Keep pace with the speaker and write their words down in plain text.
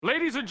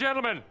Ladies and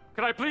gentlemen,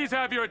 can I please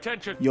have your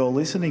attention? You're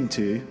listening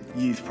to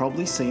You've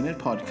Probably Seen It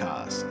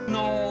podcast.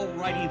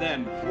 Alrighty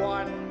then.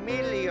 $1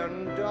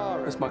 million.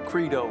 That's my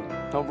credo.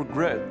 No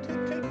regret.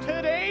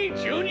 Today,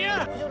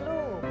 Junior?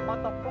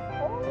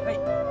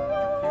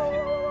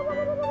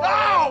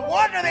 Oh,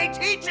 what are they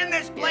teaching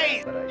this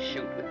place? But I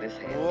shoot with this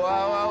hand.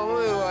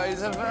 Wow,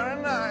 he's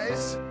very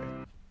nice.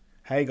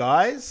 Hey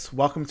guys,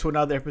 welcome to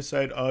another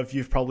episode of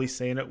You've Probably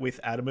Seen It with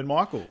Adam and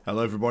Michael.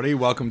 Hello everybody,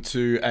 welcome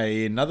to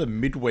another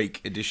midweek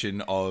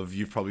edition of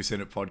You've Probably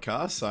Seen It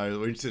podcast. So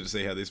we're interested to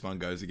see how this one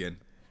goes again.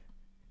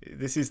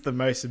 This is the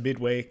most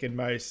midweek and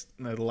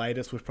the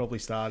latest we've probably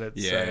started.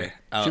 Yeah.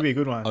 So should be a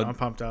good one. I'm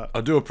pumped up. I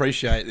do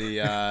appreciate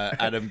the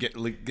Adam get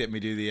me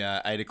do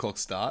the 8 o'clock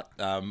start.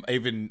 I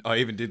even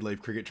did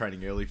leave cricket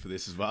training early for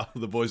this as well.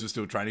 The boys were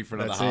still training for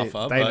another half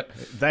hour.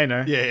 They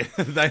know. Yeah,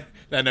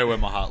 they know where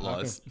my heart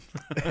lies.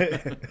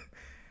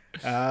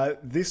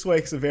 This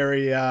week's a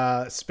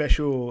very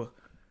special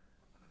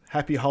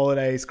Happy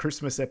Holidays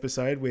Christmas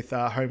episode with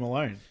Home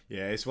Alone.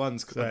 Yeah, I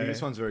think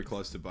this one's very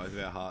close to both of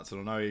our hearts,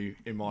 and I know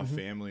in my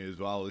family as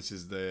well. It's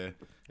just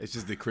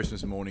the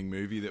Christmas morning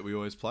movie that we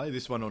always play.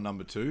 This one or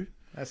number 2.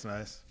 That's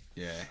nice.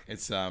 Yeah,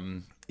 it's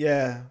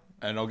yeah.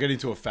 And I'll get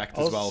into a fact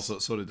as well, so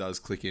it sort of does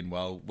click in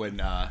well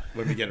when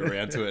we get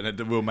around to it, and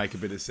it will make a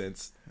bit of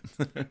sense.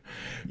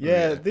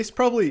 Yeah, this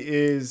probably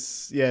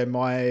is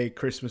my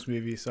Christmas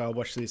movie, so I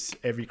watch this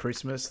every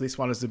Christmas. This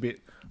one is a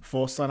bit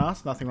forced on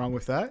us, nothing wrong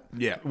with that.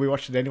 Yeah. We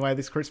watched it anyway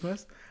this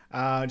Christmas,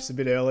 just a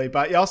bit early.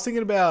 But yeah, I was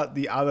thinking about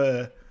the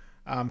other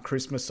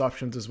Christmas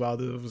options as well.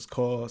 There was, of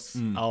course,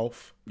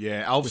 Elf.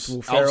 Yeah, Elf's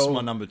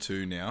my number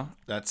 2 now.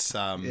 That's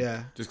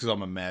just because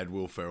I'm a mad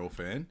Will Ferrell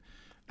fan.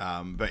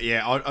 But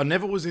yeah, I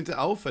never was into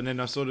Elf, and then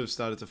I sort of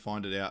started to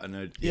find it out, and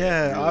it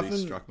really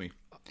struck me.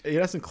 It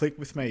hasn't clicked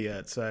with me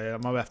yet, so I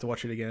might have to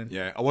watch it again.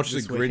 Yeah, I watched The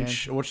Grinch.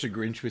 Weekend. I watched The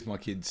Grinch with my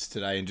kids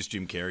today, and just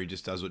Jim Carrey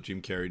just does what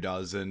Jim Carrey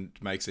does and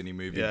makes any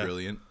movie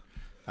brilliant.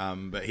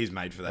 But he's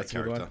made for that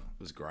character. It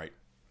was great.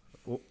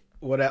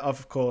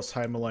 Of course,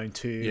 Home Alone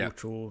 2,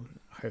 which will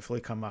hopefully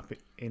come up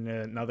in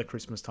another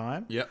Christmas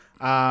time. Yep.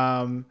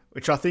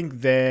 Which I think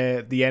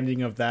the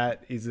ending of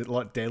that is a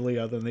lot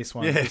deadlier than this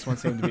one. Yeah. This one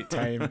seemed a bit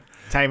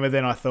tamer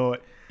than I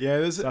thought.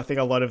 Yeah, I think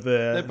a lot of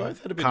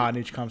the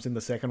carnage comes in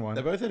the second one.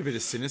 They both had a bit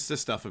of sinister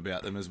stuff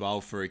about them as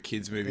well for a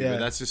kids movie, but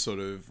that's just sort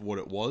of what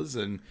it was.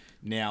 And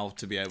now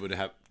to be able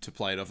to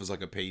play it off as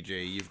like a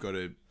PG, you've got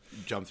to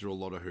jump through a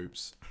lot of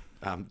hoops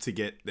to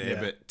get there.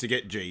 Yeah. But to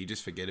get G,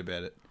 just forget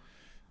about it.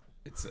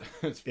 It's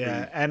pretty...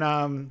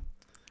 and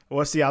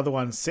what's the other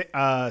one?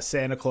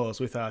 Santa Claus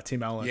with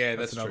Tim Allen. Yeah,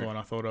 that's another true. one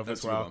I thought of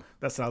as well.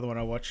 That's another one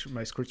I watch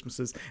most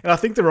Christmases, and I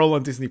think they're all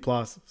on Disney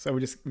Plus. So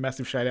we just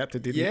massive shout out to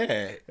Disney.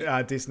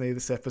 Yeah, Disney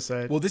this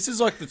episode. Well, this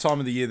is like the time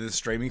of the year that the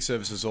streaming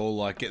services all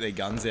like get their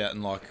guns out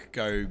and like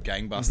go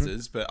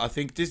gangbusters. But I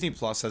think Disney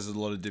Plus has a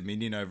lot of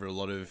dominion over a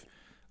lot of,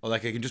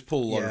 like it can just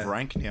pull a lot of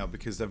rank now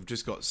because they've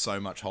just got so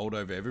much hold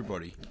over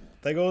everybody.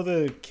 They got all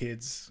the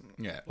kids,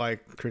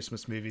 like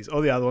Christmas movies.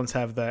 All the other ones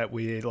have that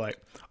weird like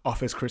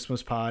Office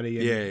Christmas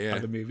Party and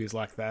other movies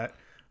like that.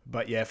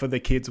 But yeah, for the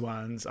kids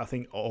ones, I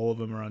think all of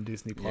them are on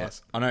Disney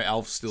Plus. I know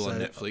Elf's still on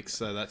Netflix,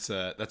 so that's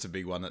a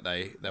big one that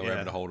they were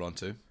able to hold on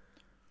to.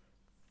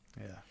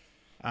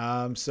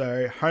 Yeah.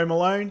 So Home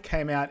Alone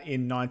came out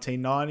in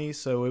 1990,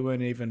 so we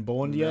weren't even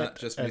born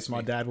yet, as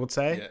my dad would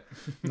say. Yeah.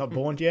 Not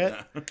born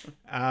yet.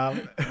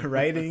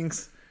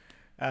 Ratings.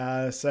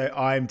 So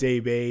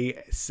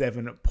IMDb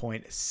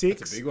 7.6.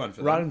 That's a big one for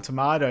them. Rotten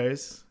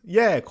Tomatoes,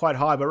 quite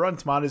high, but Rotten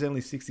Tomatoes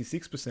only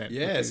 66%.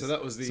 Yeah, so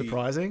that was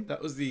surprising.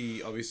 That was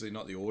obviously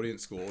not the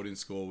audience score. Audience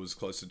score was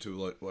closer to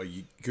like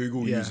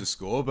Google user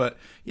score, but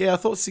I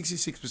thought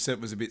 66%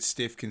 was a bit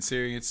stiff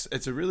considering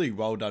it's a really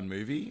well done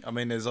movie. I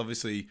mean, there's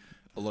obviously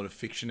a lot of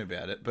fiction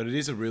about it, but it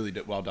is a really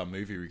well done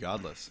movie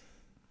regardless.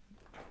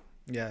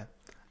 Yeah.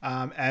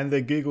 And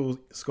the Google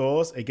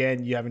scores,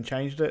 again, you haven't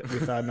changed it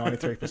with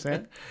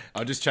 93%.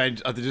 I just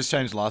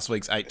changed last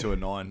week's 8 to a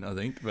 9, I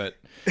think. But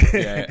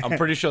yeah, I'm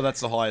pretty sure that's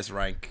the highest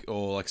rank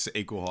or like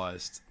equal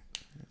highest.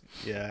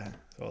 Yeah,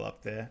 it's all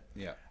up there.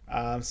 Yeah.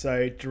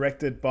 So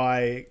directed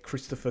by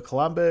Christopher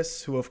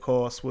Columbus, who of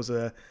course was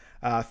a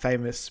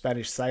famous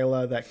Spanish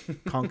sailor that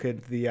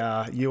conquered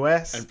the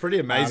US. And pretty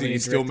amazing,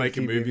 he's still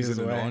making movies in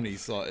the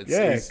 90s.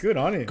 Like, good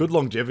on him. Good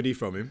longevity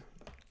from him.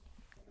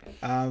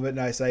 But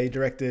no, so he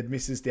directed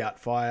Mrs.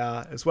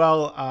 Doubtfire as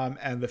well,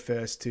 and the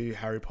first 2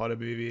 Harry Potter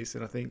movies.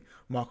 And I think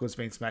Michael's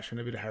been smashing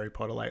a bit of Harry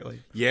Potter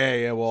lately.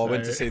 Yeah. Well, I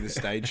went to see the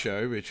stage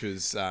show, which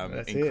was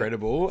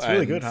incredible. It's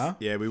really good, huh?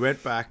 Yeah, we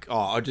went back.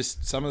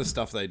 Some of the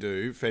stuff they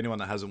do, for anyone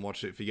that hasn't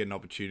watched it, if you get an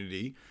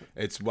opportunity,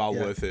 it's well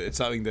worth it. It's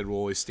something that will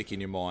always stick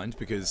in your mind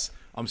because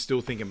I'm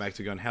still thinking back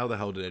to going, how the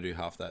hell did I do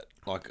half that?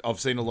 Like,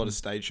 I've seen a lot of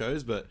stage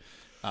shows, but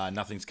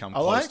nothing's come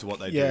close to what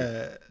they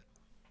do.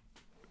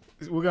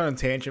 We're going on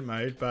tangent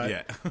mode,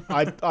 but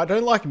I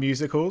don't like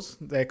musicals.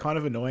 They're kind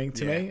of annoying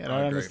to me, and I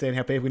don't understand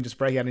how people can just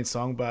break out in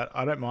song, but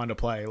I don't mind a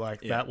play.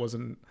 Like, that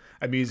wasn't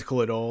a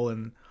musical at all,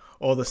 and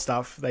all the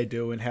stuff they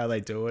do and how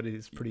they do it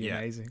is pretty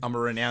amazing. I'm a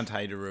renowned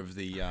hater of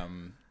the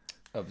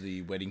of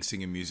the Wedding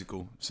Singer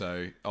musical.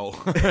 So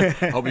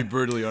I'll be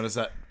brutally honest,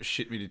 that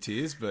shit me to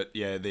tears. But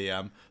yeah,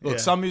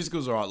 some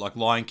musicals are right, like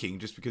Lion King,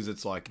 just because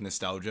it's like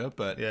nostalgia.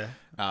 But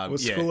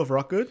was School of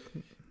Rock good?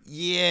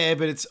 Yeah,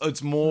 but it's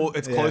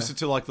closer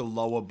to like the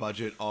lower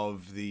budget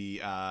of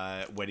the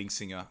Wedding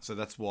Singer. So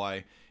that's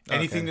why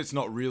anything that's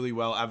not really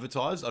well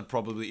advertised, I'd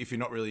probably, if you're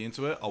not really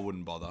into it, I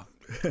wouldn't bother.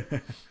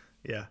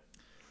 Yeah.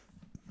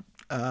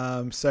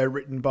 So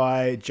written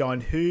by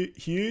John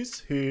Hughes,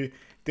 who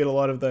did a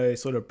lot of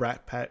those sort of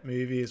Brat Pack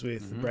movies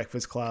with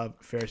Breakfast Club,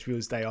 Ferris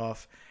Bueller's Day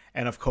Off,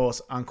 and of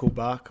course Uncle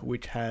Buck,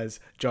 which has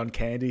John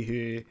Candy,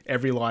 who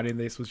every line in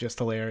this was just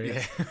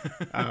hilarious. Yeah.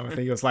 I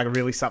think it was like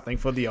really something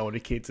for the older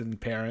kids and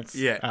parents.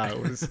 Yeah, it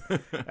was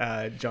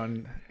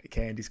John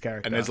Candy's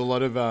character, and there's a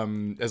lot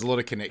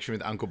of connection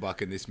with Uncle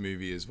Buck in this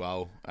movie as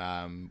well,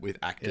 with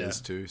actors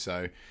too.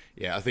 So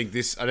yeah, I think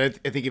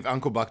if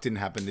Uncle Buck didn't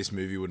happen, this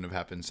movie wouldn't have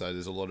happened. So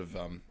there's a lot of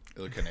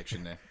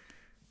connection there.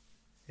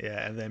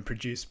 Yeah, and then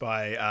produced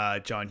by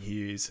John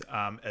Hughes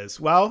as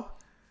well.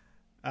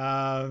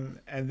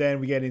 And then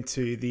we get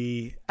into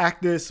the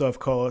actors. So, of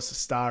course,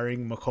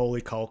 starring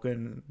Macaulay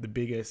Culkin, the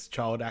biggest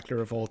child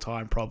actor of all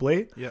time,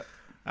 probably. Yeah.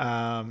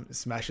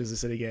 Smashes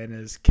us again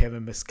as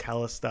Kevin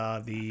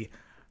McAllister, the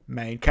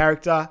main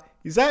character.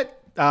 Is that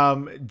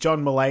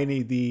John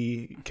Mulaney,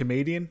 the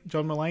comedian?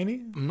 John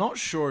Mulaney? I'm not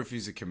sure if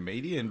he's a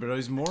comedian, but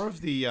he's more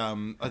of the.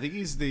 I think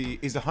he's the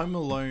Home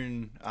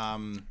Alone.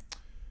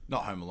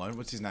 Not Home Alone.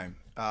 What's his name?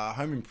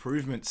 Home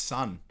Improvement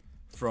son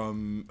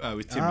from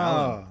with Tim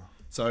Allen.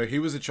 So he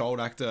was a child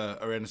actor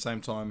around the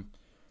same time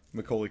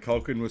Macaulay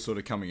Culkin was sort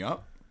of coming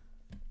up.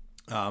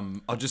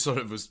 I just sort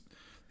of was.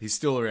 He's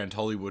still around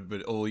Hollywood,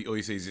 but all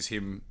you see is just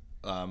him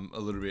a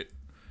little bit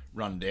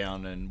run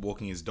down and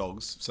walking his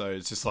dogs. So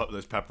it's just like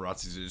those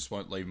paparazzis who just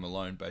won't leave him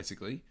alone,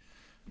 basically.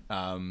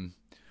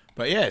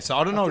 But yeah, so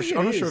I don't know.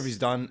 I'm not sure if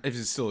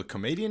he's still a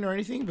comedian or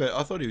anything, but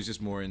I thought he was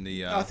just more in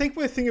the. I think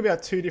we're thinking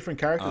about two different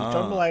characters.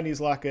 John Mulaney's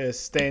like a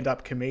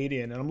stand-up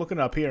comedian, and I'm looking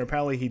up here, and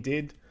apparently he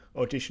did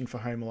audition for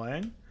Home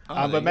Alone.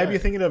 But maybe you're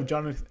thinking of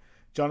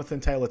Jonathan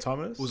Taylor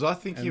Thomas. Was I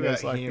thinking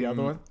about like him? The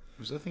other one?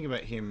 Was I thinking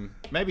about him?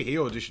 Maybe he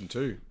auditioned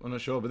too. I'm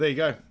not sure, but there you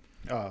go.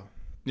 Oh,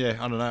 yeah,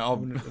 I don't know.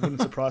 It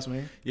wouldn't surprise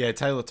me. Yeah,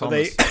 Taylor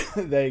Thomas.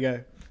 There you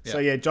go. Yeah. So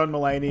yeah, John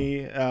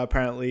Mulaney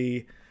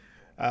apparently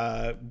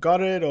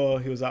got it,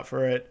 or he was up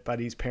for it, but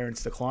his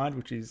parents declined,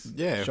 which is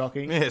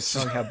shocking. Yes,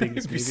 showing how big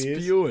this movie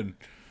is. Spewing.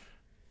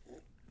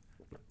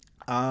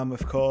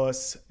 Of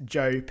course,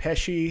 Joe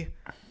Pesci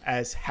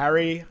as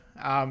Harry.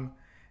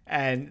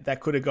 And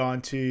that could have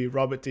gone to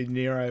Robert De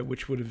Niro,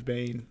 which would have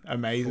been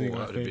amazing.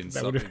 I think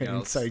that would have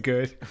been so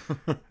good.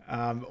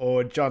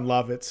 Or John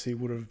Lovitz, who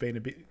would have been a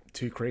bit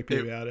too creepy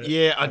about it.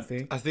 Yeah, I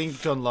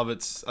think John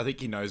Lovitz. I think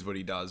he knows what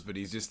he does, but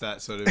he's just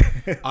that sort of.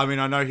 I mean,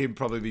 I know he'd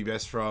probably be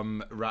best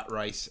from Rat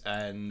Race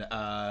and the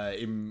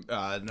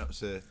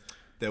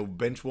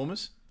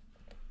Benchwarmers.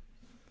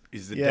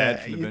 Is the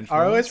dad from the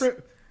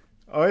Benchwarmers?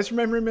 I always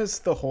remember him as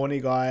the horny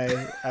guy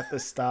at the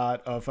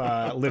start of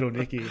Little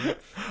Nicky.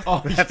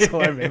 That's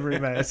all I remember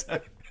him as.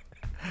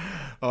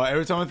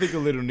 Every time I think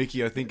of Little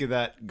Nicky, I think of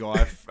that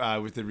guy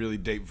with the really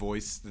deep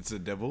voice that's the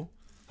devil.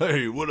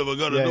 Hey, what have I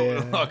got to do?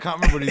 Yeah. I can't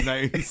remember what his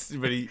name is,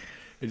 but it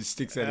just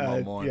sticks out in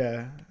my mind.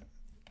 Yeah.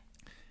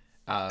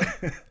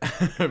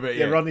 But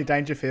yeah, Rodney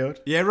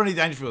Dangerfield. Yeah, Rodney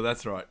Dangerfield,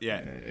 that's right.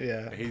 Yeah.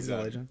 Yeah, he's a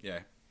legend. Yeah.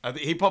 I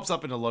think he pops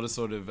up in a lot of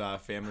sort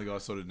of Family Guy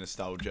sort of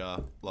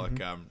nostalgia,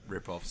 like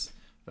rip-offs.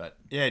 But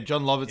yeah,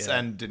 John Lovitz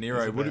and De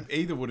Niro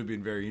would have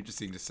been very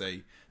interesting to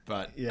see.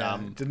 But De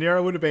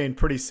Niro would have been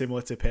pretty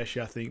similar to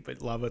Pesci, I think, but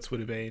Lovitz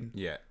would have been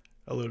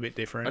a little bit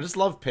different. I just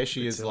love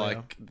Pesci as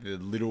like the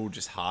little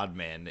just hard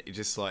man. It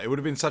just like it would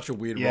have been such a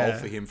weird role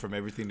for him from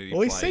everything that he played.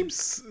 Well, he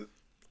seems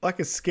like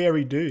a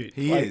scary dude.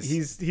 He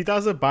is. He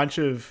does a bunch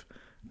of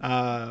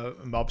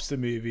mobster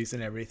movies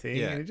and everything.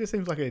 Yeah. And he just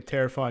seems like a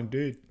terrifying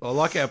dude. I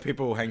like how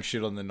people hang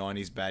shit on the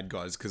 90s bad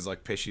guys because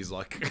like Pesci's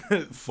like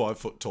 5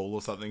 foot tall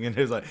or something, and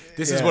he's like,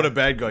 this is what a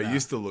bad guy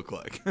used to look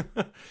like.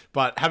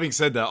 But having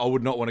said that, I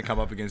would not want to come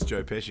up against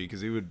Joe Pesci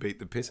because he would beat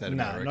the piss out of me.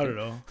 No, not at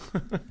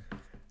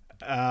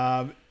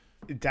all.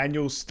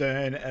 Daniel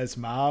Stern as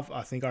Marv.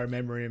 I think I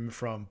remember him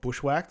from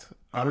Bushwhacked.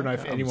 I don't know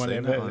if anyone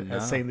ever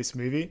has seen this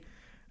movie.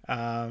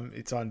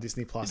 It's on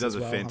Disney Plus as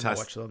well. I'm gonna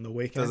watch it on the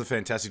weekend. Does a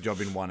fantastic job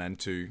in 1 and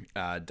 2.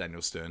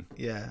 Daniel Stern.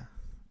 Yeah,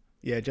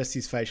 just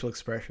his facial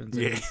expressions.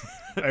 Yeah,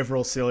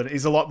 overall silly.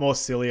 He's a lot more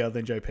sillier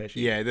than Joe Pesci.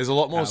 Yeah, there's a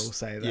lot more. I will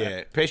say that.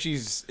 Yeah,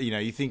 Pesci's.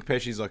 You think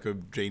Pesci's like a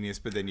genius,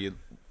 but then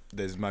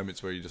there's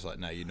moments where you're just like,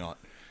 no, you're not.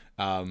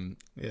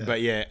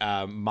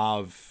 But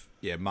Marv.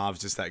 Yeah, Marv's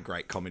just that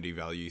great comedy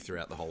value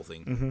throughout the whole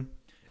thing. Mm-hmm.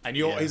 And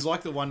he's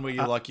like the one where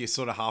you're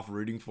sort of half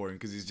rooting for him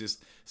because he's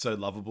just so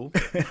lovable.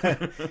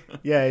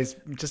 Yeah, he's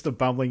just a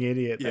bumbling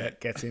idiot that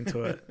gets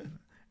into it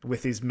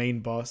with his mean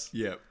boss.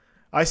 Yeah.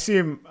 I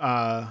assume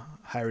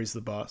Harry's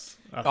the boss.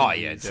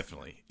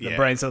 Definitely. The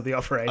brains of the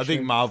operation. I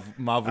think Marv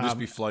would just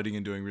be floating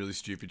and doing really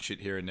stupid shit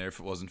here and there if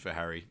it wasn't for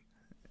Harry.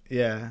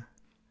 Yeah.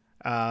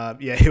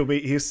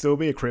 He'll still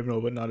be a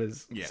criminal, but not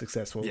as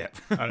successful. Yeah.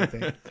 I don't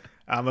think.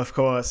 Of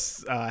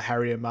course,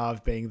 Harry and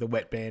Marv being the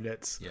wet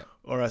bandits. Yeah.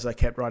 Or as I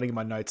kept writing in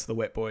my notes, the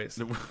wet boys.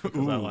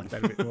 Because I like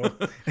that a bit more.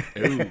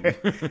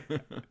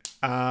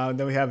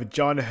 Then we have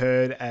John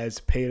Hurd as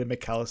Peter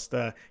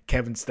McAllister,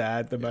 Kevin's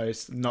dad, the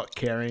most not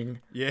caring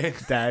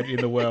dad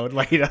in the world.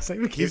 Like he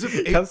doesn't seem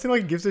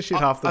like he gives a shit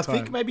half the time. I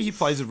think maybe he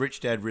plays a rich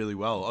dad really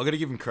well. I got to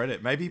give him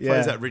credit. Maybe he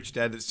plays that rich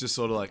dad that's just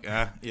sort of like,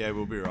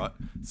 we'll be right.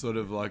 Sort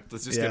of like,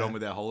 let's just get on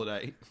with our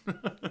holiday.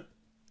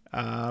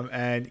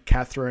 And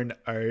Catherine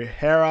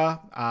O'Hara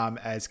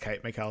as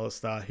Kate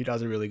McAllister, who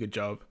does a really good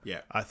job. Yeah,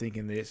 I think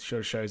in this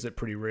sort of shows it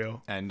pretty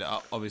real. And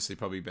obviously,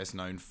 probably best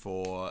known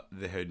for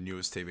her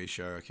newest TV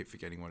show. I keep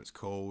forgetting what it's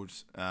called.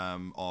 It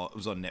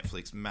was on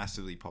Netflix,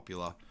 massively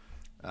popular.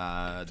 Is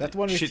that the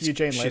one with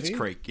Eugene Levy? Schitt's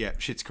Creek. Yeah,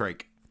 Schitt's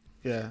Creek.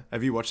 Yeah.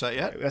 Have you watched that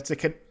yet? That's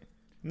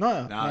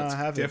no, I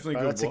haven't. Definitely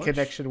good. That's a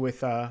connection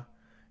with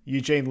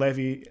Eugene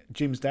Levy,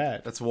 Jim's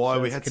dad. That's why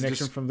we had to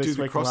just do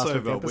the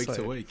crossover week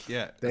to week.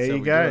 Yeah, there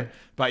you go.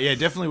 But yeah,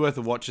 definitely worth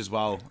a watch as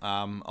well.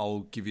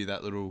 I'll give you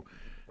that little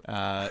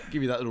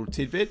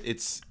tidbit.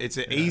 It's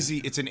an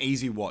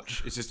easy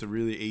watch. It's just a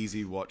really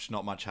easy watch.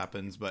 Not much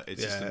happens, but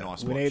it's just a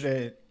nice watch. We need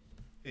a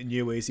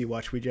new easy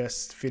watch. We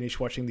just finished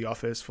watching The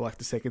Office for like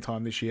the second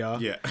time this year.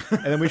 Yeah.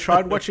 And then we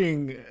tried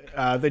watching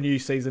the new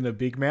season of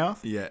Big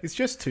Mouth. Yeah. It's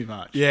just too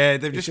much. Yeah,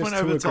 they've just went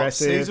over the top.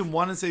 Season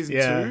 1 and season 2,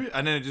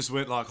 and then it just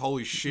went like,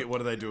 holy shit,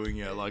 what are they doing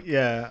here? Like,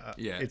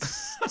 it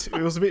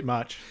was a bit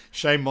much.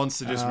 Shane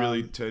Monster just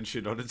really turned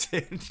shit on its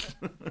head.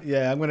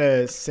 I'm going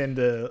to send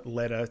a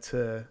letter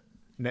to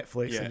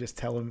Netflix and just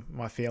tell them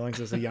my feelings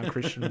as a young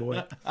Christian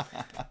boy.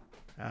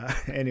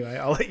 Anyway,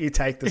 I'll let you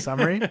take the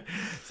summary.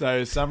 So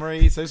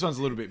this one's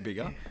a little bit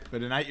bigger,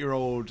 but an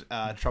 8-year-old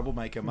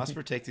troublemaker must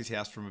protect his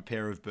house from a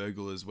pair of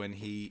burglars when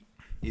he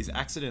is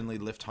accidentally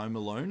left home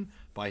alone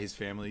by his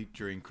family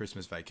during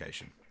Christmas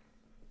vacation.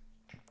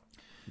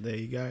 There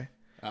you go.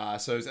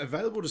 So it's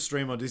available to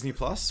stream on Disney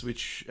Plus,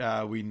 which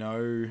we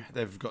know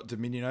they've got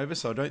dominion over,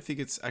 so I don't think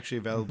it's actually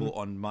available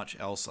on much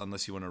else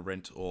unless you want to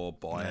rent or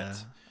buy it.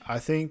 I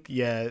think,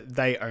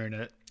 they own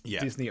it.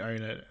 Yeah. Disney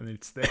own it, and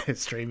it's their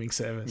streaming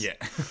service. Yeah.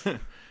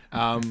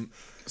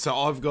 So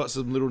I've got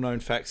some little known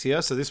facts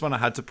here. So this one I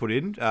had to put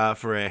in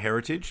for our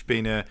heritage,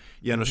 being a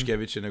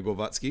Januszkiewicz and a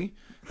Gorbatsky.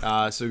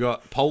 So we've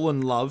got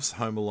Poland loves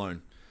Home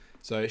Alone.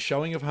 So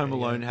showing of Home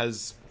Alone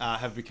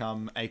have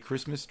become a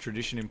Christmas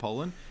tradition in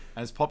Poland,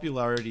 and its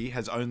popularity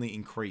has only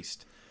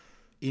increased.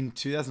 In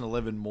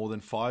 2011, more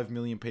than 5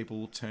 million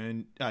people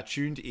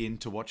tuned in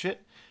to watch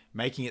it,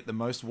 making it the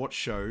most watched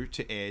show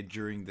to air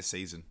during the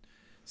season.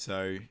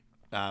 So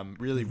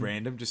really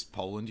random, just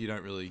Poland. You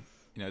don't really,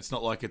 it's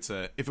not like if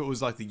it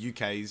was like the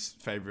UK's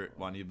favourite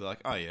one, you'd be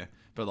like, oh yeah,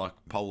 but like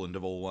Poland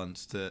of all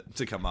ones to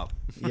come up.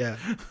 Yeah,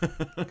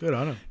 good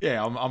on him.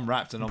 Yeah, I'm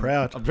wrapped and I'm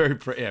proud. I'm very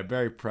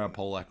proud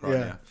Polak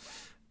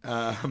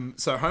now.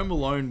 So Home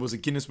Alone was a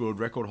Guinness World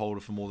Record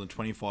holder for more than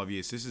 25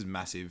 years. This is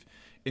massive.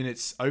 In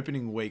its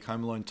opening week,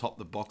 Home Alone topped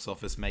the box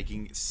office,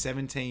 making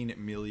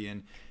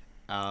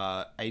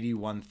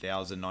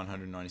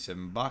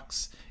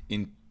 $17,081,997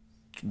 in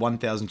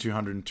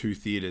 1,202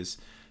 theaters.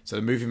 So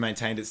the movie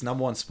maintained its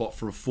number one spot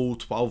for a full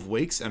 12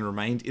 weeks and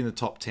remained in the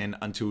top 10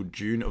 until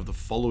June of the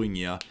following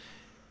year.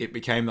 It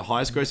became the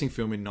highest grossing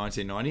film in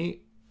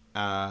 1990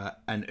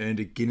 and earned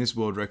a Guinness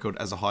World Record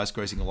as the highest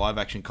grossing live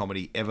action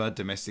comedy ever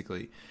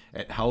domestically.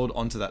 It held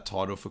onto that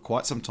title for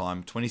quite some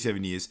time,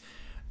 27 years.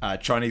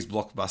 Chinese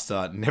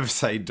blockbuster Never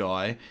Say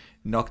Die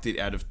knocked it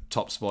out of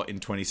top spot in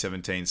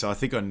 2017. So I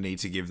think I need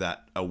to give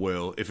that a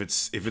whirl if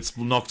it's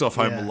knocked off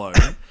Home Alone.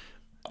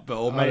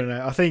 But I don't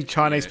know. I think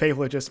Chinese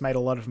people have just made a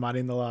lot of money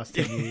in the last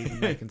 10 years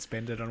and they can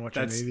spend it on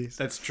watching movies.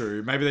 That's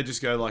true. Maybe they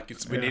just go like,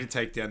 we need to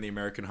take down the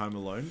American Home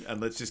Alone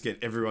and let's just get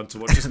everyone to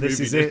watch this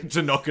movie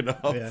to knock it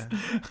off. Yeah.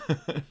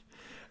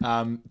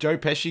 Joe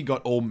Pesci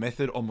got all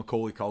method on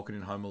Macaulay Culkin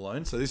in Home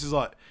Alone. So this is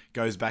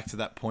goes back to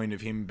that point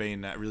of him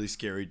being that really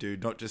scary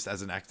dude, not just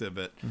as an actor,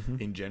 but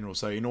in general.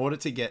 So in order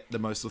to get the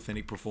most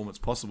authentic performance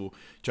possible,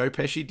 Joe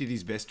Pesci did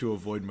his best to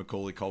avoid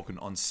Macaulay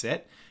Culkin on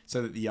set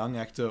so that the young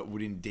actor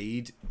would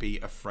indeed be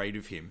afraid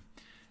of him.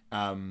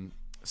 And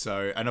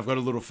I've got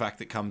a little fact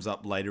that comes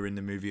up later in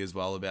the movie as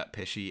well about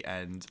Pesci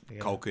and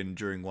Culkin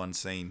during one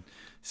scene.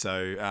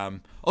 So,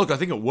 look, I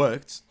think it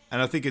worked.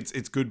 And I think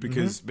it's good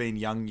because being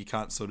young, you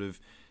can't sort of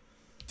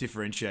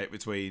differentiate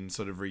between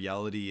sort of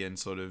reality and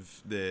sort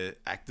of the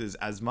actors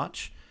as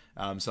much.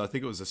 So I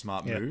think it was a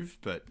smart move,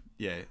 but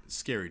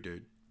scary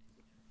dude.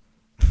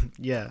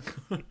 Yeah,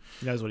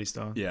 he knows what he's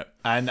doing. Yeah,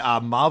 and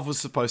Marv was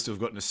supposed to have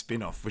gotten a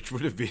spin-off, which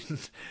would have been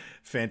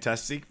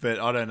fantastic, but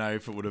I don't know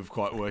if it would have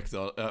quite worked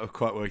out. So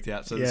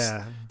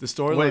the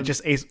storyline... Well,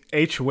 just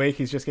each week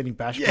he's just getting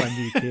bashed by a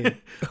new kid.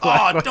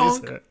 Donk!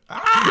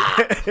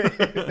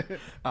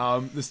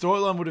 The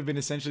storyline would have been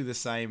essentially the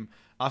same.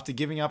 After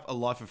giving up a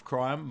life of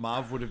crime,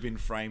 Marv would have been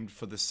framed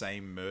for the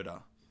same murder.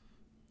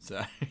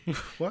 So,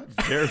 what?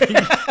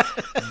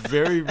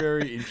 Very,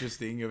 very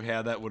interesting of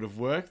how that would have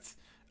worked.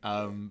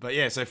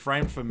 But so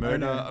framed for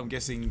murder. I'm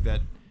guessing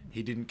that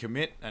he didn't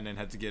commit and then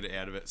had to get it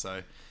out of it.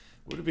 So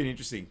Would have been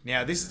interesting.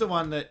 Now, this is the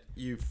one that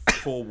you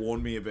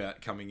forewarned me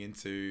about coming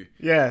into.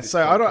 Yeah, this so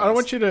podcast. I don't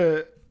want you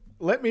to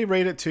let me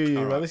read it to you.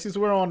 Right. Well, this is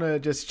where I want to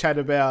just chat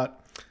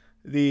about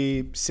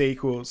the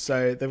sequels.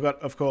 So they've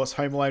got, of course,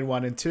 Home Alone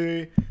 1 and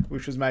 2,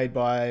 which was made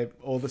by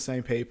all the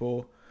same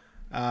people,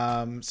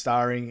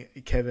 starring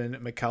Kevin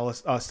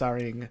McAllister,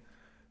 starring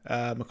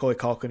Macaulay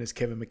Culkin as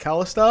Kevin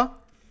McAllister.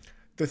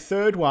 The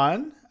third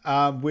one,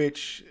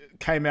 which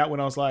came out when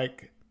I was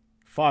like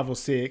 5 or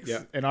 6,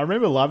 and I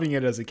remember loving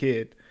it as a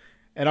kid.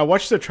 And I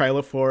watched the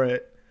trailer for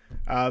it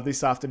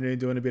this afternoon,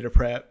 doing a bit of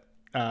prep.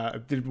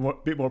 Did a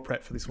bit more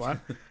prep for this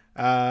one.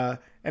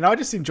 And I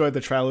just enjoyed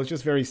the trailer. It was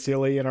just very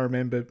silly, and I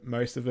remember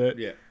most of it.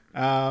 Yeah.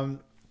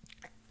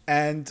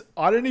 And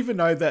I didn't even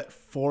know that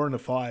 4 and a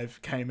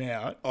 5 came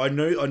out. I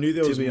knew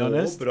there was more,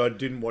 honest. but I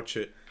didn't watch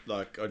it.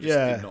 Like, I just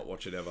did not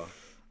watch it ever.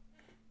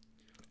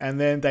 And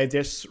then they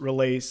just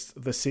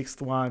released the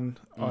 6th one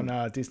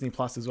on Disney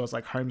Plus as well. It's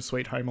like Home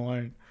Sweet Home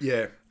Alone.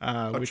 Yeah.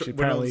 Which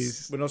apparently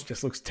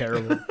just looks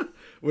terrible.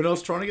 When I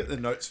was trying to get the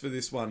notes for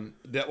this one,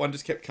 that one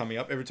just kept coming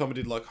up. Every time I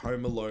did like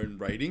Home Alone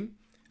rating,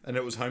 and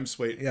it was Home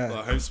Sweet Home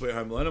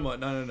Alone. I'm like,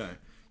 no.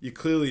 You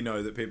clearly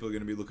know that people are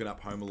going to be looking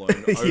up Home Alone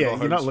over Home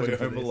Sweet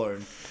Home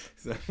Alone.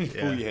 So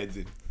pull your heads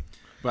in.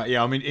 But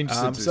yeah, I mean,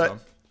 interested to this one.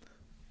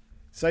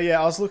 So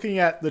yeah, I was looking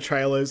at the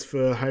trailers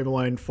for Home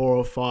Alone 4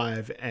 or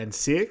 5 and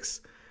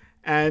 6.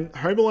 And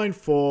Home Alone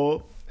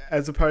 4,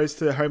 as opposed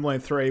to Home Alone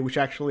 3, which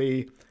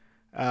actually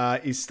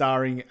is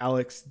starring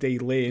Alex D.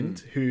 Lind,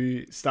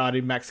 who starred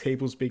in Max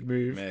Keeble's Big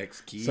Move.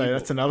 Max Keeble. So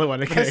that's another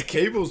one. Okay. Max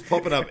Keeble's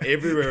popping up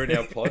everywhere in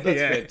our pod. That's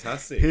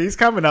fantastic. He's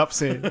coming up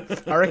soon.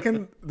 I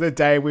reckon the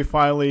day we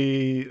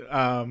finally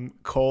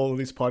call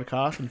this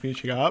podcast and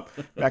finish it up,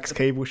 Max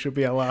Keeble should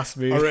be our last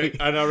movie. I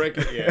reckon,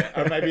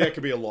 and maybe that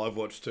could be a live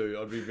watch too.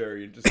 I'd be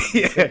very interested to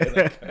see how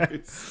that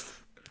goes.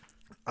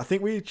 I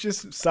think we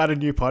just started a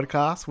new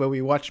podcast where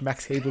we watch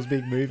Max Keeble's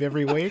Big Move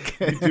every week.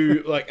 We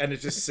do, and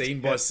it's just scene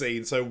by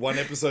scene. So one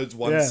episode's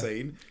one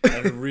scene,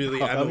 and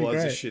really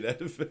analyze the shit out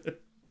of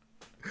it.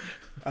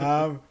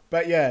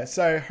 But yeah,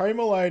 so Home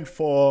Alone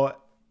 4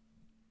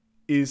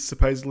 is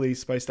supposedly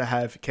supposed to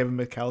have Kevin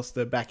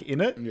McAllister back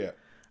in it.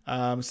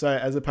 Yeah. So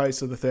as opposed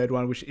to the third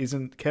one, which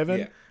isn't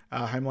Kevin,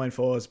 Home Alone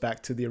 4 is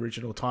back to the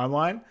original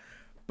timeline.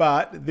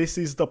 But this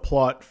is the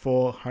plot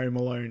for Home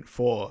Alone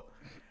 4.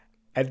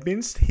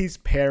 Amidst his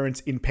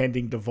parents'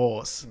 impending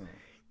divorce,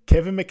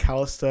 Kevin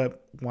McAllister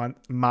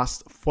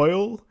must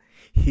foil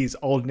his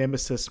old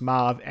nemesis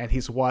Marv and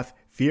his wife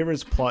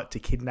Vera's plot to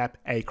kidnap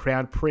a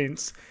crown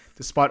prince,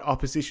 despite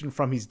opposition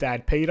from his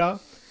dad Peter,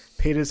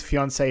 Peter's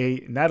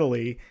fiancée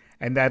Natalie,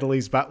 and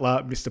Natalie's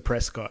butler Mr.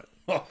 Prescott.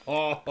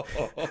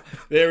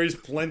 There is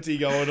plenty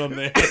going on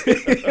there.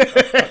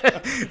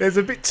 There's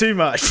a bit too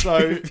much, so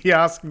if you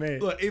ask me.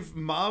 Look, if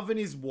Marv and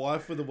his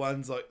wife were the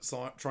ones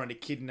trying to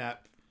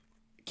kidnap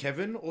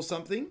Kevin or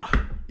something,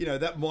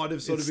 that might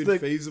have sort of been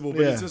feasible,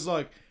 but it's just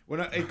like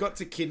when it got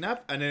to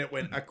kidnap and then it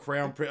went a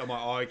crown prince, I'm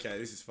like, oh, okay,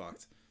 this is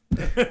fucked.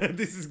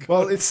 This is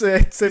well, it's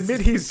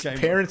amid his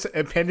parents'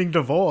 impending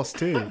divorce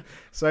too,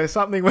 so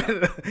something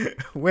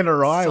went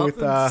awry with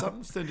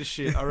something's turned to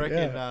shit. I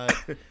reckon.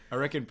 I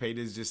reckon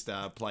Peter's just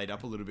played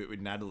up a little bit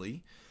with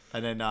Natalie,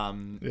 and then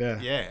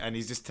and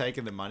he's just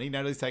taken the money.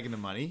 Natalie's taken the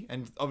money,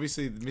 and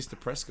obviously Mr.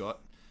 Prescott.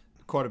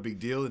 Quite a big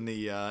deal in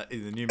the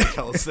new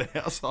McAllister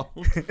household.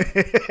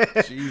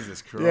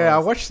 Jesus Christ! Yeah, I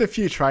watched a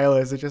few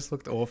trailers. It just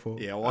looked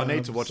awful. Yeah, well, I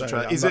need to watch a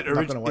trailer. Is it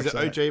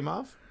OG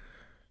Marv?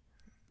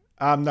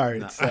 No,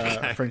 it's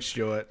French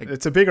Stewart.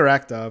 It's a bigger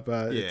actor,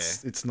 but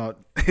it's not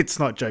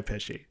Joe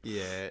Pesci.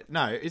 Yeah,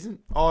 no, isn't?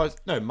 Oh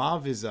no,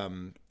 Marv is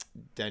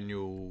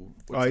Daniel.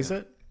 Is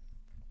it?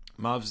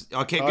 Marv's.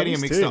 I kept getting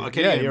him mixed up. I kept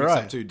getting him mixed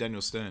up too.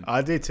 Daniel Stern.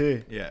 I did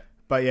too. Yeah,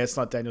 but it's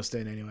not Daniel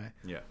Stern anyway.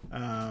 Yeah.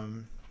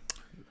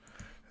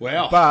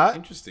 Wow. But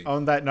interesting.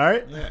 On that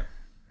note,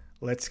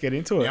 let's get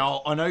into it.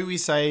 Now, I know we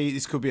say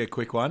this could be a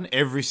quick one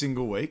every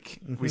single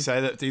week. We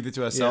say that either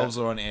to ourselves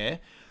or on air.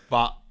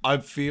 But I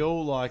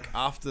feel like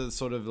after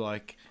sort of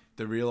like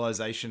the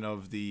realization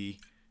of the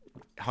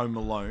Home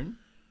Alone,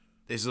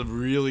 there's a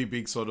really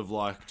big sort of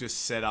like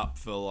just set up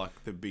for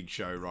like the big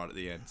show right at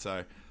the end.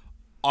 So,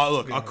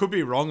 I could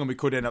be wrong, and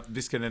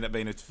this could end up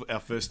being our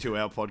first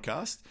 2-hour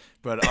podcast.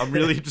 But I'm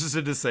really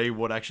interested to see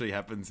what actually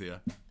happens here.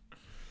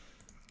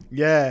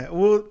 Yeah,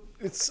 well,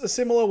 it's a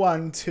similar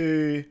one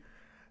to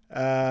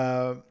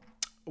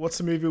what's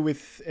the movie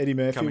with Eddie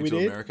Murphy Coming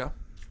to America?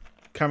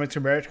 Coming to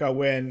America,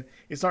 when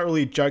it's not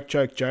really joke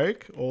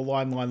or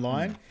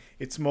line.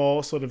 It's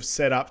more sort of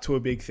set up to a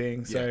big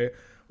thing. So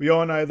we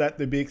all know that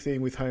the big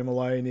thing with Home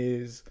Alone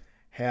is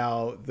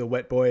how the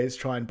wet boys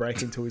try and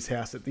break into his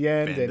house at the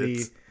end.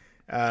 Bandits.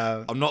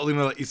 And I'm not going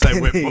to let you say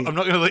wet boys. I'm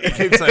not going to let you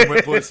keep saying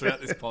wet boys throughout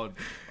this pod.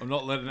 I'm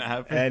not letting it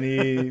happen. And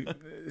he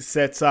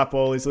sets up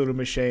all his little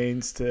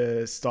machines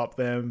to stop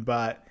them.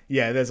 But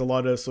yeah, there's a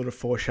lot of sort of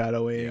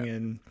foreshadowing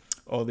and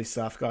all this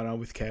stuff going on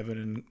with Kevin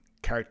and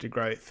character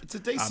growth. It's a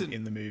decent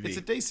in the movie. It's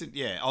a decent,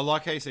 I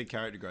like how you say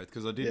character growth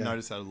because I did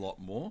notice that a lot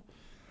more.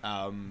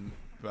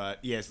 But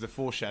yes, the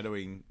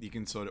foreshadowing, you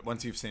can sort of,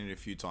 once you've seen it a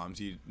few times,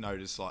 you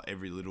notice like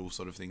every little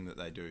sort of thing that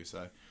they do.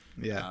 So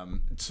yeah,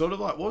 it's sort of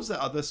like, what was that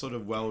other sort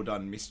of well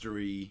done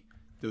mystery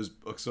that was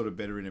sort of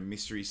better in a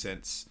mystery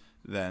sense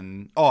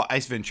than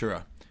Ace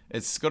Ventura?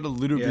 It's got a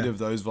little bit of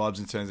those vibes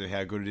in terms of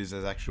how good it is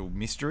as actual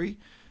mystery.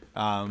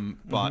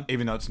 But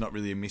even though it's not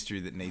really a mystery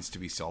that needs to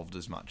be solved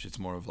as much, it's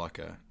more of like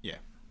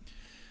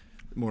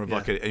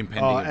like an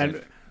impending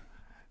event.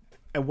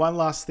 And one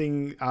last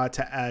thing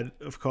to add,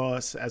 of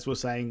course, as we're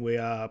saying, we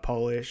are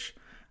Polish,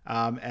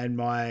 and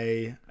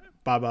my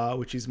baba,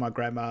 which is my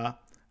grandma,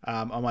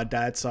 on my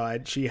dad's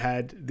side, she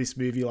had this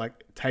movie like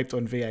taped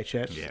on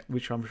VHS,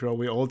 which I'm sure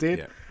we all did.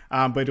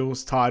 Yeah. But it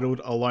was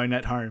titled Alone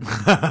at Home,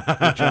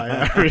 which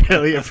I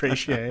really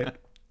appreciate.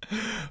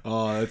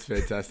 Oh, that's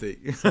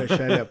fantastic. So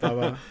shout out,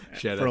 Baba,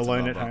 for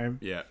Alone at Home.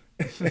 Yeah.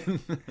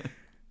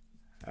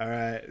 All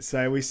right.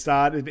 So we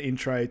started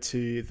intro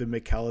to the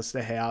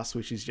McAllister house,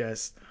 which is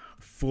just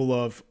full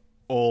of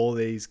all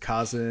these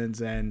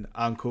cousins and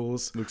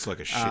uncles. Looks like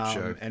a shit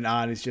show. And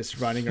Aunt is just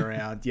running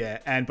around.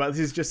 But this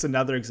is just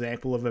another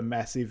example of a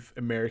massive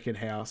American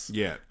house.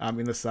 Yeah.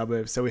 In the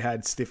suburbs. So we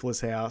had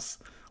Stifler's house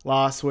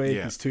last week.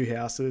 His two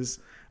houses.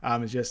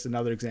 It's just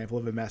another example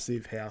of a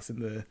massive house in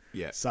the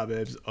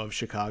suburbs of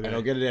Chicago. And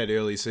I'll get it out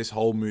early. So this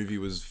whole movie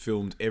was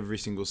filmed every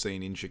single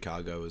scene in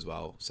Chicago as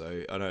well.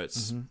 So I know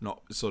it's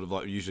not sort of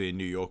like usually a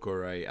New York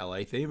or a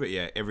LA theme, but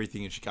yeah,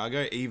 everything in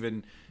Chicago,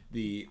 even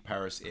the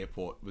Paris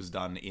airport was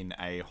done in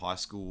a high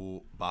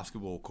school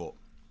basketball court.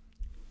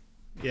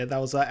 Yeah, that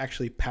was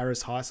actually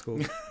Paris High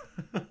School.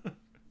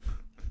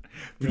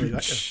 Really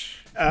like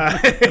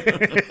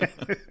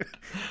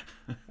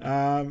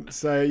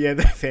So yeah,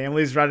 the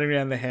family's running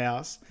around the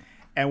house,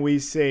 and we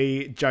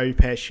see Joe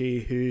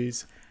Pesci,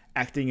 who's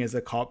acting as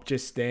a cop,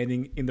 just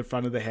standing in the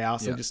front of the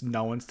house, and just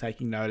no one's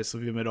taking notice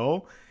of him at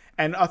all.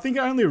 And I think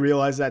I only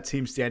realized that's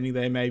him standing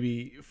there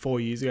maybe 4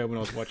 years ago when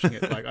I was watching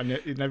it. Like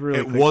it never really.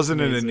 It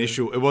wasn't an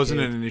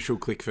initial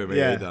click for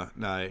me either.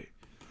 No.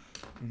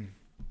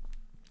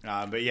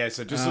 But yeah,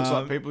 so it just looks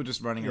like people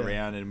just running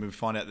around, and we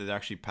find out that they're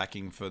actually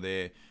packing for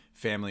their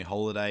family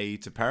holiday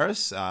to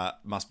Paris.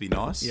 Must be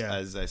nice,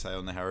 as they say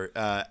on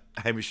the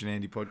Hamish and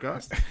Andy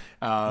podcast.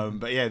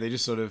 But yeah, they're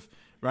just sort of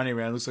running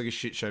around. Looks like a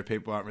shit show.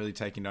 People aren't really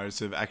taking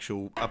notice of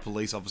a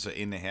police officer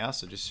in the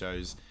house. It just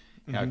shows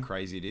how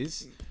crazy it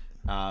is.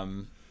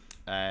 And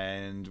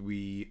then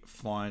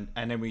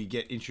we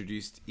get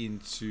introduced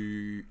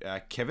into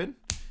Kevin,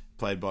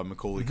 played by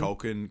Macaulay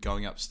Culkin,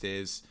 going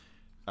upstairs,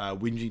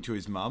 whinging to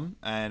his mum.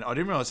 And I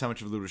didn't realize how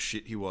much of a little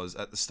shit he was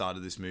at the start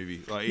of this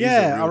movie. Like,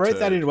 I wrote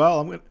that in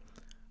well.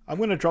 I'm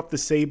going to drop the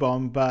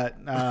C-bomb, but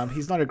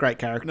he's not a great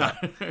character. No.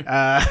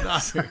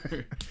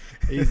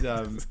 He's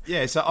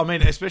so I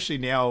mean, especially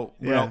now,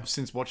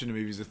 since watching the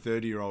movie as a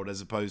 30-year-old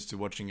as opposed to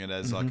watching it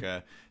as like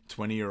a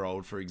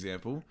 20-year-old, for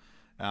example.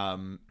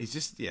 It's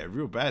just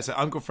real bad. So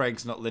Uncle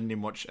Frank's not letting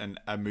him watch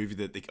a movie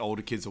that the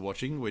older kids are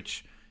watching,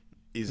 which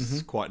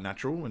is quite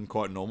natural and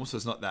quite normal. So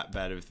it's not that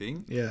bad of a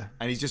thing. Yeah.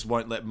 And he just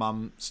won't let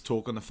mum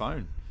talk on the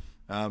phone.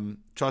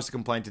 Tries to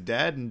complain to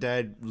dad, and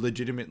dad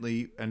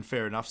legitimately and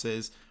fair enough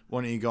says,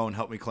 "Why don't you go and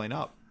help me clean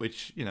up?"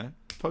 Which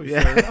probably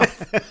fair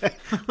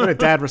enough. What a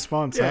dad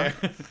response, huh?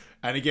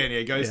 And again,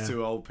 it goes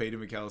to old Peter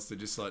McAllister,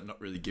 just like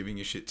not really giving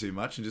a shit too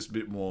much and just a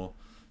bit more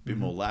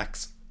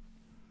lax.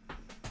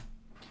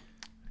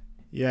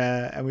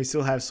 Yeah, and we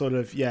still have sort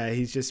of,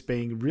 he's just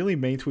being really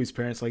mean to his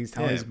parents. Like, he's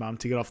telling his mum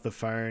to get off the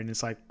phone.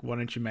 It's like, why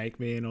don't you make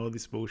me, and all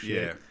this bullshit.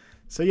 Yeah.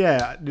 So,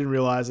 I didn't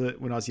realize it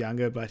when I was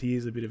younger, but he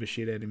is a bit of a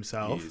shithead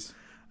himself. He is.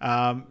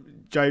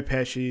 Joe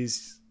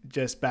Pesci's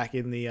just back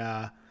in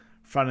the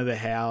front of the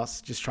house,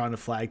 just trying to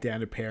flag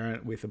down a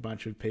parent with a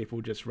bunch of people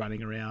just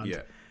running around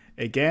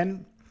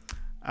again.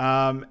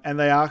 And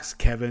they ask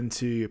Kevin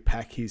to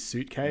pack his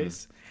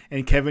suitcase.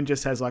 And Kevin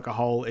just has like a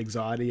whole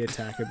anxiety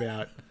attack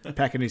about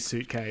packing his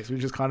suitcase,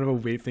 which is kind of a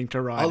weird thing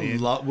to write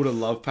in. I would have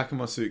loved packing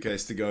my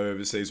suitcase to go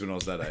overseas when I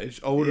was that age.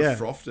 I would have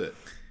frothed it.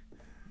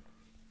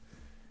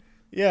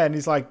 Yeah, and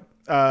he's like,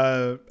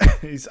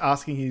 he's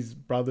asking his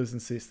brothers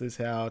and sisters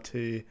how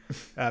to,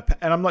 and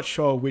I'm not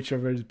sure which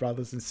of his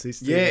brothers and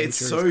sisters. Yeah, it's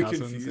so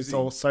confusing. It's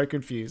all so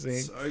confusing.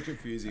 So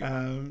confusing.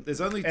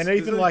 There's only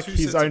even like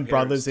his own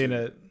brothers in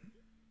it.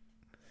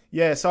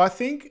 Yeah, so I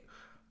think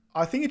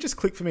it just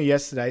clicked for me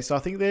yesterday. So I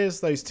think there's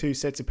those two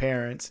sets of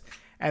parents,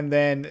 and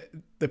then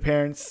the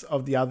parents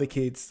of the other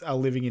kids are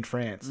living in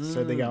France,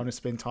 so they're going to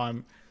spend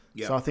time.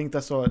 Yep. So I think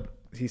that's what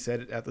he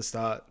said at the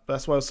start. But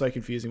that's why it was so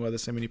confusing why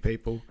there's so many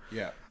people.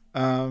 Yeah.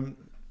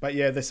 But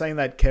they're saying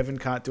that Kevin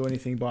can't do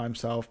anything by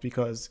himself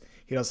because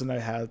he doesn't know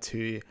how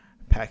to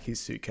pack his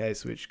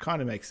suitcase, which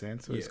kind of makes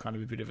sense. So it's kind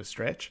of a bit of a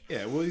stretch.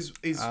 Yeah, well, he's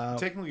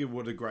technically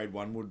what a grade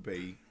 1 would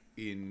be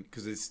in,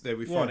 because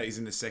we find out he's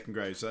in the second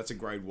grade, so that's a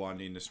grade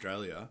 1 in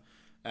Australia.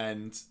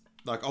 And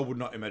like, I would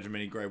not imagine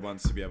many grade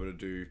 1s to be able to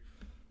do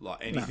like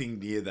anything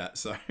near that.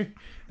 So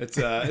it's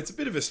a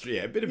bit of a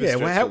stretch for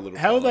a little.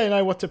 How do they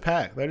know what to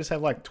pack? They just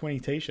have like 20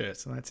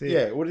 t-shirts and that's it.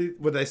 Yeah,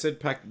 what they said,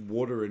 pack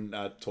water and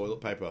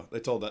toilet paper. They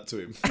told that to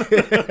him.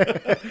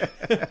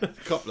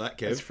 Cop that,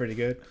 Kev. That's pretty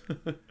good.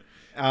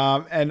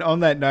 And on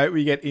that note,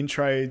 we get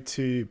intro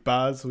to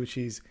Buzz, which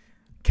is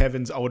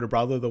Kevin's older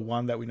brother, the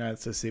one that we know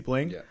that's a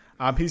sibling. Yeah.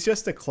 He's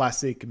just a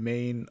classic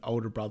mean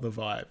older brother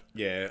vibe.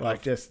 Yeah,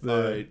 like just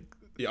the.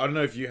 I don't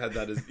know if you had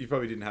that you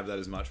probably didn't have that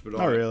as much, but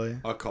really.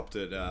 I copped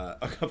it. I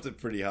copped it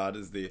pretty hard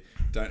as the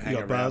don't hang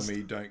around buzzed.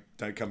 Me,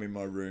 don't come in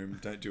my room,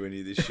 don't do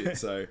any of this shit.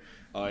 So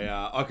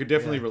I could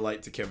definitely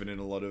relate to Kevin in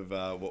a lot of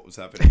what was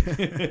happening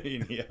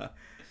in here.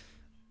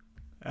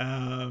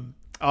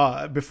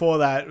 Before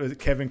that,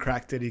 Kevin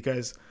cracked it. He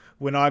goes,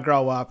 "When I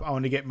grow up, I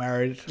want to get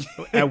married.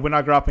 And when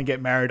I grow up and get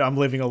married, I'm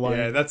living alone."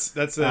 Yeah, that's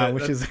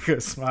is a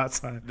good smart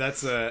sign.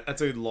 That's a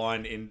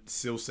line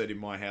still said in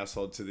my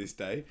household to this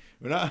day.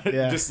 When I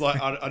just like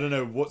I don't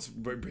know what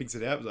brings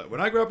it out. It's like, when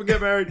I grow up and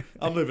get married,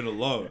 I'm living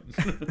alone.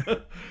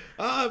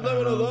 I'm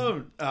living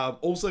alone.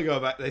 Also, go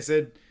back. They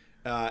said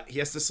he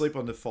has to sleep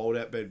on the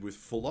fold-out bed with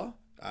Fuller,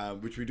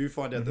 which we do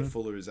find out that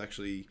Fuller is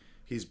actually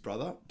his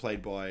brother,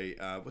 played by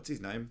what's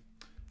his name?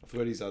 I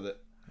forgot his other.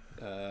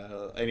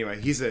 Anyway,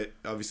 he's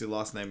obviously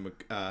last name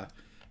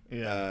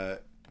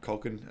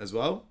Culkin as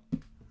well.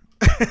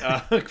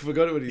 I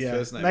forgot what his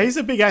first name. No, he's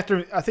a big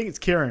actor. I think it's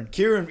Kieran.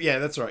 Yeah,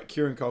 that's right,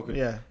 Kieran Culkin.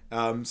 Yeah.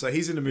 So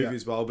he's in the movie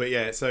as well. But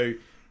yeah, so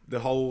the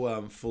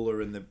whole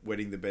Fuller and the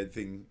wedding the bed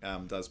thing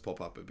does pop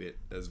up a bit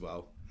as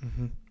well.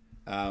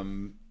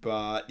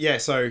 But yeah,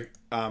 so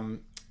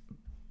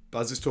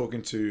Buzz is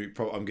talking to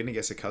I'm going to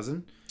guess a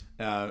cousin.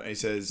 And he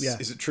says,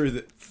 "Is it true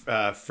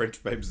that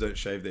French babes don't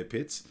shave their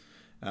pits?"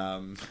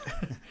 And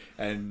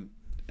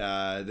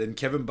then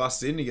Kevin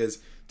busts in. He goes,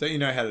 "Don't you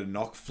know how to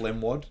knock,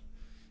 phlegmwad?"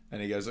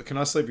 And he goes, "Can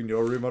I sleep in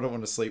your room? I don't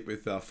want to sleep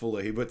with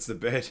Fuller. He wets the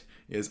bed."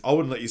 He goes, "I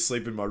wouldn't let you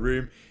sleep in my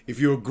room if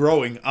you were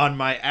growing on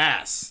my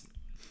ass."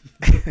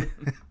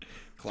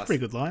 Pretty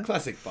good line.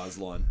 Classic Buzz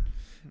line.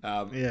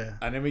 And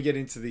then we get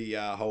into the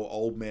whole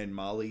old man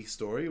Marley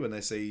story when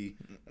they see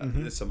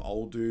there's some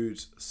old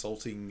dudes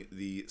salting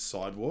the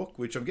sidewalk,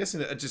 which I'm guessing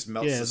it just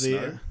melts the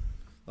snow.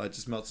 Like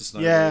just melts the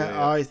snow.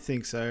 Yeah, I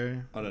think so.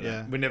 I don't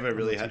know. We never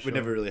really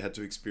had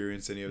to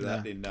experience any of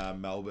that in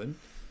Melbourne.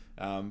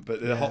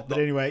 But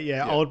anyway,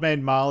 Old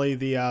Man Marley,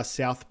 the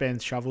South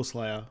Bend shovel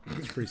slayer.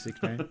 It's pretty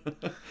sick, man.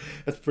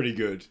 That's pretty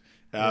good.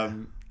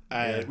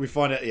 We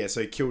find out,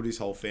 so he killed his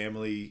whole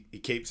family. He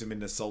keeps him in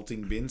the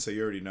salting bin, so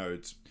you already know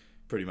it's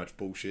pretty much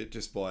bullshit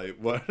just by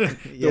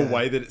the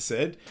way that it's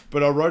said.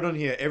 But I wrote on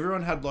here,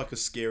 everyone had like a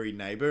scary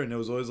neighbour, and there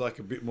was always like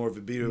a bit of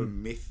a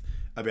myth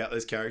about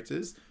those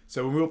characters.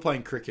 So when we were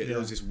playing cricket, there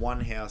was this one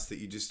house that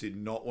you just did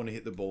not want to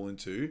hit the ball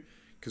into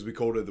because we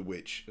called her the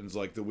witch, and it's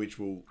like the witch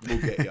will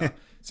get you.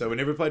 So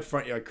whenever we played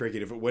front yard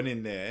cricket, if it went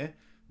in there,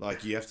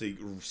 like you have to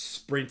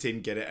sprint in,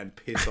 get it, and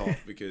piss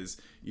off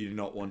because you do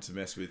not want to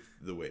mess with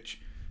the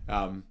witch.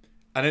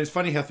 And it's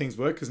funny how things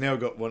work because now I've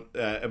got one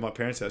at my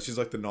parents' house. She's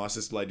like the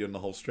nicest lady on the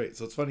whole street.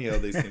 So it's funny how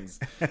these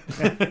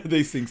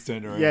things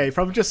turn around. Yeah, you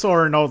probably just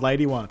saw an old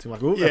lady once. You're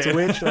like, "Oh, that's a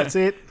witch. That's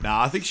it."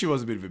 Nah, I think she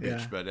was a bit of a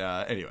bitch, but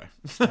anyway.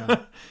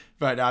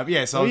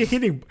 So you're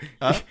hitting.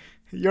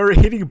 You're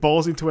hitting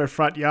balls into her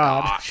front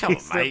yard. Oh, come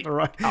on, mate.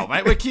 Oh,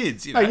 mate, we're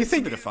kids. You know, you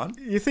think it's a bit of fun.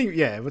 You think,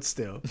 but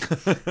still.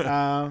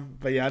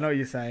 But yeah, I know what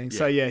you're saying. Yeah.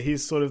 So yeah,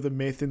 he's sort of the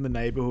myth in the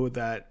neighborhood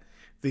that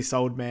this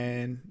old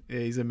man,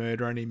 he's a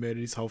murderer and he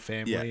murdered his whole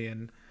family. Yeah.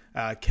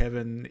 And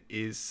Kevin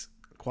is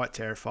quite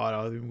terrified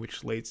of him,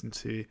 which leads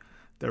into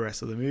the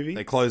rest of the movie.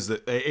 They close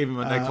even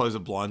when they close the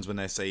blinds when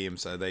they see him,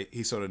 so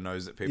he sort of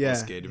knows that people are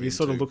scared of him. He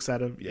sort of looks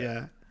at him,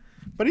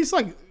 but he's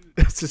like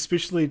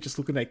suspiciously just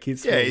looking at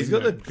kids. Yeah, he's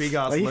got the big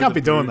ass. Like, you can't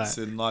be doing that.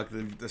 And like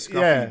the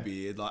scruffy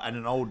beard, and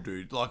an old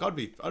dude. Like I'd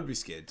be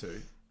scared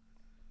too.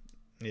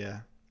 Yeah.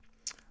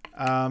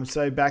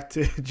 So back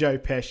to Joe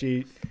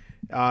Pesci,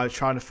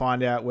 trying to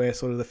find out where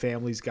sort of the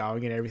family's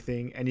going and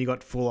everything, and you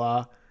got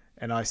Fuller.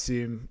 And I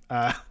assume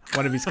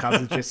one of his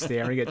cousins just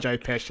staring at Joe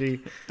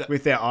Pesci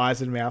with their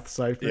eyes and mouths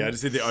open. Yeah, I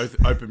just did the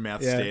open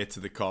mouth stare to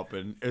the cop,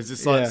 and it was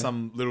just like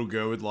some little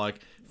girl with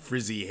like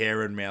frizzy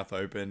hair and mouth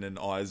open and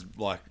eyes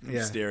like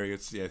staring.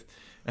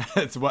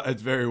 It's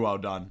very well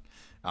done.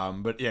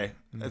 But yeah,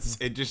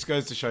 it just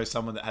goes to show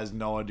someone that has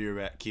no idea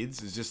about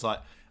kids is just like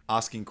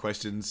asking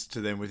questions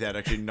to them without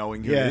actually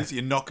knowing who it is.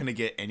 You're not going to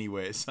get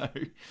anywhere. So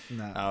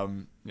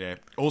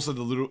Also,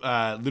 the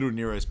little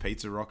Nero's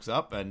Pizza rocks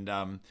up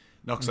and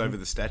knocks over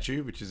the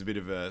statue, which is a bit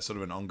of a sort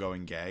of an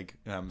ongoing gag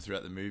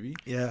throughout the movie.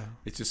 Yeah,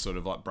 it just sort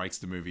of like breaks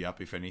the movie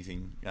up, if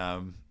anything.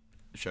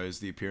 Shows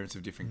the appearance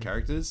of different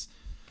characters.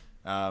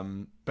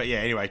 But yeah,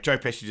 anyway, Joe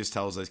Pesci just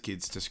tells those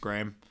kids to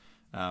scram,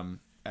 and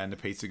the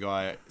pizza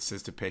guy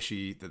says to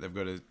Pesci that they've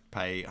got to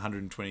pay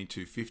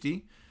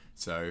 $122.50.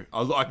 So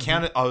I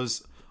counted.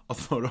 I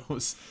thought it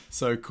was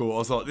so cool. I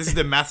was like, this is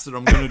the maths that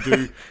I'm going to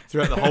do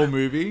throughout the whole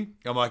movie.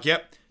 I'm like,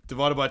 yep,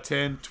 divided by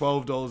 10,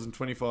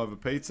 $12.25 a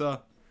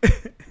pizza.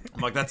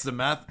 I'm like, that's the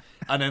math.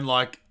 And then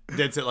like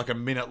dead set like a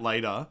minute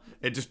later,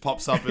 it just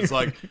pops up. It's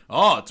like,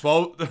 oh,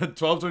 $12.25,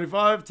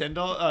 $10,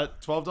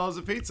 $12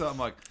 a pizza. I'm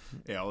like,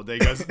 yeah, well, there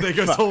goes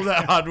all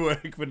that hard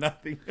work for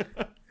nothing.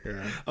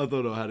 Yeah. I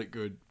thought I had it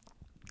good.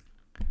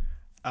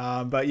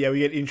 But yeah, we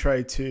get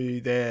intro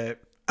to their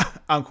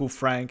Uncle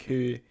Frank,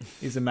 who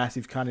is a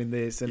massive cunt in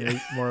this, and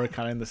he's more of a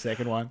cunt in the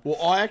second one.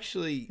 Well,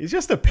 he's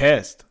just a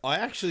pest. I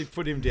actually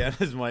put him down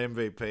as my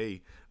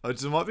MVP.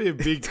 Which might be a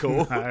big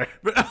call, No.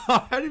 but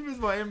I had him as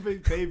my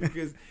MVP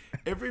because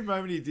every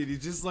moment he did,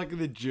 he's just like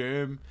the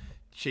germ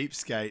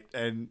cheapskate.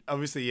 And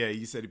obviously, yeah,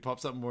 you said he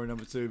pops up more in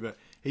number 2, but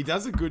he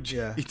does a good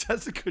job. He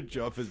does a good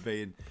job as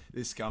being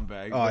this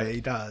scumbag. Oh, yeah,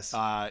 he does.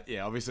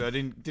 Yeah, obviously, I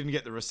didn't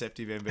get the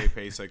receptive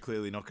MVP, so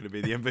clearly not going to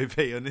be the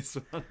MVP on this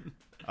one.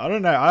 I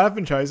don't know. I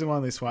haven't chosen one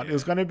on this one. It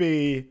was going to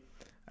be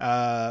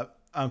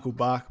Uncle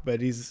Buck,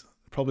 but he's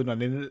probably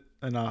not in it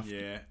enough.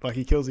 Yeah, like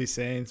he kills his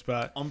scenes,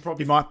 but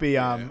he might be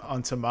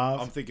onto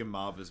Marv. I'm thinking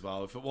Marv as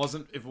well. If it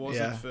wasn't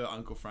for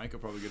Uncle Frank, I'm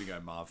probably going to go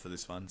Marv for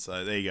this one.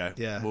 So there you go.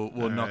 Yeah,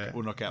 we'll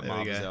knock out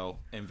Marv as our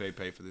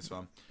MVP for this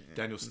one.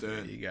 Daniel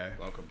Stern. There you go.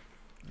 Welcome.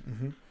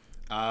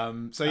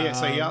 Mm-hmm. So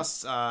he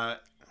asks, are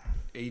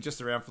you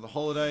just around for the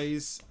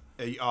holidays?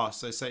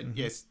 Yes,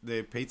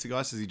 the pizza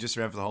guy says he's just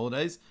around for the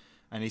holidays,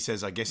 and he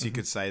says, I guess you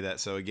could say that.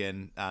 So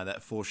again,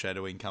 that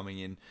foreshadowing coming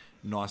in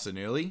nice and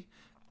early.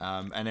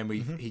 And then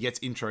he gets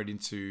introed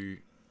into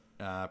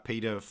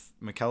Peter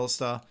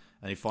McAllister,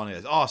 and he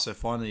finally goes, so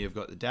finally you've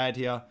got the dad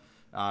here.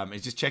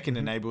 He's just checking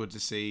the neighborhood to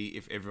see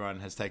if everyone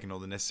has taken all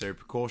the necessary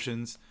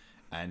precautions,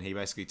 and he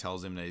basically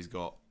tells him that he's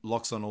got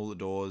locks on all the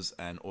doors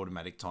and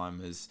automatic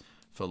timers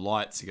for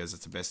lights. He goes,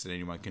 that's the best that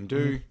anyone can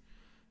do.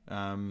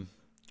 And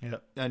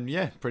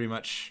yeah, pretty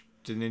much.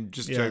 And then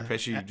just Joe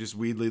Pesci just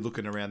weirdly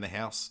looking around the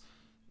house,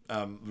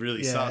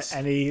 really sus.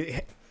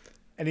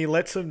 And he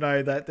lets them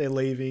know that they're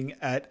leaving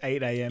at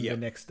 8 a.m. the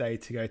next day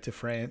to go to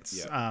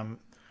France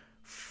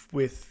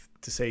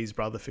to see his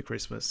brother for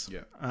Christmas.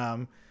 Yeah.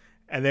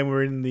 And then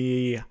we're in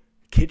the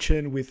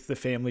kitchen with the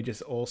family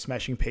just all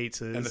smashing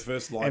pizzas. And the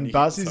first line... And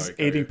Buzz is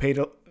eating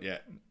pizza... Yeah,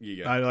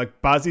 you go.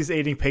 Like Buzz is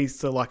eating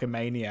pizza like a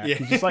maniac. Yeah.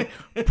 He's just like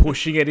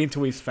pushing it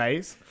into his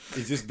face.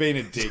 He's just being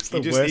a dick.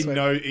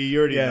 He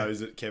already knows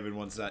that Kevin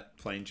wants that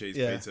plain cheese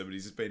pizza, but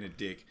he's just being a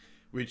dick.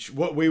 Which,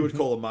 what we would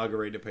call a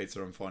margarita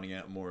pizza, I'm finding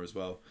out more as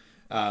well.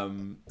 I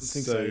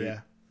think so,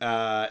 yeah.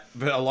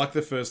 But I like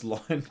the first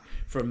line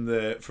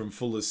from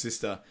Fuller's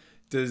sister.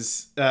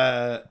 Does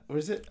what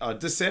is it?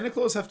 Does Santa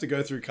Claus have to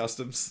go through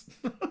customs?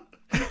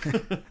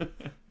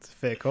 It's a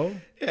fair call.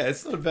 Yeah,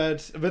 it's not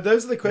bad. But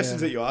those are the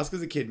questions that you ask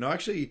as a kid. And I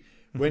actually,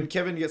 when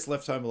Kevin gets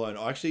left home alone,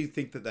 I actually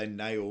think that they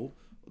nail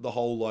the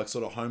whole like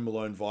sort of Home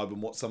Alone vibe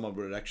and what someone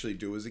would actually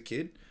do as a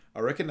kid. I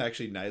reckon they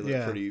actually nail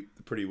it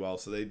pretty well.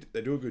 So they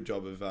do a good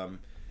job of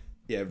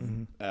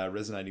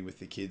resonating with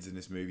the kids in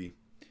this movie.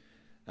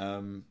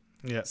 So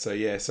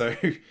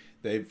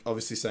they're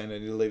obviously saying they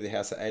need to leave the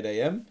house at 8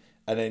 a.m.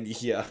 and then you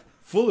hear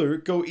Fuller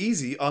go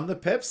easy on the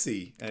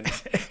Pepsi, and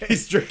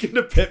he's drinking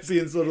the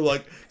Pepsi and sort of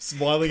like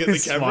smiling at the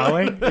camera.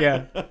 Smiling,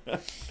 yeah.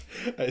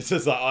 It's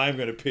just like, I'm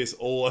going to piss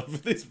all over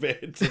this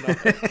bed tonight.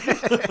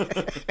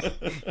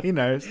 He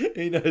knows.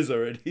 He knows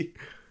already.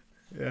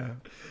 Yeah.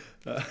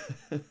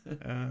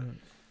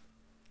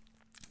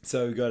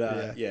 So we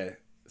got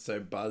So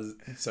Buzz.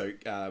 So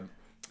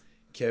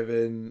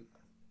Kevin.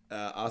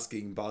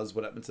 Asking Buzz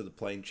what happened to the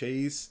plain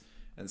cheese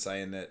and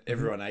saying that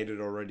everyone ate it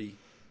already.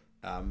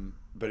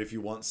 But if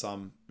you want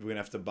some, we're going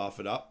to have to buff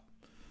it up.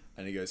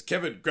 And he goes,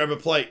 Kevin, grab a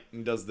plate,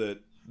 and does the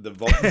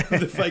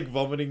fake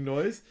vomiting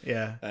noise.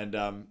 Yeah.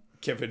 And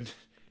Kevin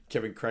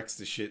cracks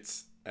the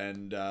shits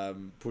and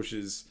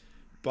pushes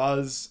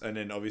Buzz. And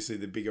then obviously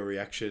the bigger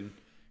reaction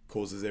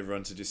causes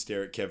everyone to just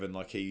stare at Kevin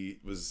like he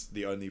was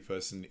the only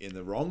person in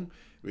the wrong,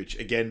 which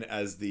again,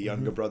 as the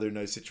younger brother in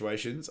those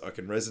situations, I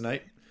can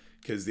resonate.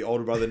 Because the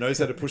older brother knows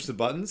how to push the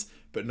buttons,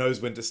 but knows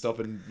when to stop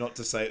and not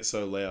to say it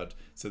so loud.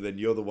 So then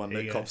you're the one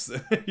that cops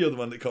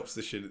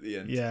the shit at the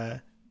end. Yeah.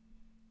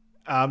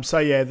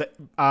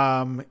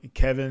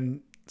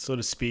 Kevin sort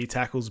of spear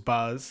tackles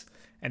Buzz,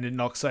 and it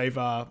knocks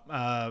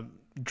over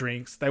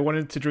drinks. They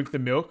wanted to drink the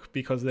milk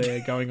because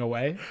they're going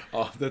away.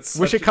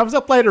 Which it comes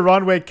up later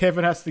on where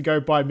Kevin has to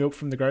go buy milk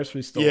from the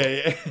grocery store.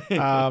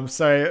 Yeah.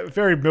 So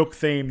very milk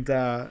themed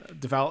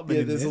development.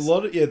 Yeah, there's a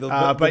lot of the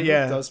milk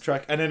does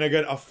track. And then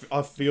again,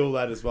 I feel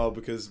that as well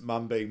because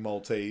Mum being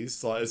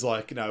Maltese, it's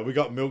like we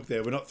got milk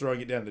there. We're not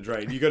throwing it down the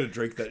drain. You got to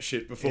drink that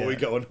shit before we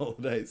go on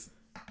holidays.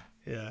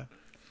 Yeah.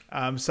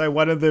 So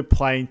one of the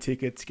plane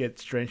tickets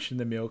gets drenched in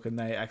the milk and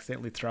they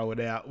accidentally throw it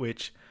out,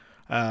 which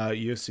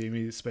you assume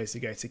is supposed to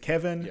go to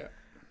Kevin. Yeah.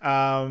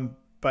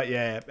 But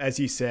yeah, as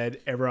you said,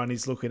 everyone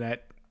is looking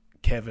at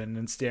Kevin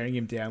and staring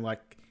him down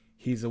like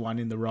he's the one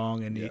in the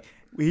wrong. And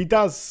he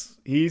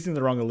is in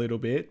the wrong a little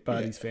bit,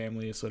 but his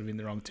family is sort of in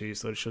the wrong too.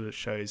 So it sort of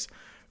shows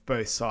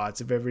both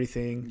sides of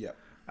everything. Yeah.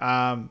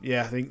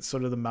 I think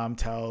sort of the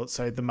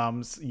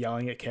mum's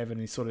yelling at Kevin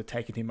and he's sort of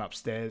taking him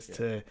upstairs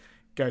to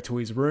go to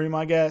his room,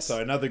 I guess. So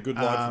another good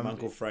line from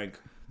Uncle Frank.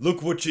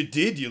 Look what you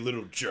did, you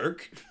little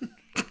jerk.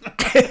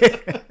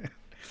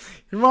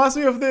 Reminds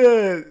me of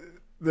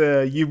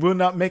the you will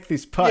not make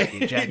this putt,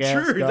 you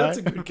jackass true. guy. That's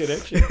a good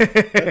connection.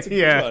 That's a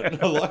good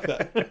one. I like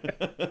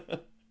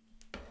that.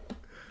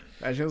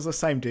 Imagine it was the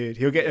same dude.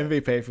 He'll get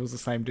MVP if it was the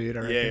same dude, I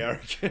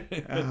reckon.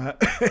 Yeah, I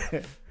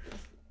reckon.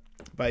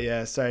 But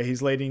yeah, so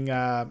she's leading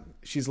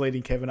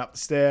Kevin up the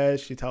stairs.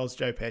 She tells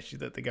Joe Pesci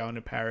that they're going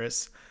to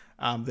Paris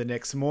the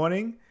next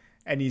morning.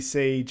 And you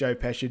see Joe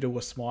Pesci do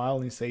a smile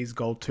and you see his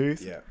gold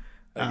tooth. Yeah.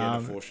 Again,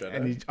 a foreshadow.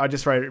 And I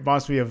just wrote, it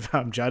reminds me of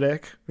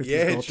Judek. With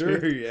his gold true.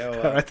 Tooth. Yeah,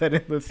 I wrote that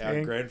in the thing.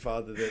 Our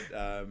grandfather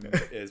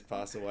that has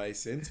passed away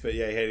since. But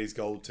yeah, he had his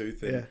gold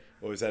tooth and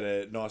always had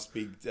a nice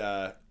big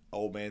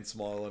old man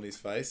smile on his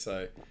face.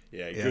 So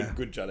yeah,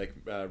 good Judek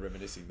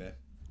reminiscing there.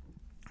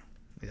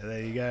 Yeah,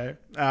 there you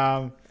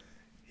go.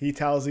 He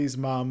tells his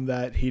mum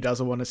that he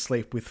doesn't want to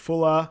sleep with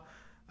Fuller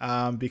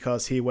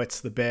because he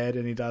wets the bed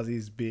and he does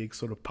his big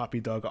sort of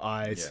puppy dog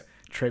eyes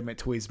treatment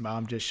to his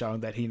mum, just showing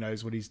that he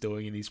knows what he's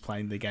doing and he's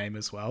playing the game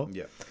as well.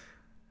 Yeah.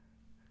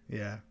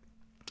 Yeah.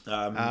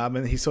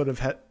 And he sort of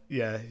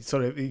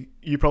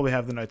you probably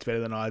have the notes better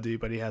than I do,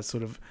 but he has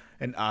sort of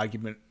an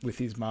argument with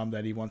his mum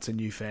that he wants a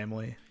new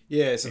family.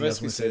 Yeah, so he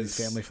basically says,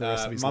 his family for the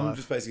rest of his mum life.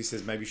 just basically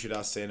says maybe you should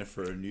ask Santa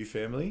for a new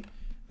family.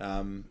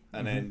 And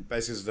then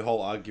basically the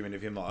whole argument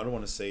of him, like, I don't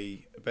want to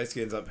see,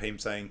 basically ends up him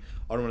saying,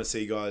 I don't want to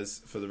see you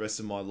guys for the rest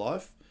of my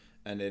life.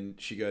 And then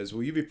she goes,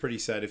 well, you'd be pretty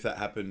sad if that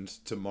happened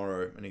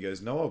tomorrow. And he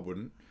goes, no, I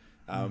wouldn't.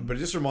 But it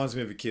just reminds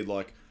me of a kid,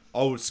 like,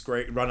 I would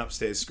run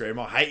upstairs, scream,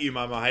 I hate you,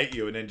 mum, I hate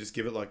you. And then just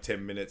give it like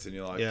 10 minutes and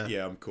you're like,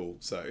 yeah I'm cool.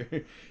 So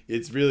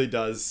it really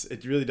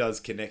does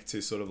connect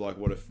to sort of like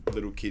what a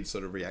little kid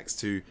sort of reacts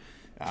to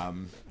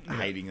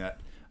hating that.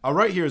 I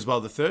wrote here as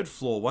well, the third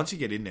floor, once you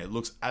get in there, it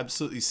looks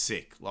absolutely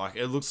sick. Like,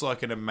 it looks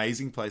like an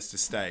amazing place to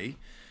stay.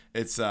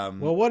 It's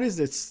well, what is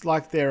it? It's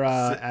like their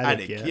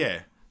attic, yeah.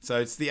 So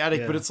it's the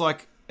attic, but it's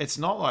like, it's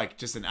not like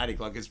just an attic.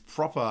 Like, it's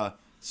proper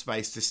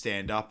space to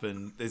stand up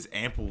and there's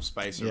ample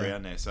space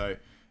around there. So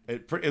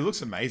it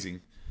looks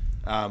amazing.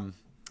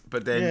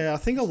 But then... Yeah, I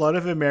think a lot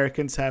of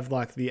Americans have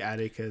like the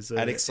attic as a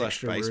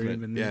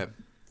attic/basement, room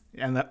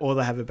or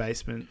they have a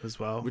basement as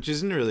well, which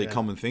isn't really a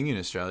common thing in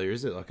Australia,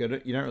 is it? Like, you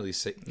don't really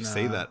see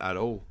that at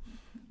all.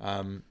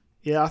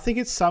 Yeah, I think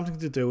it's something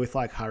to do with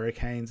like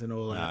hurricanes and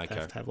all that. They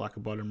have to have like a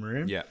bottom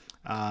room. Yeah.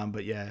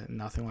 But yeah,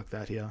 nothing like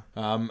that here.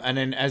 And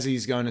then as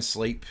he's going to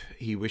sleep,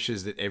 he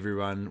wishes that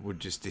everyone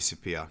would just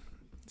disappear.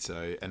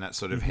 So, and that's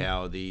sort of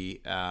how the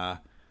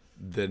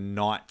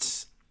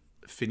night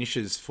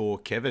finishes for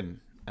Kevin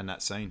and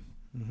that scene.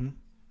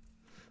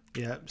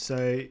 Yeah,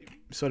 so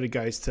sort of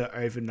goes to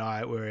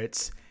overnight where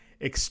it's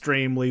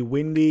extremely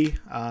windy,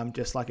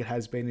 just like it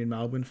has been in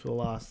Melbourne for the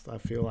last, I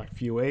feel like,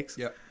 few weeks.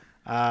 Yep.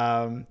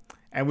 And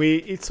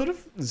it sort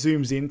of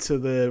zooms into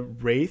the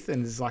wreath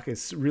and there's like a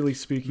really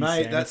spooky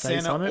Mate, Santa that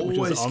face Santa on it, which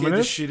always was scared ominous.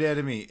 the shit out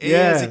of me. Yeah.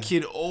 As a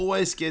kid,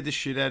 always scared the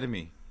shit out of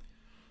me.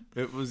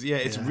 It was,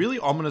 it's really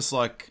ominous.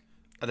 Like,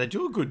 they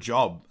do a good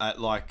job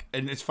at like,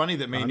 and it's funny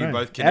that me and you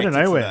both connected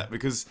to that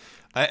because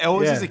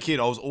as a kid,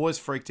 I was always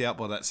freaked out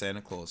by that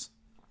Santa Claus.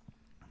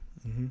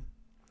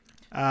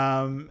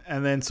 And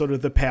then sort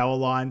of the power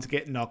lines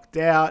get knocked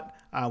out,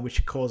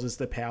 which causes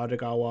the power to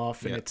go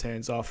off and it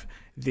turns off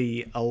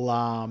the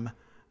alarm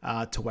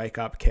to wake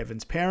up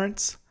Kevin's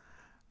parents.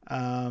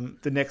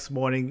 The next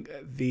morning,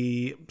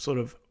 the sort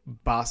of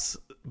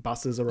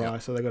buses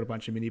arrive, so they've got a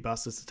bunch of mini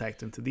buses to take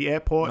them to the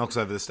airport. Knocks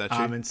over the statue.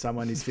 And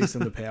someone is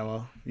fixing the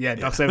power.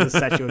 Knocks over the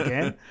statue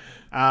again.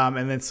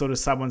 And then sort of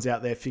someone's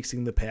out there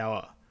fixing the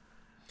power.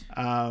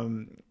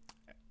 And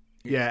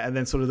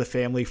then sort of the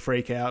family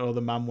freak out, or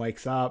the mum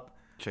wakes up,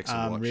 checks the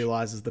watch,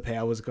 realizes the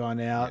power's gone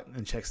out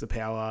and checks the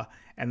power,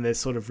 and they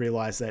sort of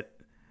realize that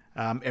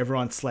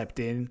everyone slept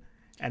in,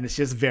 and it's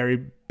just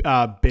very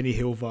Benny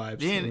Hill vibes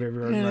of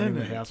everyone running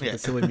the house with the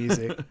silly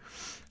music.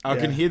 I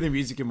can hear the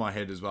music in my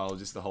head as well,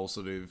 just the whole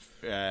sort of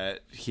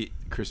hit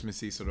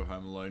Christmassy sort of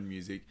Home Alone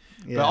music.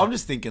 But I'm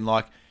just thinking,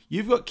 like,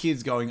 you've got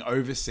kids going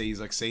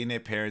overseas, like seeing their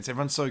parents.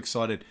 Everyone's so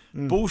excited.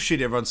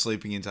 Bullshit. Everyone's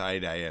sleeping into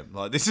 8 a.m.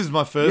 Like, this is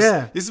my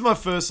first. This is my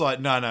first.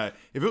 Like, no.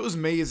 If it was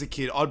me as a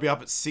kid, I'd be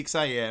up at 6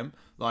 a.m.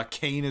 like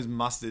keen as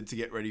mustard to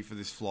get ready for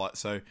this flight.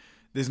 So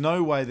there's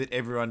no way that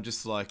everyone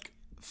just like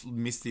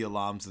missed the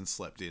alarms and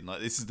slept in.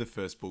 Like, this is the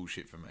first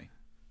bullshit for me.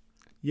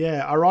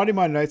 Yeah, I write in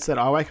my notes that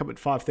I wake up at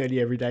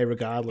 5:30 every day,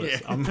 regardless.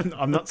 Yeah.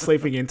 I'm not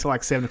sleeping until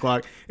like 7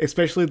 o'clock,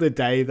 especially the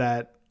day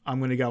that I'm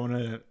going to go on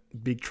a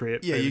big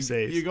trip. Yeah,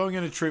 you're going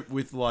on a trip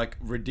with like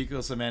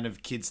ridiculous amount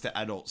of kids to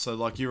adults, so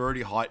like you're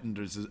already heightened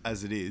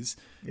as it is.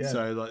 Yeah.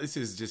 So like this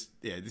is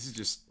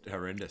just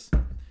horrendous.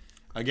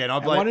 Again, I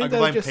blame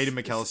Peter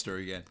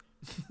McAllister again.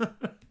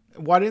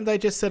 Why didn't they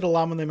just set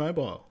alarm on their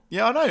mobile?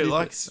 Yeah, I know. Stupid.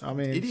 Like, I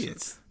mean,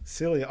 idiots.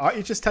 Silly.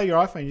 You just tell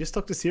your iPhone, you just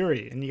talk to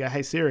Siri and you go,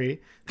 hey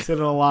Siri, set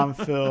an alarm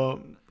for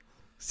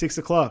 6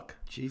 o'clock.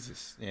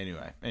 Jesus.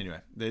 Anyway.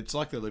 It's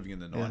like they're living in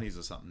the 90s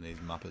or something, these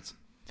Muppets.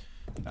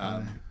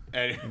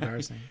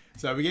 Embarrassing.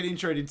 So we get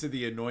introed into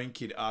the annoying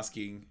kid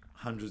asking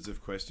hundreds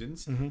of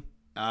questions,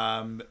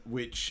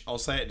 which I'll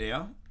say it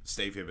now,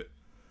 Steve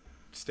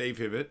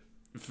Hibbert.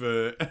 is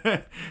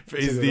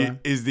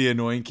the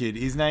annoying kid.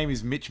 His name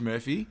is Mitch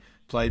Murphy,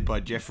 played by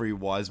Jeffrey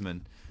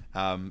Wiseman.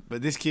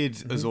 But this kid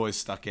has always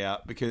stuck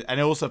out and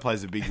he also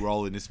plays a big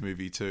role in this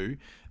movie too.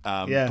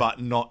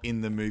 But not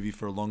in the movie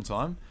for a long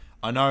time.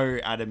 I know,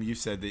 Adam, you've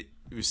said that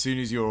as soon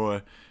as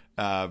you're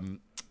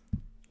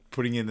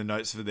putting in the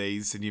notes for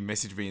these, and you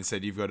messaged me and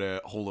said you've got a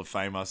Hall of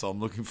Famer, so I'm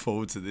looking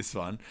forward to this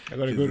one. I've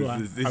got a good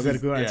one.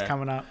 It's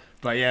coming up.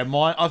 But yeah,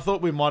 I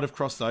thought we might have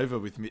crossed over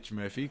with Mitch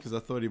Murphy because I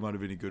thought he might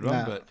have been a good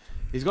one. But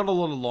he's got a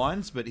lot of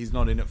lines, but he's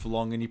not in it for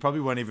long, and you probably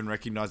won't even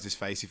recognise his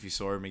face if you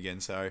saw him again.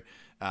 So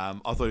I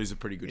thought he was a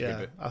pretty good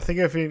hit. I think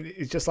of him,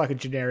 he's just like a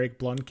generic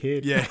blonde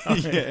kid. Yeah,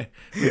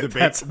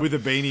 with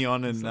a beanie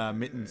on and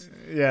mittens.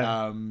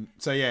 Yeah.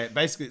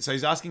 Basically,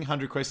 he's asking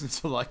 100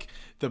 questions to like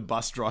the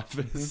bus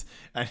drivers,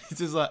 and it's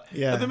just like, the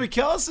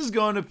McAllister's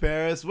going to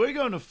Paris, we're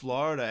going to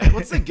Florida.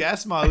 What's the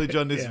gas mileage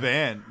on this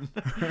van?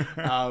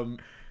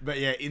 But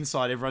yeah,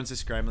 inside everyone's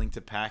just scrambling to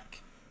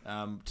pack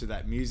to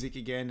that music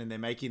again, and they're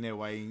making their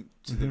way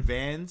to the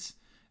vans,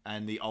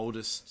 and the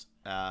oldest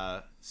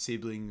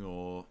sibling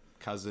or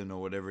cousin or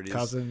whatever it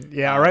is.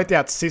 I wrote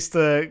down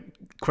sister ?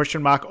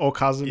 Or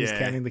cousin is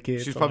counting the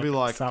kids. She's probably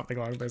like something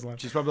along those lines.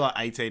 She's probably like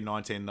 18,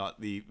 19.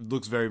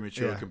 Looks very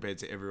mature compared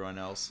to everyone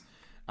else.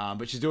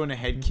 But she's doing a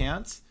head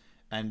count,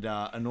 and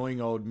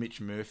annoying old Mitch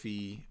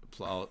Murphy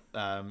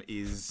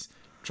is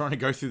trying to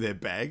go through their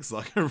bags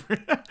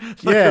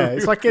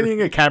it's like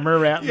getting a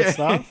camera out and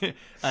stuff.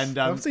 And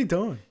what's he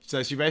doing?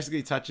 So she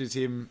basically touches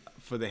him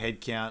for the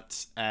head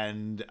count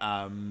and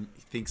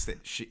thinks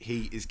that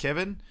he is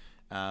Kevin,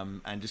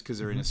 and just because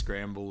they're in a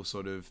scramble,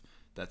 sort of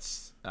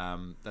that's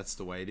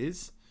the way it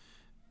is.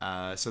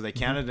 So they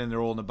counted, and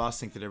they're all on the bus,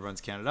 think that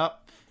everyone's counted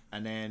up.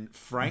 And then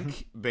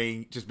Frank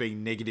being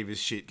negative as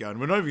shit, going,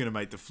 we're not even going to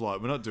make the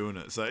flight. We're not doing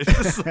it. So it's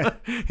just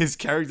his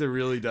character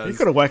really does. He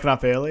could have woken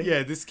up early.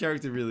 Yeah, this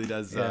character really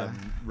does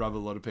rub a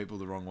lot of people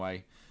the wrong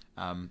way.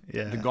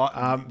 The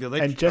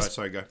guy,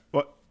 sorry, go.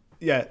 What?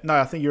 Yeah, no,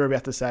 I think you were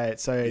about to say it.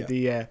 So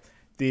the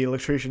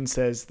electrician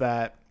says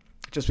that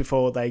just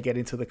before they get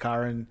into the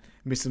car, and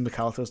Mr.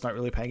 McAllister's not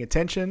really paying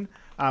attention,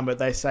 but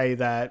they say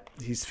that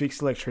he's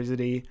fixed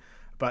electricity,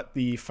 but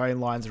the phone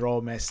lines are all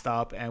messed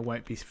up and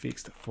won't be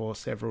fixed for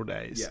several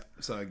days. Yeah.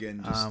 So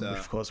again, just which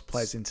of course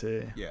plays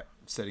into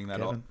setting that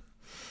Kevin.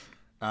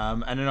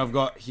 up. And then I've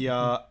got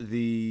here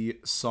the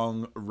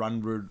song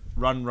 "Run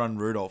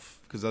Rudolph"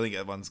 because I think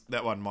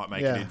that one might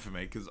make it in for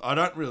me because I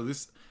don't really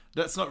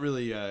that's not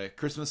really a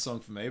Christmas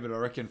song for me, but I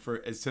reckon for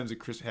in terms of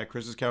how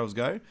Christmas carols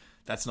go,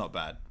 that's not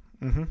bad.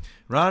 Mm-hmm.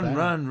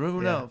 Run,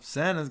 Rudolph!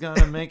 Santa's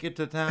gonna make it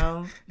to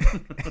town.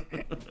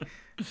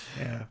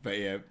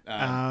 But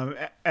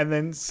and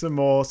then some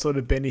more sort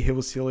of Benny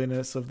Hill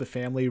silliness of the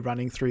family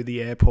running through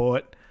the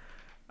airport,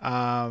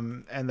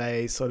 and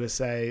they sort of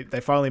say they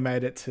finally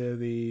made it to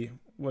the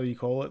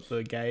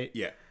the gate.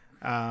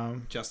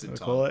 Just in time.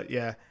 Call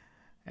it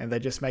and they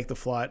just make the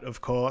flight, of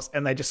course,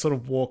 and they just sort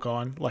of walk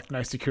on, like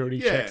no security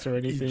checks or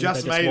anything. You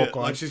just made it.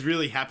 Like she's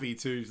really happy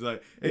too. She's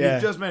like, you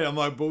just made it. I'm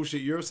like,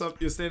 bullshit. You're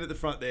standing at the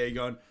front there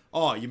going,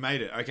 oh, you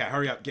made it. Okay,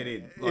 hurry up, get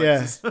in.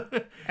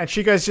 And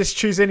she goes, just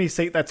choose any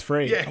seat that's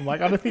free. I'm like,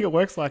 I don't think it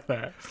works like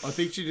that. I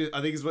think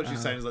is what she's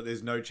saying is like,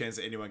 there's no chance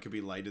that anyone could be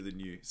later than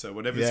you. So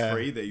whatever's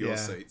free, they're your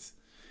seats.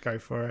 Go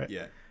for it.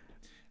 Yeah.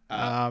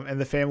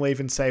 And the family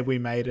even say, we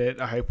made it.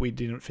 I hope we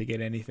didn't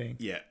forget anything.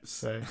 Yeah.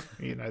 So,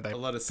 they a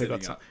lot of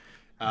setting up.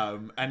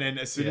 And then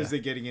as soon as they're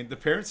getting in, the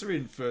parents are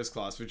in first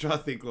class, which I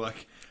think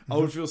like I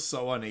would feel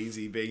so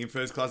uneasy being in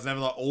first class and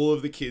having like all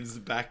of the kids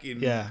back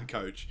in the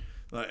coach.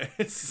 Like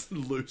it's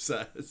loose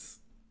ass.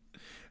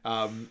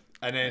 And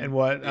then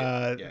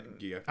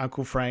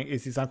Uncle Frank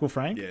is his Uncle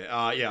Frank?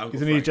 Uncle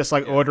Isn't he just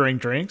like ordering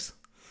drinks?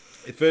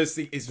 His first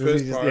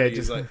priority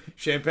is like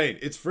champagne.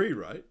 It's free,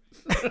 right?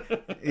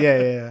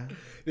 Yeah.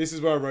 This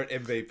is where I wrote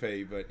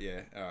MVP, but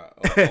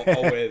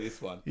I'll wear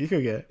this one. You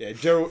could get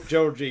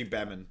Gerald G.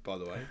 Bammon, by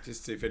the way,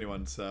 just if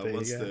anyone's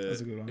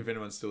if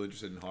anyone's still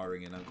interested in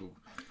hiring an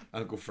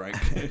Uncle Frank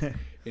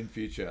in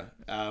future.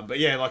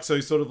 So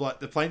sort of like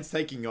the plane's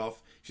taking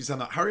off. She's saying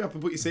like, hurry up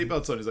and put your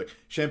seatbelts on. He's like,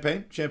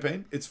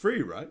 champagne, it's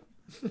free, right?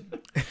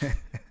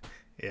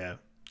 I'm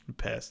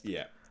pissed.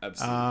 Yeah,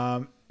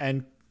 absolutely.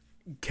 And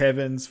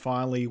Kevin's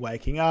finally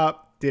waking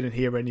up. Didn't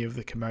hear any of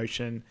the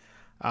commotion.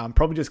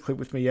 Probably just clicked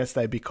with me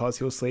yesterday because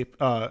he was sleep.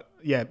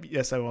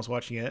 Yesterday when I was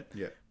watching it.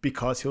 Yeah.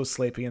 Because he was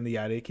sleeping in the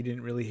attic, he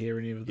didn't really hear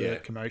any of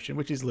the commotion,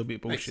 which is a little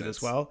bit bullshit as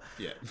well.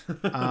 Yeah.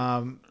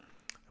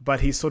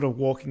 But he's sort of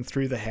walking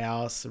through the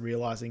house,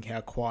 realizing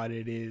how quiet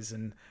it is,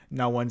 and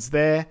no one's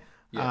there.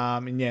 Yeah.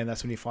 And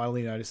that's when he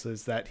finally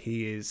notices that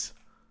he is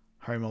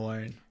home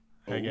alone.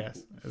 I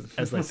guess,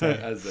 as they say.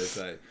 As they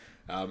say.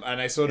 And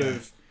they sort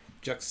of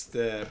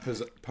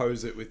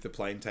juxtapose it with the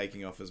plane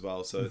taking off as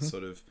well. So it's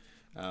sort of.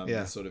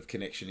 The sort of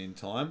connection in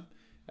time,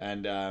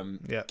 and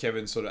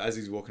Kevin sort of as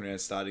he's walking around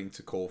starting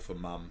to call for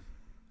mum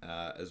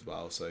as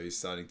well, so he's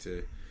starting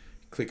to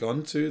click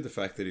on to the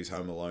fact that he's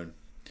home alone.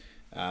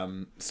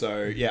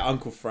 So yeah,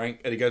 Uncle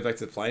Frank, and he goes back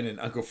to the plane, and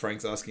Uncle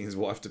Frank's asking his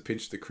wife to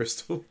pinch the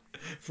crystal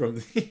from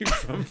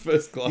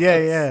first class.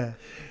 Yeah.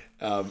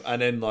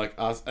 And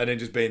then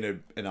just being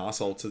an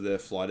arsehole to the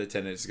flight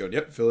attendant, just going,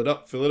 "Yep, fill it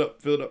up,"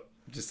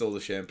 just all the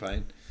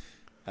champagne.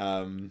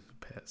 And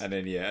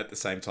then at the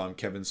same time,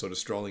 Kevin's sort of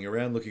strolling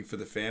around looking for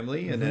the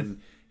family, and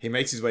then he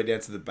makes his way down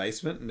to the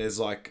basement, and there's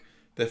like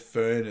the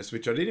furnace,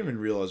 which I didn't even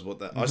realize what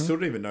that. I still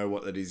don't even know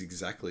what that is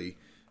exactly.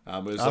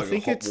 But it's like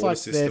think a hot it's water like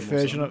system their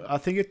version of. I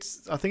think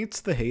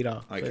it's the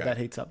heater Okay. that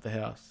heats up the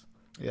house.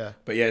 Yeah.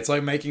 But yeah, it's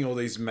like making all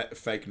these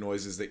fake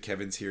noises that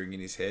Kevin's hearing in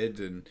his head,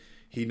 and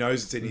he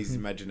knows it's in his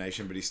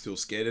imagination, but he's still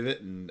scared of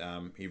it, and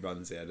he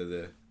runs out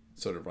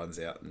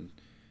and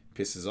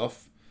pisses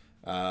off.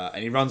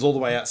 And he runs all the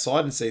way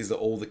outside and sees that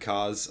all the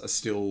cars are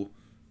still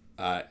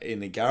in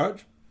the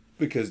garage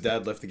because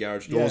Dad left the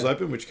garage doors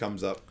open, which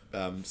comes up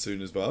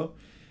soon as well.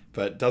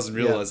 But doesn't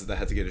realise that they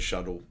had to get a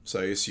shuttle,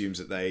 so he assumes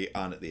that they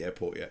aren't at the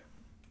airport yet.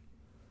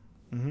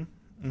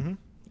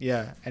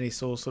 Yeah, and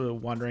he's all sort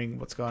of wondering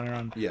what's going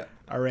on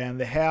around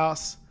the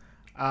house.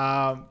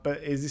 But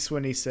is this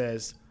when he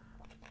says,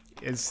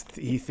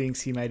 he thinks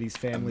he made his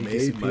family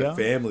disappear? My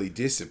family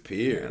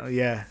disappear.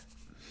 Yeah.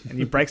 And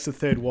he breaks the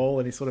third wall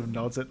and he sort of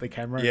nods at the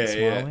camera and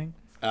smiling.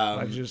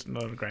 Just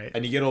not great.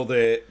 And you get all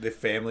the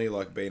family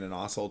like being an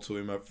arsehole to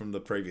him from the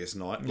previous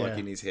night, like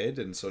in his head,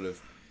 and sort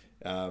of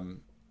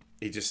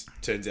he just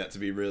turns out to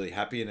be really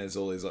happy, and there's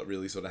all these like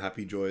really sort of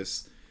happy,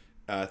 joyous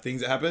things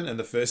that happen. And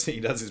the first thing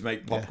he does is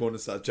make popcorn and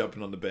start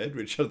jumping on the bed,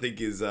 which I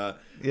think is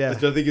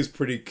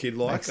pretty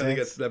kid-like. I think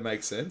that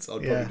makes sense.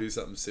 I'd probably do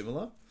something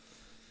similar.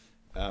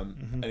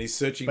 And he's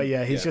searching, but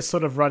he's just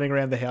sort of running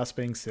around the house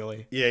being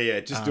silly.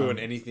 Just doing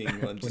anything,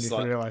 and just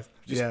like realize,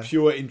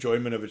 pure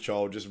enjoyment of a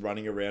child, just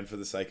running around for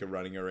the sake of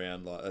running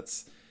around. Like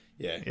that's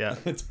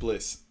it's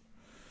bliss.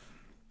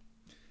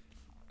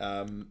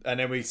 And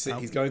then we see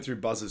he's going through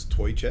Buzz's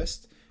toy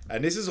chest,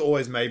 and this has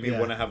always made me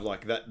want to have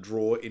like that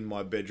drawer in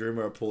my bedroom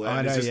where I pull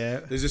out.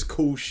 There's just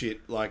cool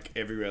shit like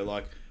everywhere.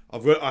 Like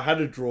I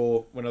had a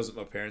drawer when I was at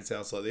my parents'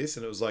 house like this,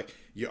 and it was like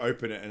you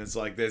open it and it's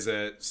like there's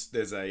a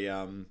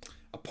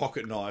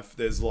pocket knife.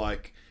 There's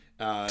like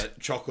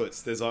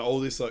chocolates. There's like all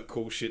this like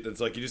cool shit that's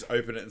like you just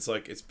open it and it's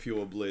like it's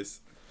pure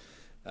bliss.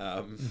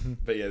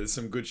 But yeah, there's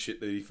some good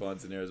shit that he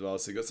finds in there as well.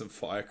 So you got some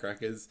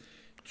firecrackers,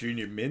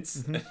 Junior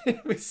Mints.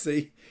 We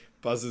see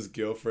Buzz's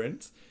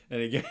girlfriend,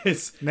 and he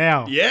goes,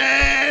 "Now,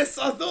 yes,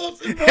 I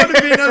thought it might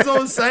have been as I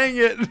was saying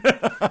it."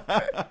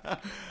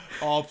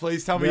 Oh,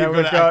 please tell me you've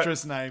got an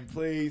actress name.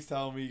 Please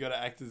tell me you got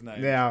an actor's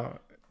name. Now,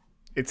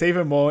 it's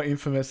even more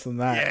infamous than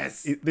that.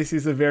 Yes, this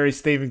is a very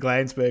Steven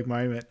Glainsberg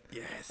moment.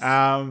 Yes.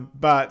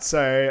 But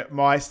so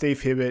my Steve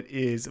Hibbert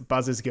is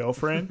Buzz's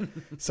girlfriend.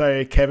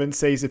 So Kevin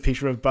sees a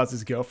picture of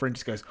Buzz's girlfriend,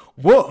 just goes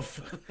woof,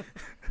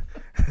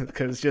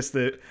 because it's just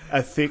a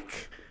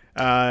thick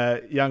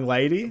young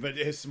lady. But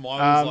her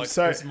smile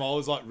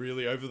is like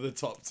really over the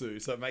top too,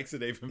 so it makes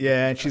it even better.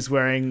 And she's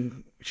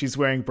wearing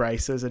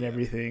braces and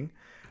everything.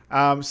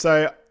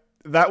 So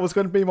that was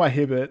going to be my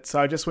Hibbert,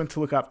 so I just went to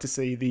look up to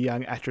see the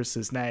young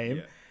actress's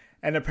name,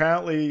 and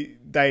apparently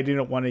they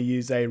didn't want to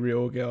use a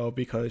real girl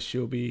because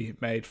she'll be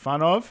made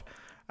fun of.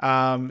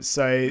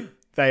 So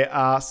they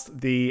asked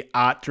the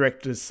art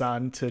director's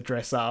son to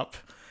dress up,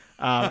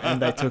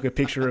 and they took a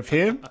picture of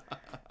him.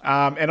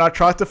 And I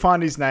tried to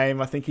find his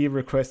name. I think he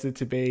requested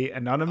to be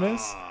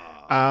anonymous.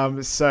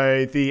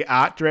 So the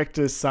art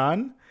director's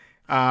son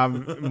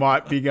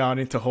might be going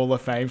into Hall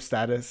of Fame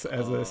status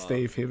as a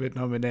Steve Hibbert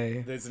nominee.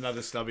 There's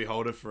another stubby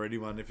holder for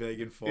anyone if they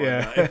can find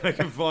that. If they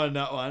can find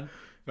that one.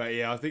 But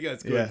yeah, I think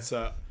that's good. Yeah.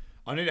 So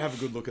I need to have a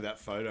good look at that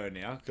photo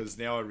now, because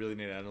now I really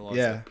need to analyze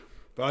it.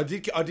 But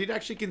I did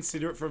actually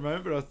consider it for a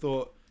moment, but I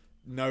thought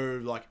no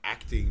like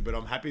acting, but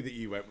I'm happy that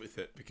you went with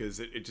it because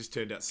it just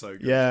turned out so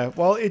good. Yeah,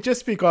 well, it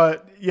just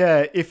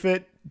if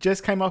it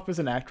just came up as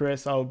an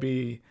actress, I'll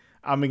be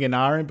umming and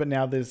ahhing, but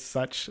now there's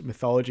such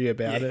mythology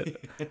about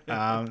it.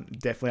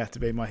 Definitely have to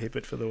be my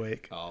Hibbert for the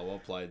week. Oh, well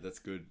played. That's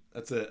good.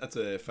 That's a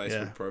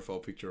Facebook profile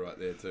picture right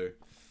there too.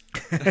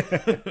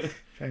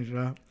 Change it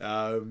up.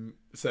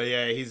 So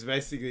yeah, he's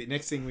basically,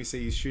 next thing we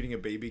see, he's shooting a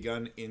BB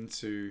gun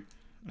into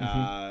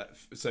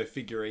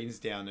figurines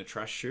down a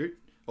trash chute.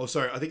 Oh,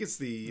 sorry, I think it's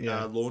the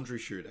laundry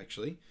chute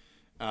actually.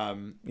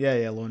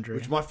 Laundry.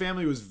 Which my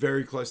family was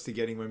very close to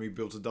getting when we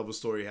built a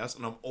double-story house,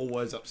 and I'm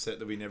always upset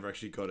that we never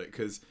actually got it,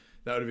 because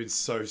that would have been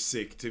so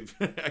sick to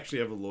actually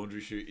have a laundry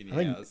chute in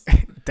your house.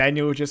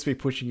 Daniel would just be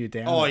pushing you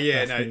down. Oh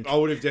yeah, I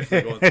would have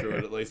definitely gone through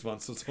it at least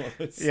once or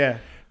twice. Yeah.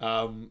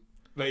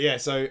 But yeah,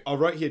 so I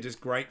wrote here just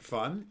great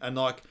fun, and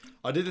like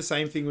I did the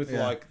same thing with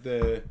before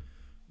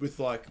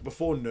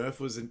Nerf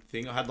was a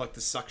thing. I had like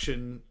the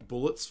suction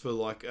bullets for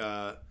like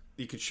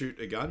you could shoot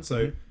a gun,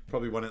 so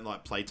probably one at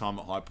like playtime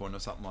at High Point or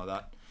something like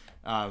that.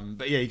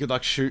 But yeah, you could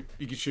shoot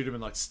them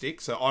in like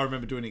sticks. So I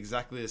remember doing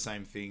exactly the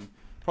same thing,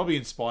 probably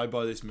inspired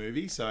by this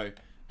movie. So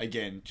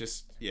again,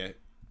 just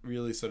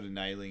really sort of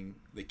nailing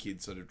the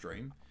kid sort of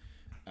dream.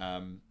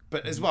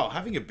 But as well,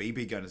 having a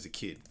BB gun as a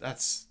kid,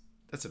 that's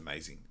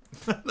amazing.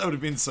 That would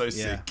have been so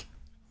sick.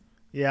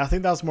 Yeah, I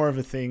think that was more of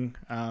a thing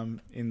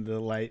in the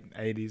late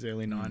 80s,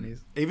 early 90s.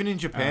 Even in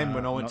Japan,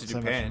 when I went not to so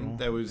much Japan, anymore.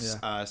 they was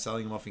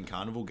selling them off in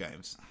carnival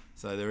games.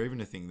 So they're even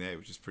a thing there,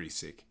 which is pretty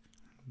sick.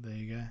 There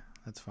you go.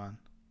 That's fun.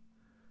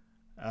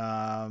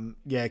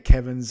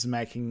 Kevin's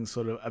making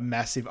sort of a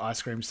massive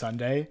ice cream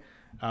sundae,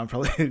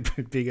 probably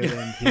bigger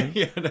than him.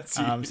 Yeah, that's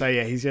huge. So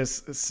yeah, he's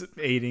just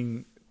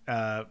eating,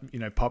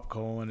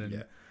 popcorn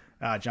and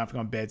jumping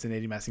on beds and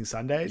eating massive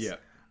sundaes. Yeah.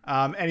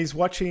 And he's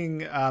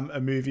watching a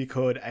movie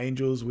called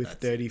Angels with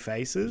Dirty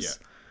Faces.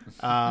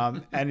 Yeah.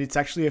 And it's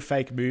actually a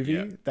fake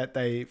movie that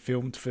they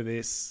filmed for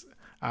this,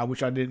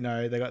 which I didn't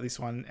know. They got this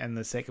one and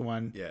the second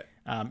one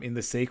in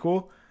the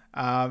sequel.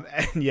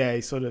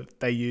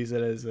 They use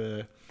it as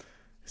a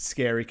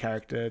scary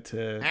character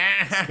to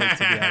speak to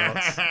the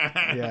adults.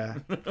 Yeah.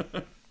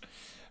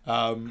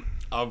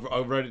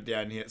 I wrote it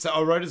down here. So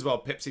I wrote as well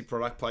Pepsi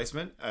product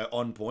placement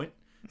on point.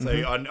 So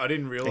I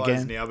didn't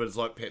realize now, but it's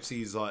like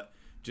Pepsi's like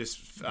just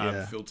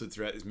filtered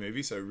throughout this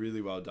movie. So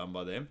really well done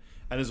by them.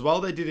 And as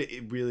well, they did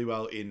it really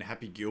well in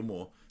Happy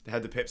Gilmore. They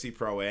had the Pepsi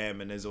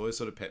Pro-Am, and there's always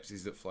sort of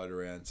Pepsis that float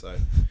around. So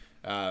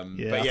I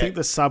think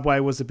the Subway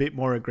was a bit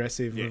more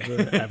aggressive with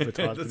the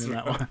advertisement in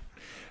that one.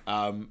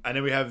 And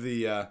then we have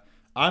the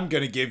I'm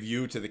going to give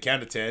you to the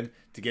count of 10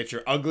 to get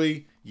your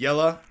ugly,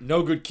 yellow,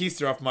 no good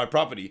keister off my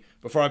property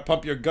before I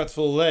pump your guts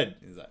full of lead.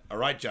 He's like, all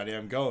right, Johnny,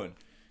 I'm going.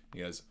 He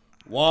goes,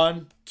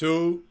 1,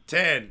 2,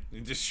 10.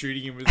 And just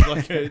shooting him with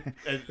like keep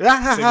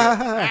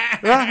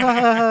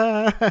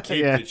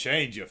the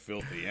change, you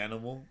filthy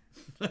animal.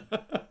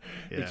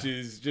 Which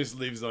is just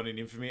lives on in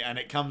infamy. And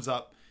it comes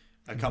up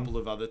a couple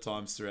of other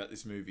times throughout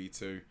this movie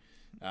too.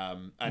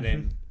 And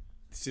then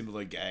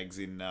similar gags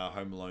in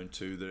Home Alone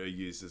 2 that are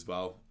used as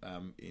well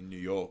in New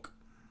York.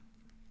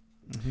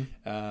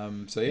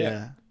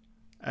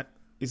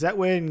 Is that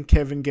when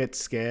Kevin gets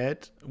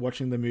scared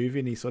watching the movie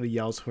and he sort of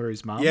yells for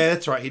his mum? Yeah,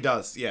 that's right. He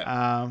does.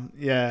 Yeah.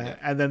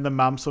 And then the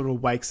mum sort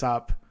of wakes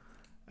up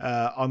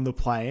on the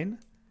plane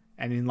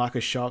and in like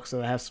a shock. So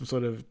they have some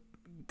sort of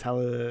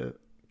telepathic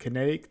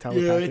connection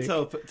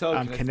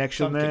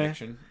there.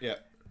 Connection. Yeah.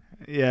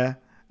 Yeah.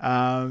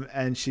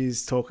 And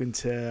she's talking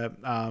to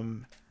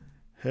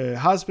her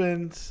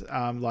husband,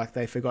 like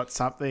they forgot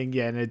something.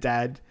 Yeah, and her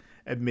dad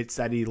admits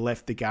that he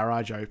left the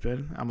garage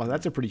open. I'm like,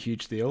 that's a pretty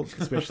huge deal,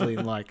 especially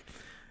in like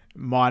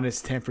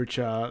minus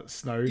temperature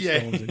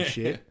snowstorms and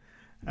shit.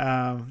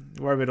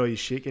 Worry about all your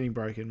shit getting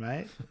broken,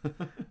 mate.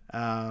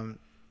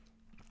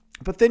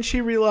 But then she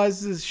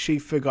realizes she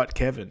forgot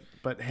Kevin.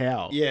 But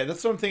how? Yeah,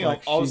 that's what I'm thinking.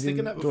 Like, I was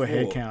thinking that before. Do a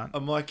head count.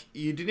 I'm like,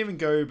 you didn't even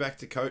go back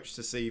to Coach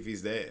to see if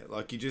he's there.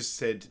 Like, you just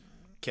said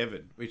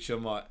Kevin, which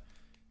I'm like,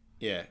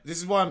 yeah. This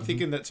is why I'm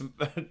thinking that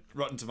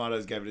Rotten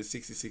Tomatoes gave it a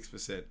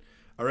 66%.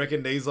 I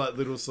reckon these like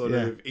little sort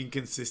of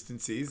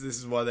inconsistencies. This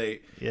is why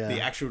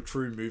the actual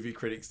true movie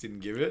critics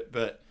didn't give it.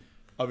 But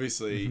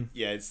obviously,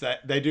 it's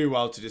that they do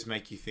well to just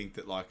make you think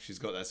that like she's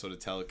got that sort of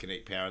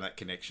telekinetic power and that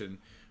connection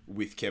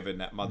with Kevin,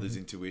 that mother's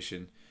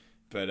intuition.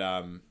 But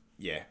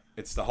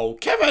it's the whole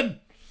Kevin,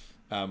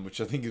 which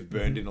I think is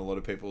burned in a lot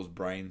of people's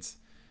brains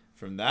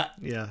from that.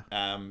 Yeah.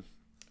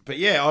 But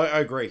yeah, I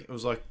agree. It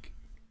was like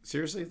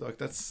seriously, like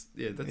that's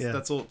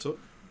all it took.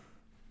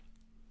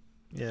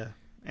 Yeah.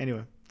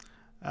 Anyway.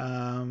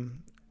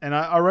 And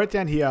I wrote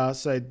down here,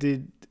 so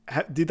did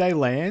they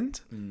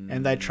land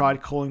and they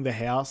tried calling the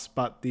house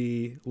but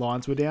the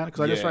lines were down?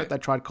 Because I just wrote they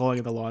tried calling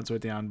and the lines were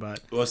down, but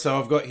so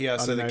I've got here,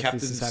 so the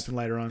captain's happened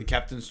later on.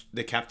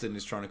 The captain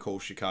is trying to call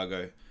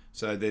Chicago,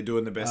 so they're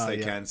doing the best they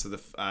can. So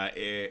the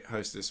air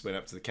hostess went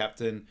up to the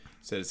captain,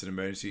 said it's an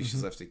emergency,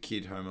 she's left a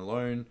kid home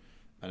alone,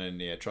 and then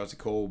tries to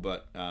call,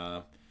 but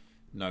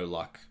no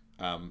luck.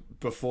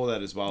 Before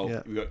that as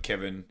well, we got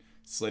Kevin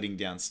sledding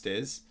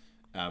downstairs.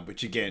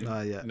 Which again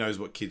knows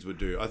what kids would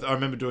do. I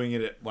remember doing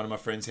it at one of my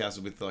friend's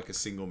houses with like a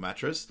single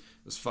mattress.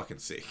 It was fucking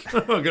sick.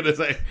 I'm gonna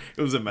say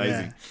it was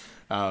amazing.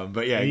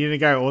 But yeah, and you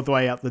didn't go all the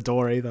way out the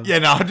door either. Yeah,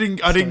 no, I didn't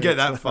get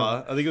that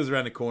far. I think it was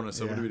around the corner,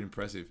 so it would have been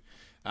impressive.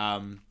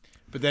 But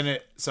then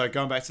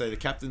going back to the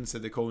captain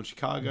said they're calling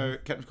Chicago.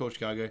 Captain called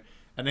Chicago,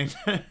 and then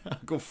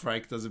Uncle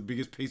Frank does the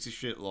biggest piece of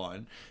shit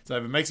line. So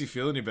if it makes you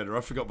feel any better,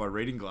 I forgot my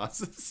reading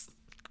glasses.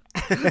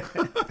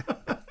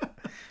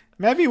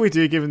 Maybe we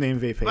do give him the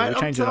MVP. Mate,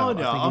 we'll change it up.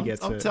 I think he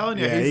gets it. I'm telling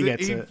you, he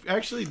gets he it.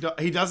 Actually,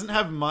 he doesn't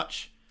have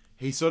much.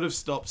 He sort of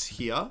stops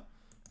here,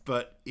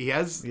 but he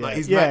has.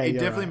 Yeah. He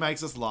definitely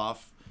makes us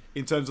laugh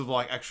in terms of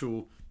like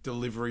actual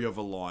delivery of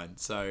a line.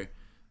 So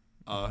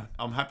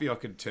I'm happy I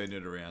could turn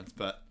it around,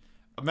 but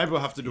maybe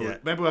we'll have to do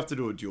it. Maybe we'll have to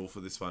do a duel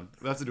for this one.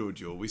 We'll have to do a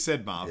duel. We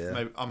said Marv. Yeah.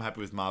 Maybe I'm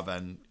happy with Marv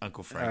and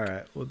Uncle Frank. All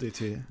right, we'll do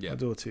two. Yeah, we'll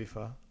do a two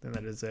for. Then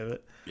they deserve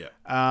it. Yeah.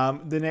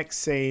 The next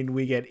scene,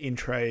 we get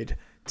introed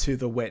to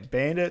the Wet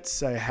Bandits.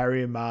 So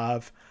Harry and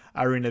Marv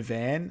are in a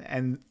van,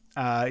 and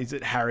is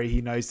it Harry?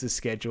 He knows the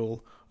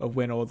schedule of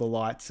when all the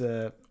lights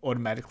are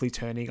automatically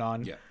turning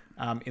on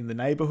in the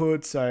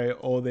neighborhood. So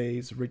all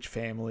these rich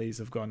families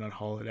have gone on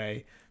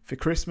holiday for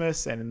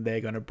Christmas, and they're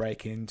going to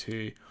break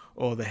into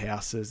all the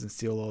houses and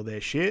steal all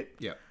their shit.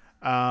 Yeah.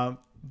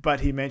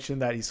 But he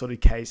mentioned that he sort of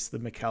cased the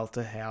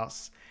McAllister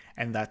house,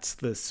 and that's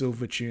the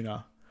silver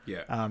tuna,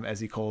 as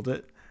he called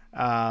it.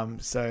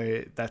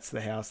 So that's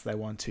the house they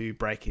want to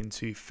break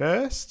into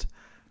first.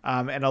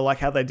 And I like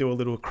how they do a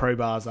little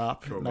crowbars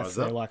up. That's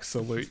their like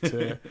salute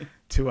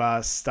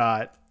to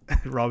start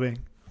robbing.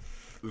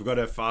 We've got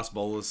our fast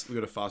bowlers. We've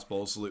got a fast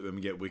bowler salute when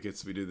we get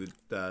wickets. We do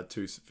the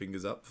 2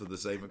 fingers up for the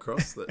seam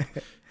across. That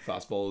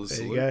fast bowlers there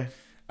salute. You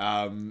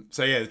go.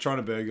 So yeah, they're trying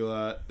to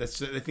burglar. They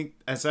think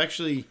it's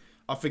actually.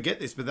 I forget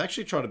this, but they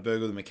actually try to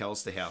burgle the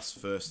McAllister house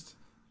first.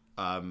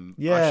 I didn't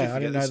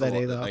know that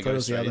either. I thought it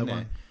was the other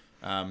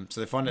one. So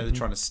they find out they're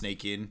trying to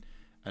sneak in,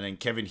 and then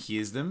Kevin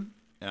hears them.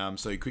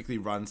 So he quickly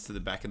runs to the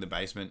back of the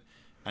basement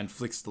and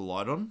flicks the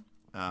light on.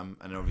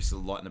 And obviously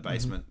the light in the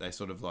basement, they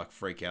sort of like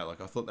freak out. Like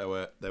I thought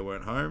they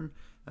weren't home,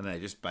 and they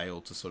just bail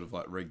to sort of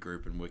like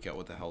regroup and work out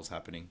what the hell's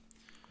happening.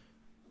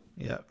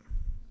 Yep.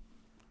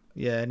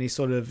 Yeah, and he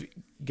sort of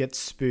gets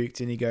spooked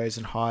and he goes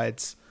and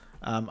hides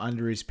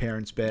under his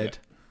parents' bed,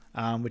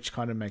 which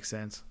kind of makes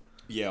sense.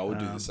 Yeah, I would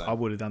do the same. I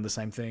would have done the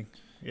same thing.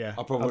 Yeah,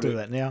 I'll do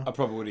that now. I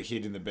probably would have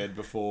hid in the bed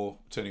before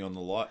turning on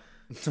the light.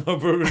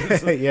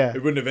 Yeah,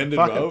 it wouldn't have ended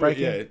well, but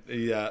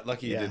yeah,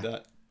 lucky you did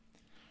that.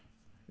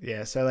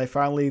 Yeah, so they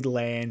finally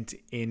land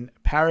in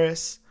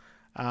Paris,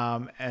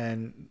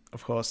 and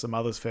of course the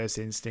mother's first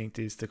instinct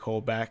is to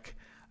call back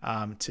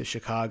to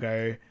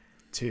Chicago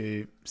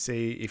to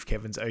see if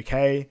Kevin's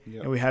okay.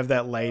 Yep. And we have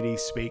that lady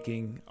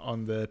speaking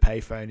on the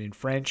payphone in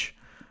French,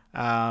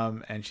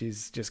 and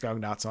she's just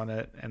going nuts on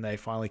it, and they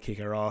finally kick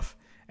her off,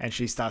 and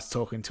she starts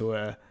talking to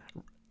a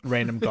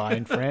random guy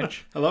in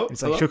French. Hello?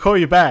 It's like, she'll call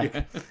you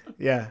back.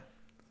 Yeah.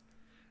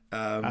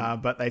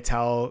 But they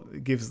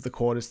gives the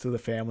quarters to the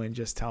family and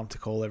just tell them to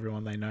call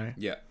everyone they know.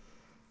 Yeah.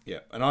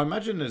 Yeah. And I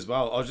imagine as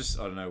well, I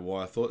don't know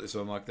why I thought this,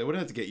 but I'm like, they would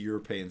have to get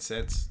European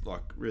cents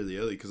like really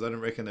early, because I don't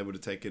reckon they would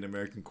have taken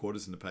American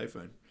quarters in the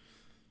payphone.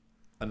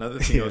 Another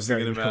thing I was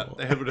thinking about,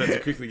 they would have to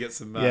quickly get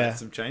some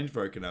change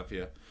broken up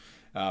here.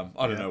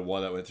 I don't know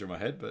why that went through my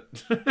head,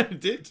 but it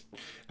did.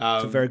 It's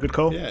a very good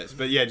call. Yes,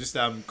 but yeah, just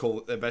they're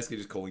basically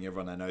just calling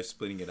everyone they know,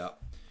 splitting it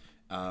up.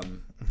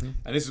 And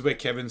this is where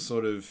Kevin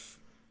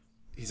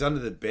he's under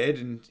the bed,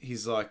 and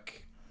he's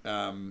like,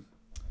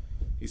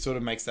 he sort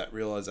of makes that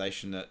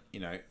realization that,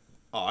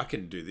 I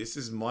can do this.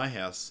 This is my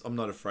house. I'm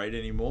not afraid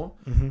anymore.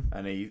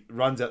 And he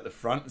runs out the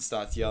front and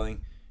starts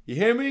yelling, "You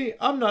hear me?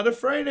 I'm not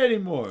afraid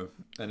anymore."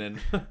 And then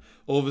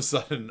all of a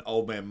sudden,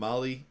 old man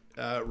Marley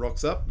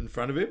rocks up in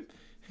front of him.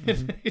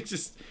 And he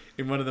just,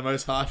 in one of the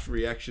most harsh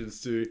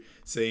reactions to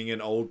seeing an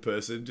old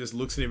person, just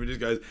looks at him and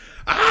just goes,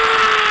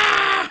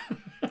 "Ah!"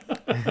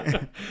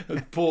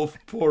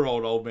 poor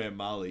old man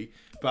Marley.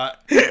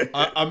 But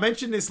I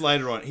mentioned this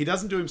later on. He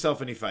doesn't do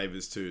himself any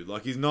favors too.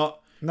 Like, he's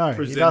not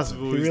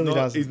presentable. He really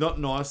doesn't. He's not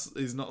nice.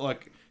 He's not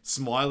like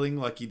smiling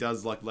like he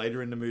does like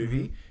later in the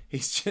movie.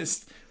 He's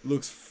just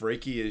looks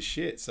freaky as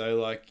shit. So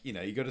like, you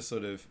got to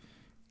sort of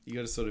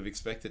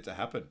expect it to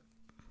happen.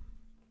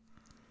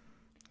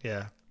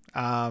 Yeah.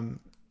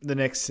 The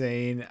next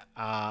scene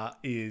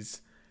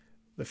is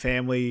the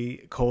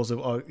family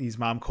his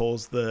mum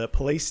calls the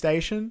police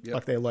station,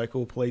 like their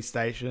local police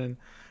station,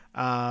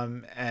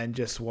 and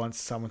just wants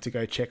someone to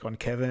go check on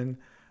Kevin.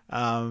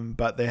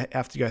 But they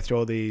have to go through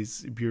all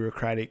these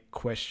bureaucratic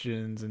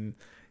questions and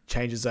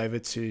changes over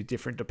to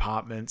different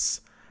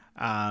departments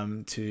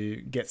to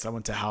get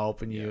someone to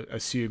help, and you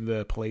assume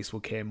the police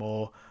will care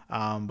more,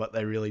 but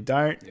they really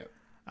don't.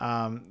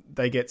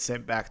 They get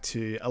sent back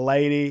to a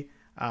lady,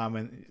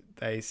 and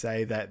they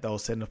say that they'll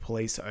send the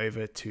police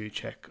over to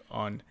check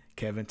on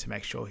Kevin to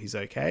make sure he's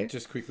okay.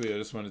 Just quickly, I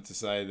just wanted to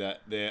say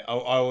that I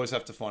always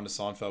have to find a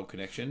Seinfeld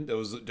connection. There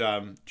was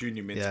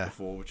Junior Mints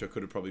before, which I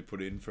could have probably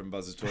put in from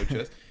Buzz's Toy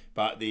Chest.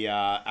 But the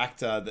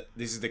actor,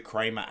 this is the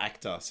Kramer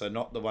actor, so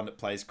not the one that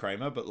plays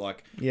Kramer, but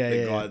like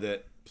the guy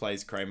that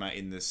plays Kramer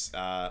in this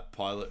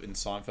pilot in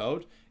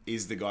Seinfeld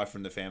is the guy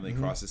from the Family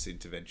Crisis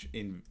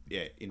Intervention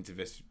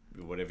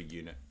whatever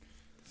unit.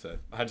 So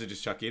I had to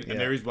just chuck in. And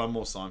there is one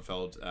more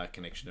Seinfeld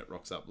connection that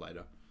rocks up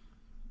later.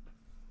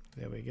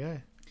 There we go.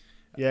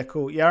 Yeah,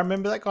 cool. Yeah, I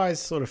remember that guy's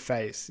sort of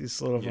face. He's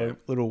sort of a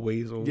little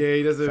weasel. Yeah,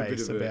 he does have a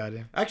bit of about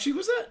him.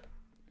 Actually,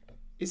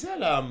 is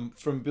that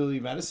from Billy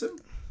Madison?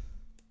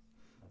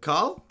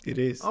 Carl? It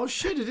is. Oh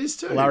shit, it is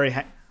too.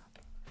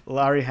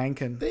 Larry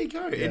Hankin. There you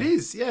go. Yeah. It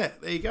is. Yeah,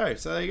 there you go.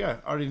 So there you go.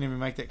 I didn't even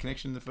make that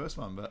connection in the first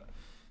one, but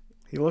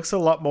he looks a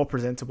lot more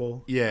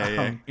presentable.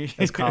 Yeah.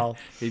 As Carl.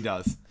 He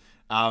does.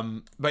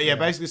 But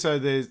basically, so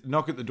there's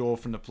knock at the door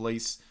from the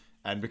police,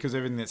 and because of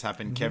everything that's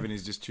happened, Kevin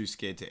is just too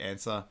scared to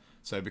answer.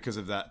 So because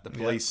of that, the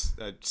police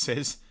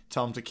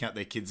tell them to count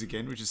their kids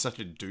again, which is such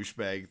a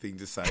douchebag thing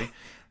to say.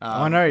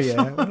 I know,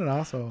 yeah. What an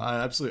arsehole.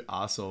 An absolute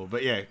arsehole.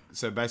 But yeah,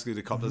 so basically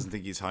the cop doesn't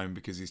think he's home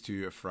because he's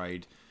too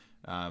afraid.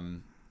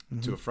 And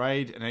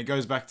it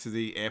goes back to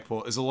the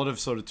airport. There's a lot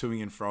of sort of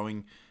toing and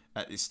froing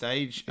at this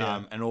stage,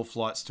 and all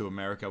flights to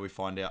America, we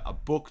find out, are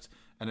booked,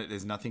 and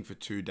there's nothing for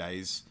 2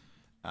 days.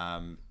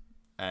 And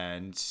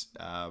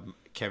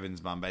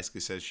Kevin's mum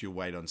basically says she'll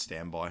wait on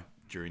standby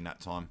during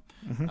that time,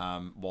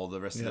 while the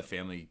rest of the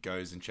family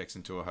goes and checks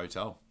into a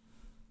hotel.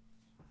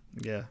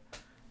 Yeah.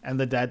 And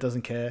the dad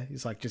doesn't care.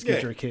 He's like, just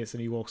gives her a kiss,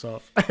 and he walks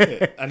off.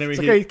 Yeah. And then we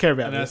you care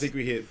about and this. I think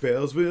we hear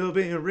bells will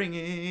be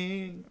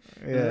ringing.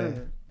 Yeah.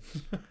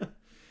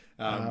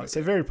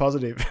 So very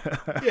positive.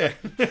 Yeah.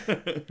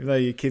 Even though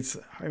your kids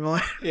home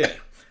alone. Yeah.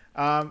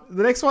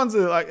 The next one's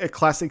like a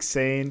classic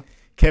scene.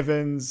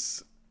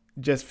 Kevin's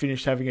just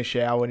finished having a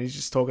shower, and he's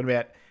just talking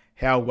about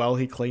how well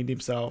he cleaned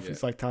himself.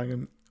 He's like telling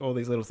him all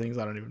these little things.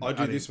 I don't even. I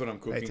do this when I'm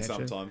cooking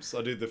sometimes.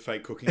 I do the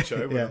fake cooking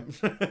show.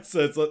 So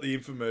it's like the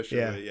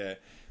infomercial. Yeah.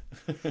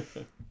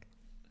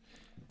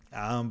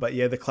 But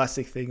yeah, the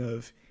classic thing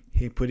of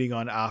him putting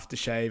on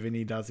aftershave and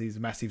he does his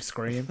massive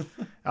scream.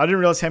 I didn't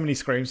realize how many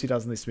screams he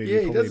does in this movie.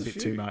 Yeah, Probably he does a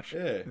bit too much.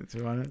 Yeah. To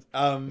be honest.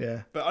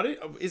 Yeah. But I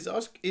don't. Is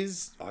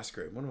ice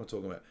cream? What am I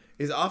talking about?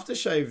 Is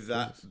aftershave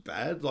that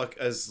bad? Like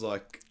as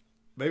like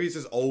maybe it's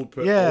just old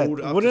old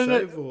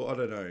aftershave, or I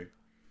don't know.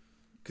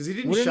 Because he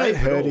didn't shave. Wouldn't it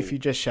hurt if you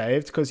just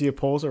shaved? Because your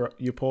pores,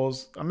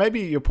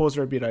 maybe your pores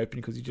are a bit open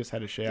because you just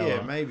had a shower.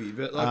 Yeah, maybe,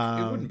 but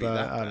like it wouldn't be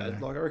that bad.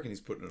 Like I reckon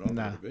he's putting it on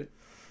a little bit.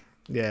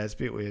 Yeah, it's a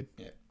bit weird.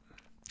 Yeah.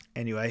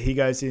 Anyway, he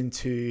goes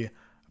into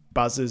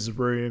Buzz's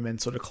room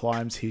and sort of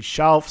climbs his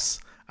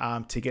shelves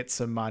to get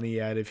some money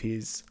out of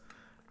his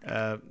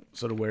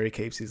sort of where he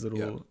keeps his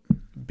little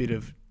bit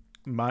of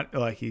money,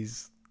 like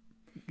his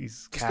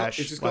cash.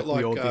 It's just like got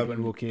we all did when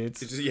we were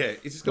kids. It's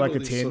just got like all a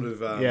these tin.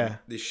 sort of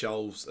these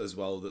shelves as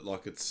well that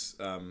like it's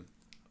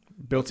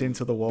built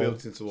into the wall.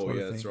 Built into the wall,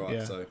 yeah, that's right.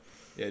 Yeah. So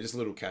yeah, just a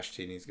little cash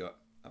tin he's got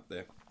up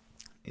there.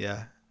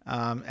 Yeah.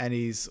 And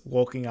he's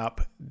walking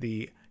up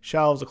the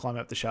shelves or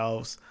climbing up the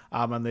shelves,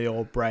 and they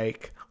all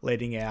break,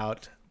 letting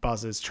out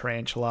Buzz's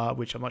tarantula,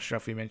 which I'm not sure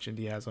if we mentioned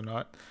he has or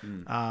not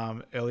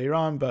earlier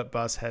on, but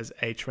Buzz has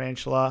a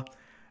tarantula.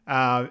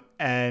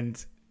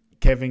 And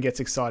Kevin gets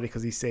excited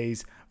because he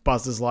sees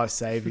Buzz's life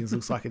savings.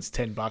 Looks like it's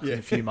 $10 and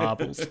a few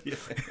marbles.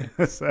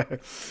 So,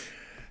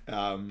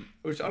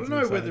 which I don't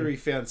know whether he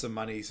found some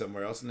money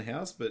somewhere else in the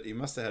house, but he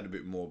must have had a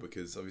bit more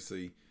because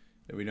obviously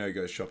we know he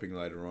goes shopping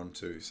later on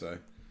too. So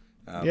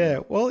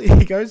well,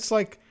 he goes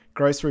like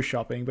grocery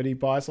shopping, but he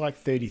buys like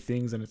 30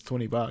 things and it's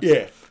 $20.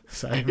 Yeah,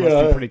 so he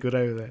must be pretty good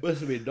over there.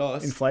 Must have been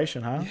nice.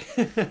 Inflation, huh?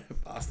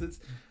 Bastards.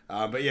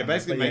 But yeah,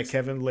 basically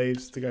Kevin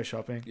leaves to go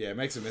shopping. Yeah,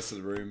 makes a mess of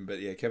the room. But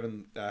yeah,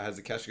 Kevin has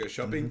the cash to go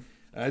shopping.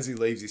 As he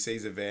leaves, he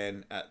sees a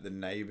van at the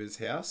neighbour's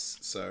house,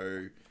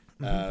 so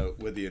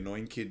where the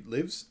annoying kid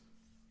lives.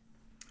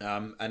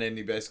 And then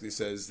he basically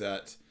says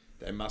that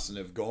they mustn't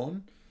have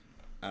gone.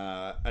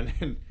 And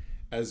then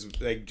as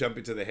they jump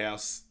into the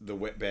house, the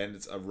wet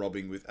bandits are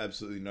robbing with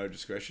absolutely no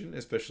discretion,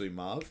 especially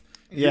Marv.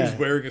 He's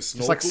wearing a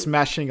snorkel. Just like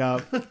smashing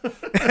up.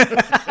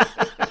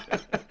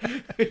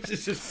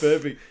 It's just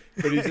perfect.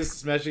 But he's just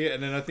smashing it.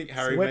 And then I think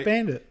Harry... Wet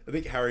bandit. I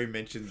think Harry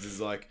mentions is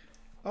like,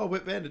 oh,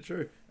 wet bandit,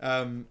 true.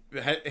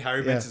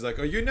 Harry mentions like,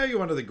 oh, you know you're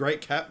one of the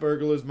great cat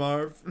burglars,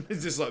 Marv.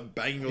 He's just like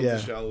banging on the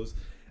shelves.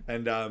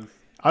 And...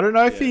 I don't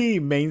know if he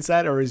means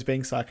that or is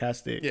being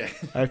sarcastic. Yeah.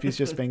 I hope he's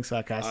just being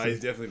sarcastic.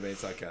 He's definitely being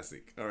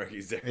sarcastic. I reckon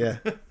he's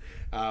definitely...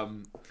 Yeah.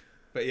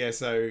 But yeah,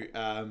 so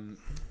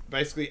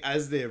basically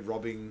as they're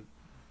robbing,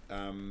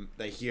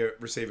 they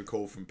receive a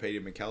call from Peter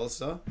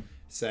McAllister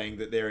saying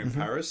that they're in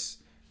Paris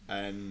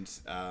and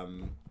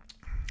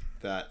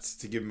that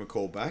to give him a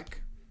call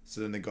back.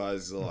 So then the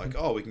guys are like,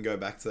 oh, we can go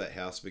back to that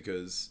house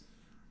because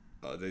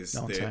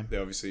they're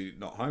obviously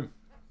not home.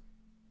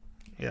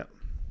 Yeah.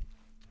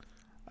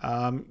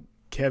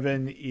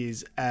 Kevin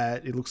is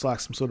at, it looks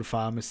like some sort of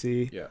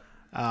pharmacy. Yeah.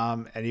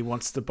 And he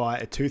wants to buy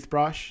a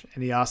toothbrush.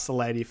 And he asks the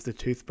lady if the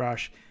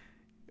toothbrush,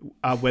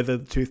 whether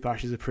the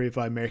toothbrush is approved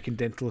by American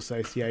Dental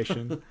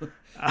Association.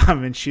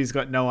 And she's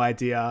got no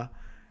idea.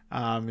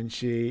 And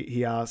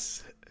he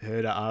asks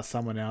her to ask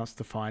someone else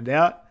to find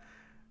out.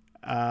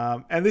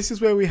 And this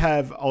is where we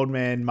have old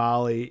man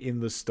Marley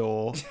in the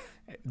store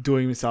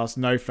doing himself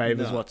no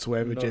favors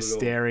whatsoever, just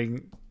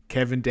staring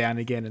Kevin down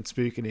again and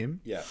spooking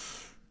him. Yeah.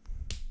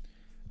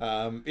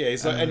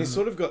 He's like, and he's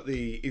sort of got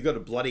he's got a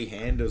bloody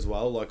hand as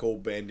well, like all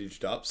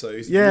bandaged up. So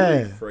he's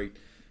really freaked.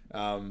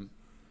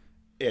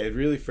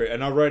 Really freaked.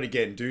 And I wrote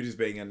again, dude is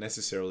being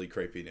unnecessarily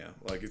creepy now.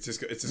 Like it's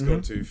just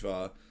gone too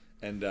far.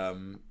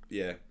 And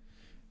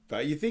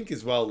but you think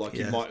as well, like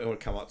you might want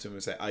to come up to him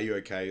and say, "Are you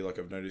okay? Like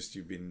I've noticed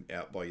you've been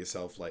out by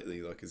yourself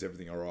lately. Like is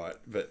everything all right?"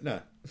 But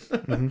no.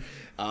 But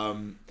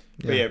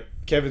yeah,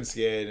 Kevin's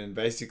scared and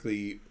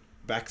basically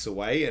backs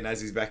away. And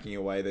as he's backing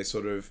away, they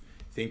sort of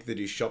think that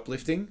he's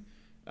shoplifting.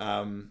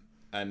 And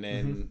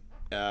then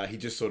he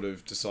just sort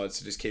of decides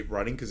to just keep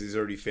running because he's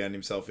already found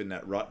himself in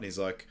that rut and he's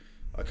like,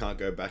 I can't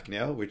go back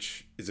now,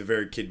 which is a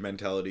very kid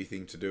mentality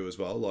thing to do as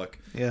well. Like,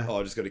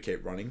 I just got to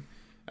keep running.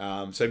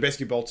 So he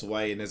basically bolts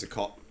away and there's a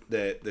cop.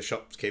 The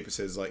shopkeeper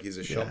says like he's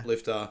a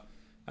shoplifter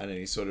and then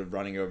he's sort of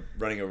running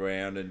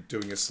around and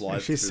doing a slide.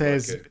 And she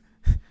says...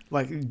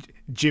 Like,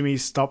 Jimmy,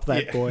 stop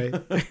that boy.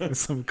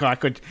 Some guy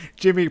called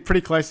Jimmy, pretty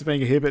close to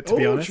being a hibbit, to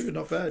be honest. True,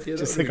 not bad. Yeah,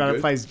 just the guy that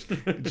plays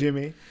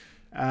Jimmy.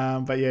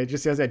 But yeah,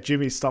 just as that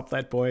Jimmy stopped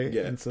that boy,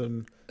 and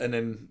some and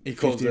then he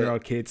calls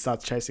 15-year-old kid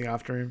starts chasing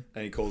after him,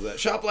 and he calls out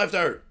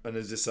shoplifter, and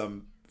there's just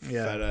some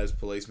fat ass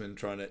policeman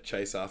trying to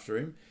chase after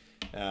him.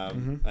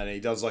 And he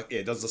does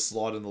does the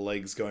slide on the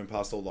legs going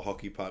past all the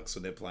hockey pucks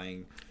when they're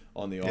playing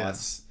on the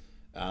ice,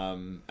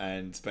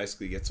 and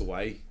basically gets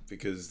away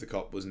because the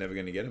cop was never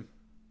going to get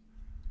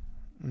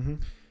him.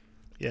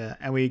 Yeah,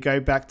 and we go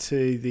back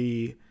to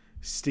the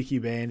Sticky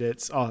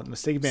Bandits. Oh, the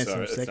Sticky Bandits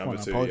from the second one.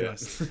 I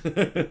apologize.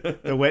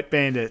 The Wet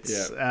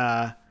Bandits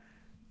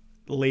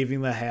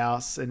leaving the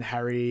house, and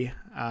Harry,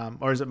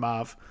 or is it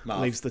Marv,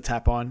 leaves the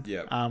tap on.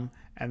 Yeah.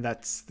 And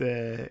that's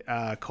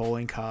the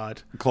calling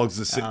card. Clogs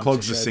the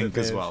sink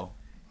as well.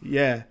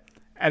 Yeah,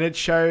 and it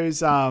shows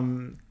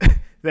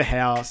the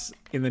house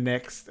in the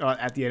next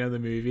at the end of the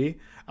movie.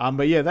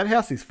 But yeah, that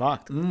house is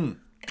fucked.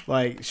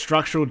 Like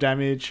structural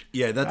damage.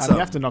 Yeah, that's you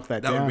have to knock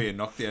that down. That would be a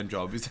knockdown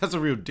job. That's a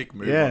real dick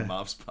move on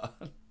Marv's part.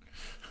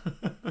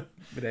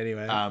 But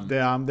anyway,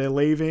 they're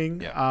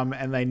leaving,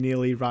 and they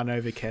nearly run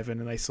over Kevin,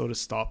 and they sort of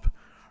stop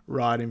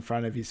right in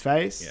front of his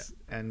face,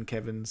 and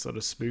Kevin's sort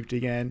of spooked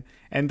again.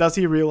 And does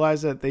he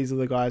realize that these are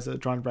the guys that are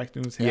trying to break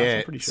into his house?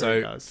 I'm pretty sure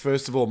he does.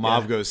 First of all,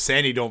 Marv goes,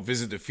 "Sandy, don't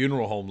visit the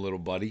funeral home, little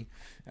buddy,"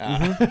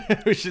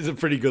 which is a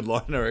pretty good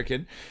line, I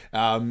reckon.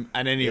 And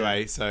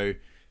anyway, so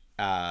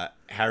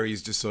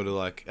Harry's just sort of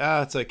like,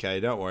 it's okay,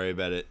 don't worry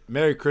about it.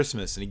 Merry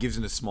Christmas. And he gives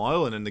him a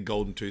smile, and then the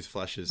golden tooth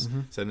flashes.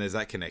 So then there's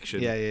that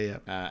connection.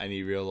 And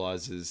he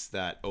realizes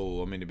that,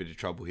 I'm in a bit of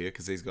trouble here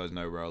because these guys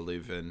know where I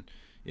live, and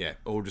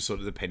all just sort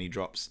of the penny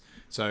drops.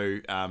 So,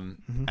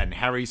 and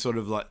Harry's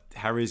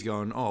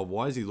going,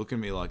 why is he looking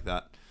at me like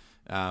that?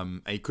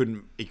 And he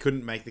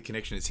couldn't make the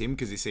connection it's him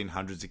because he's seen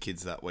hundreds of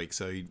kids that week,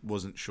 so he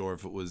wasn't sure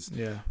if it was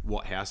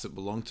what house it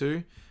belonged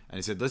to. And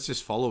he said, let's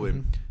just follow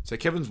him. So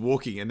Kevin's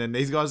walking, and then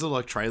these guys are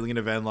like trailing in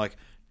a van like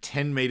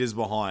 10 meters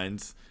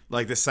behind,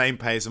 like the same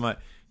pace. I'm like,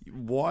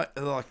 why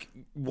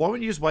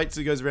wouldn't you just wait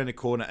till he goes around the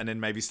corner and then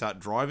maybe start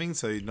driving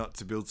so not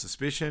to build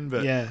suspicion?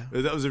 But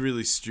that was a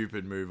really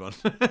stupid move on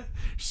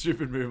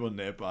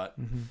their part.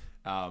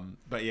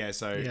 But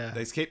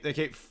they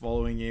keep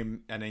following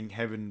him, and then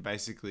Kevin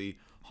basically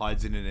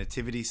hides in a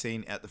nativity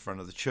scene at the front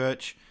of the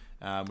church,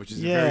 which is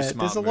a very smart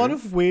there's a move. lot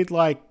of weird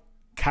like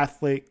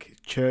Catholic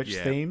church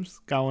themes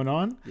going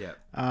on,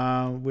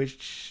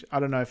 which I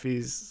don't know if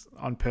he's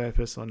on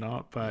purpose or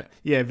not, but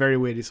very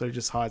weird. He sort of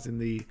just hides in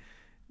the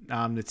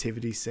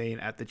nativity scene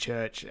at the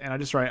church, and I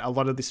just wrote a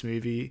lot of this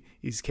movie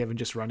is Kevin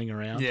just running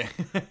around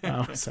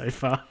so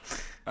far.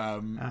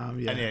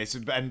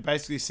 And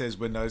basically says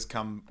when those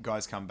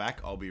guys come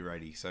back, I'll be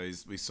ready. So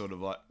we sort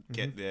of like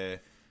get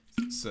there,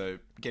 so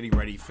getting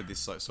ready for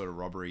this like sort of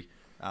robbery.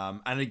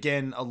 And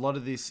again, a lot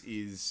of this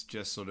is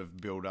just sort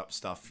of build up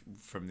stuff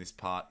from this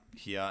part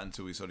here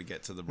until we sort of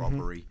get to the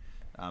robbery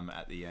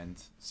at the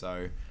end.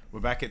 So we're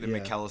back at the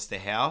McAllister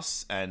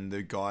house, and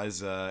the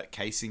guys are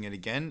casing it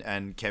again,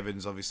 and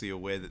Kevin's obviously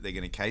aware that they're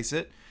going to case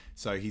it.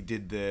 So he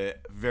did the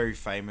very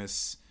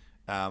famous,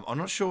 I'm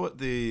not sure what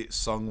the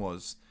song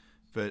was,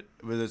 but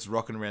whether it's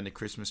Rocking Around the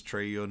Christmas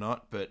Tree or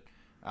not, but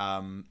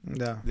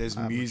there's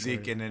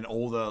music, and then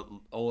all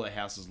the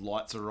house's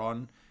lights are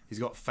on. He's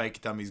got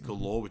fake dummies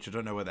galore, which I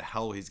don't know where the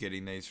hell he's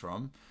getting these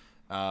from.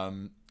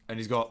 And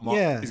he's got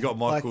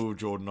Michael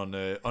Jordan on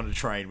a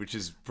train, which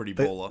is pretty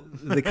baller.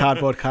 The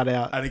cardboard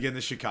cutout. And again, the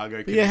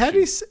Chicago connection. Yeah, how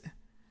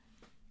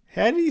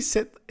do you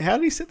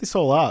set this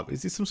all up?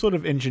 Is this some sort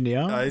of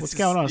engineer? What's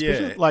going on?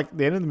 Especially like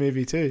the end of the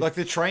movie too. Like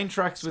the train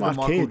tracks with the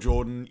Michael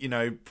Jordan,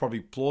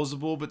 probably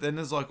plausible, but then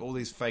there's like all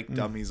these fake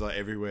dummies like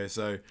everywhere.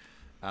 So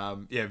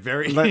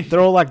very. Like, they're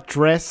all like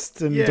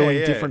dressed and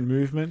doing different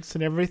movements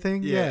and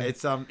everything.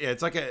 It's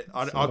it's like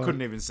I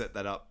couldn't even set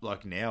that up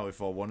like now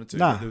if I wanted to.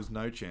 But there was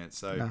no chance.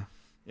 So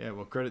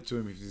well, credit to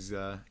him if he's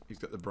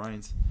got the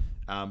brains.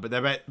 But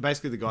they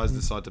basically the guys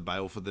decide to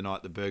bail for the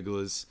night. The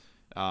burglars.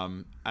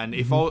 And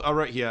if I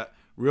wrote here,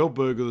 real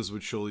burglars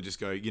would surely just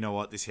go, you know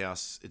what, this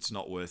house, it's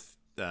not worth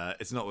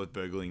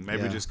burgling.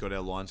 Maybe we just got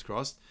our lines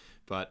crossed.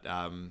 But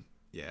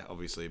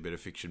obviously a bit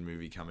of fiction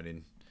movie coming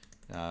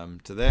in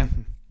to there.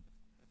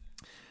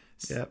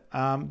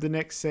 The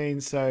next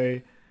scene,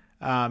 so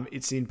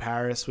it's in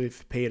Paris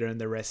with Peter and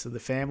the rest of the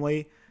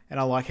family, and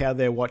I like how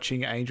they're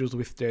watching Angels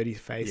with Dirty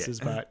Faces,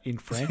 but in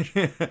French.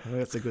 I think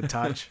that's a good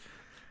touch.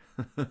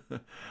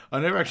 I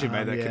never actually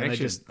made that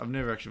connection. I've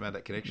never actually made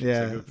that connection.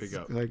 Yeah, so good pick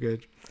up. So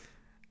good.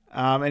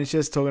 And it's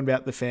just talking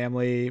about the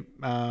family,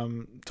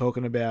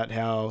 talking about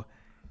how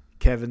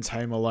Kevin's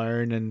home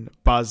alone and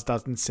Buzz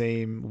doesn't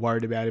seem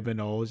worried about him at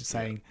all. Just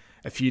saying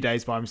a few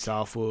days by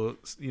himself will,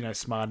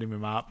 smarten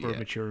him up or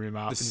mature him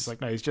up. And he's like,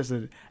 no, he's just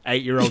an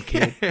 8-year-old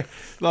kid.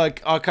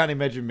 Like, I can't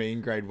imagine me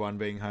in grade 1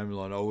 being home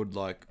alone. I would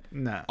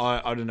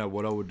I don't know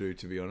what I would do,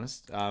 to be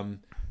honest.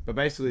 But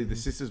basically the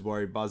sister's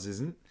worried, Buzz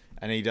isn't.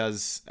 And he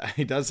does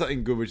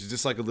something good, which is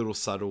just like a little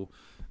subtle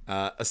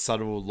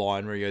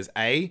line where he goes,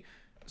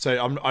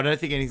 so I don't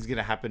think anything's going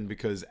to happen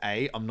because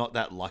A, I'm not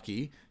that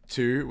lucky.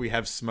 2, we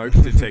have smoke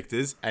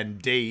detectors.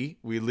 And D,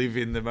 we live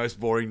in the most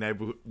boring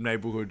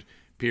neighborhood,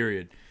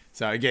 period.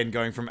 So again,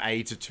 going from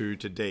A to 2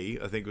 to D,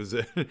 I think was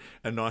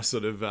a nice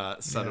sort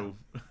of subtle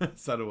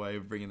way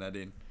of bringing that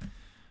in.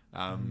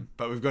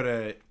 But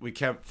we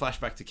flash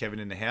back to Kevin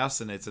in the house,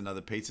 and it's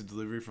another pizza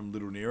delivery from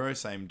Little Nero,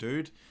 same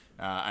dude,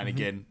 and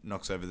again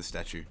knocks over the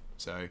statue.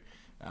 So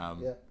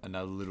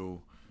another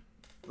little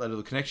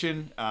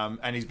connection,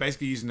 and he's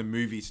basically using the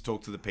movie to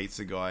talk to the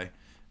pizza guy.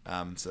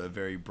 So a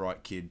very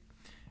bright kid.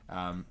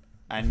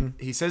 And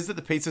he says that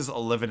the pizza's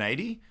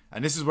 $11.80,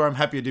 and this is where I'm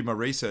happy I did my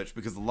research,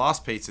 because the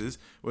last pizzas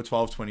were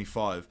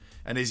 $12.25,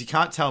 and as you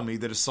can't tell me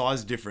that a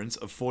size difference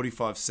of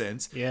 45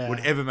 cents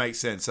would ever make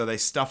sense. So they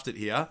stuffed it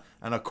here,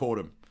 and I caught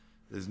him.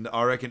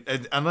 I reckon,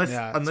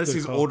 unless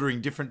he's ordering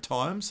different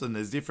times, and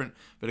there's different,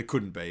 but it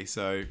couldn't be.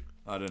 So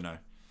I don't know.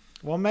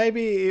 Well,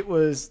 maybe it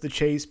was the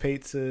cheese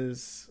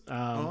pizzas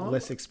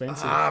less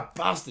expensive.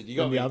 Bastard! You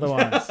got than me. the other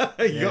ones.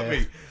 You got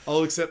me.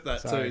 I'll accept that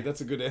too.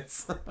 That's a good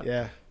answer.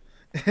 Yeah.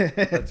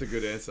 That's a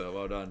good answer.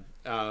 Well done.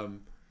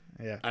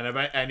 Yeah.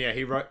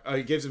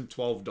 He gives him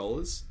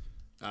 $12,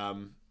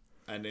 and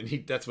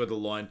then that's where the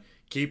line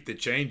 "Keep the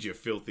change, you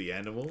filthy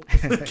animal"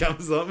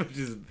 comes up, which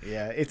is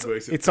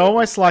it's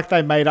almost like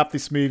they made up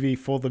this movie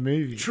for the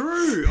movie.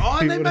 True. Oh,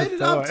 and they made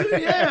it up too.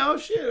 Yeah. Oh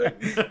shit.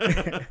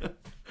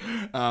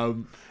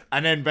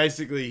 And then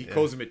basically he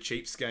calls him a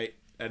cheapskate,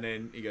 and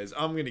then he goes,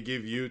 "I'm going to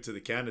give you to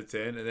the count of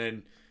 10," and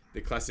then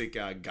the classic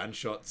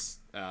gunshots.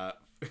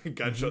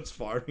 Gunshots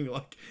firing,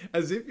 like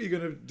as if you're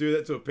gonna do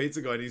that to a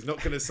pizza guy and he's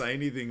not gonna say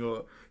anything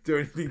or do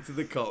anything to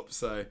the cops.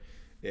 So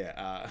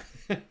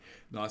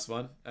nice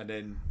one. And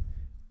then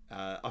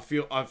I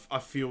feel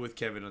with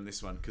Kevin on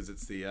this one, because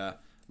it's the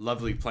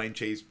lovely plain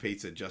cheese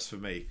pizza just for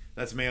me.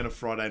 That's me on a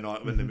Friday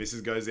night when the missus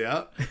goes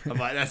out. I'm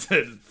like, that's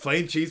a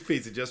plain cheese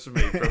pizza just for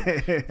me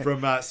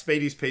from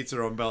Speedy's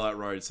Pizza on Ballarat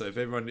Road. So if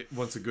everyone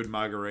wants a good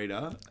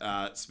margarita,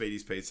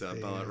 Speedy's Pizza,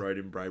 Ballarat Road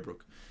in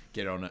Braybrook,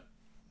 get on it.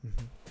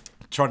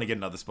 Trying to get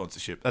another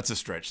sponsorship. That's a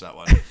stretch, that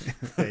one.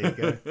 There you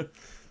go.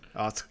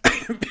 Oh, it's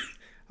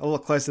a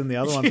lot closer than the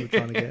other ones we're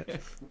trying to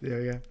get. There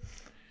we go.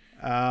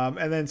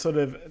 And then sort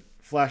of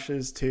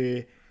flashes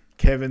to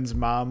Kevin's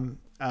mum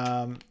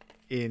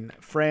in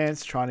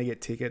France, trying to get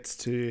tickets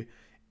to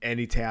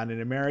any town in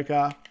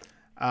America.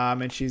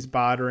 And she's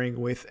bartering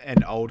with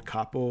an old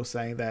couple,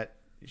 saying that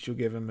she'll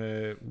give him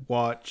a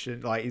watch.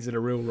 And like, is it a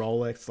real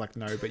Rolex? Like,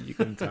 no, but you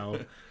can tell.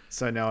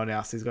 So no one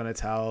else is going to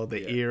tell.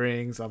 The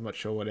earrings, I'm not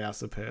sure what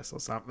else, a purse or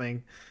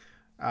something.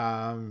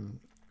 And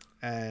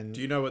do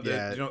you know what the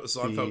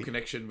Seinfeld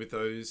connection with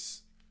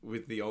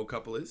the old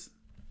couple is?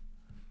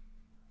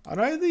 I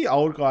know the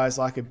old guy's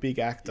like a big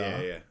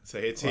actor. Yeah. So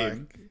it's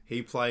him.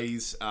 He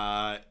plays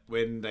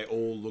when they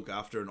all look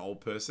after an old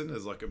person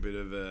as like a bit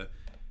of a,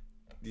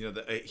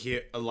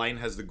 here Elaine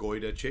has the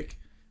goiter chick.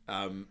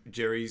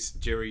 Jerry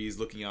is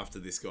looking after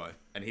this guy,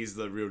 and he's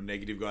the real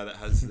negative guy that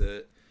has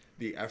the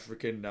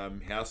African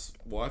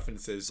housewife,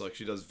 and says like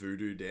she does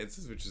voodoo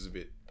dances, which is a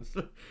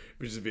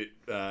bit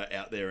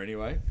out there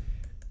anyway.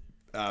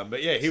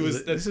 But yeah,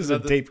 this is a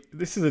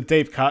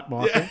deep cut,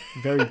 Michael. Yeah.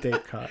 Very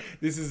deep cut.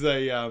 This is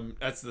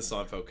that's the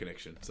Seinfeld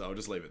connection. So I'll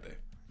just leave it there.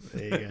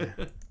 There you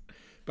go.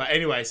 But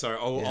anyway, sorry,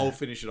 I'll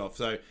finish it off.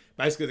 So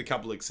basically, the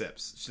couple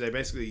accepts. So they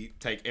basically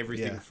take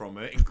everything from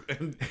her,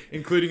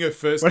 including her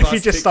first. What if you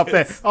just stop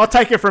there? I'll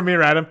take it from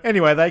here, Adam.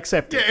 Anyway, they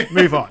accept it.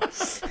 Move on.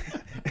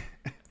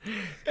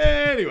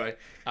 Anyway,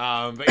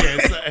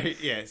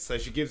 but so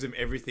she gives him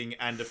everything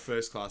and a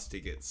first class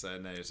ticket. So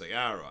they're just like,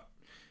 all right.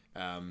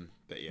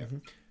 But yeah.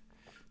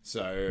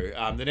 So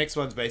the next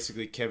one's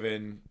basically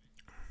Kevin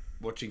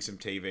watching some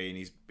TV, and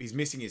he's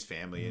missing his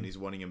family, and he's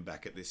wanting him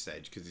back at this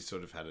stage because he's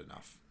sort of had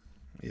enough.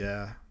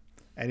 Yeah,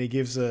 and he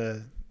gives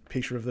a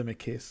picture of them a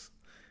kiss,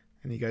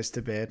 and he goes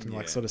to bed, and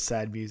like sort of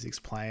sad music's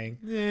playing.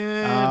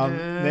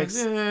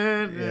 Next,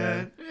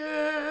 yeah,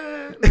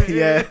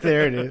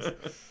 there it is.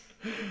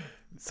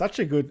 Such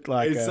a good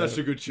it's such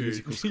a good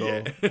musical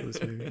score for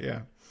this movie.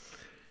 Yeah.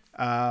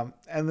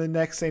 And the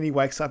next scene, he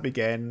wakes up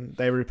again.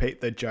 They repeat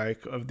the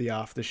joke of the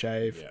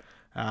aftershave.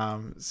 Yeah.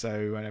 So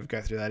we won't ever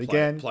go through that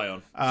again. Play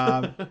on.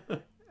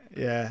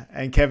 Yeah.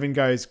 And Kevin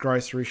goes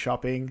grocery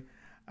shopping,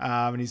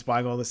 and he's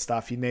buying all the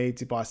stuff he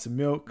needs. He buys some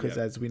milk because,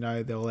 as we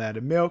know, they're all out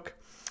of milk.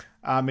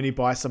 And he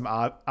buys some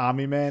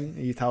army men.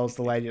 He tells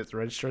the lady at the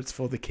register it's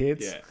for the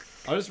kids. Yeah.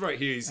 I just wrote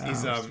here, his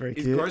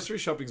grocery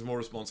shopping's more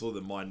responsible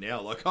than mine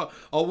now. Like,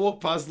 I'll walk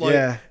past,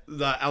 the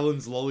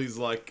Allen's Lollies,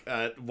 like,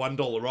 at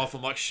 $1 off.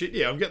 I'm like, shit,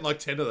 I'm getting, like,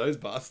 10 of those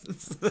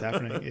bastards. It's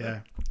happening,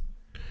 yeah.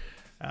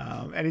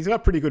 And he's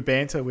got pretty good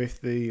banter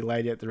with the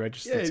lady at the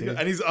register, too.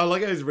 And I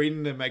like how he's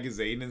reading the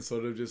magazine and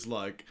sort of just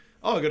like,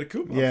 oh, I got a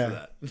coupon for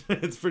that.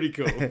 It's pretty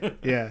cool.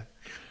 Yeah.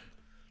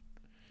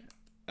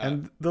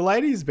 And the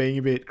lady's being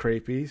a bit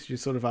creepy.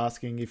 She's sort of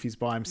asking if he's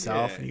by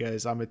himself. And he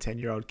goes, I'm a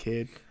 10-year-old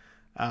kid.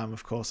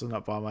 Of course, I'm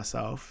not by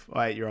myself.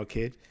 Or 8-year-old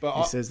kid. But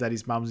he says that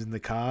his mum's in the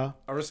car.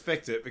 I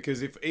respect it,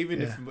 because if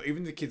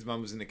the kid's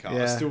mum was in the car,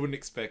 I still wouldn't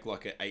expect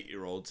like an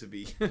 8-year-old to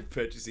be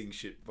purchasing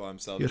shit by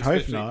himself. You'd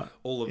hope not.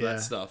 All of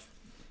that stuff.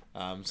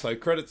 So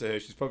credit to her.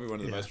 She's probably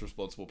one of the most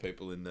responsible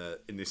people in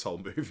this whole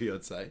movie,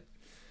 I'd say.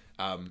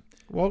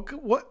 Well,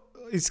 what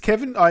is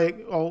Kevin?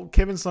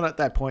 Kevin's not at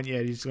that point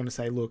yet. He's going to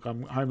say, "Look,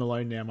 I'm home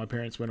alone now. My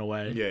parents went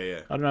away."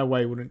 Yeah. I don't know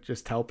why he wouldn't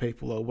just tell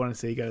people or why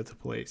doesn't he go to the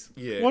police?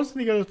 Yeah. Why doesn't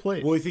he go to the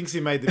police? Well, he thinks he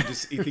made them.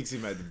 He thinks he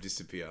made them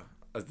disappear.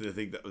 I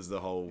think that was the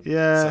whole.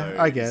 Yeah, so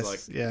I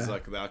guess. It's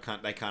like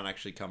they can't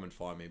actually come and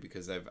find me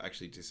because they've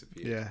actually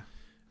disappeared.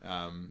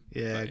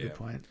 Yeah. Good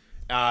point.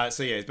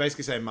 So yeah, it's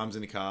basically saying mum's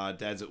in the car,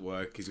 dad's at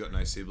work, he's got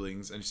no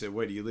siblings, and she said,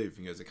 "Where do you live?" And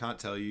he goes, "I can't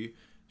tell you."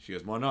 She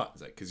goes, "Why not?"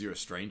 It's like, "Because you're a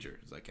stranger."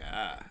 It's like,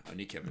 I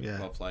knew Kevin.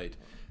 Well played.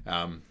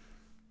 And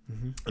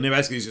then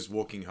basically he's just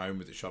walking home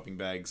with the shopping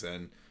bags,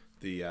 and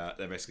they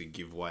basically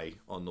give way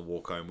on the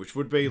walk home, which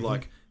would be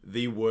like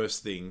the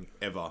worst thing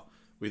ever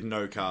with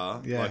no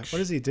car. Yeah. Like, what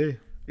does he do?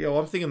 Yeah, well,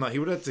 I'm thinking like he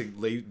would have to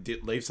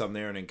leave some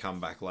there and then come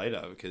back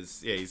later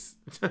because he's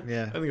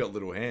only got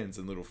little hands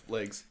and little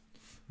legs.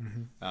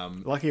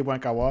 Lucky it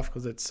won't go off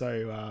because it's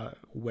so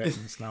wet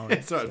and snowy.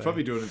 It's right. So.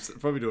 Probably doing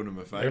him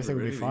a favour. Everything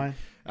will be fine.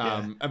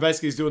 And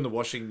basically he's doing the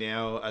washing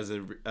now as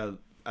a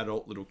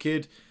adult little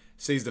kid.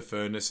 Sees the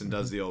furnace and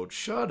does the old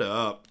 "shut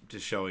up,"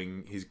 just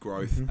showing his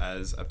growth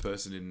as a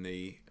person in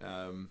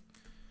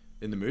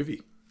the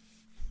movie.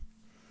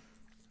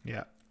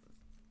 Yeah.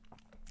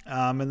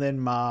 And then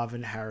Marv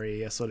and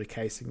Harry are sort of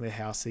casing the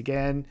house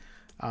again.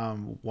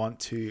 Want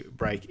to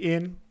break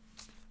in.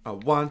 I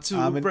want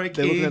to break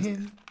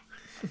in.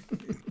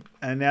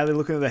 And now they're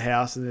looking at the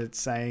house and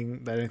it's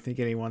saying they don't think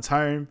anyone's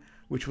home,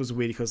 which was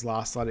weird because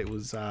last night it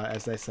was,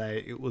 as they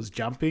say, it was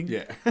jumping.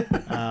 Yeah.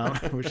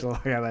 Which I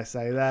like how they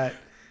say that.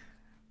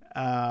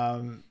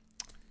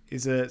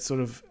 Is it sort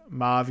of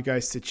Marv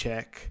goes to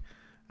check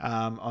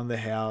on the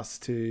house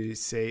to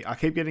see. I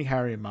keep getting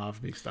Harry and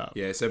Marv mixed up.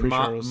 Yeah, so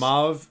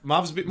Marv's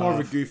a bit more of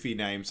a goofy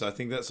name, so I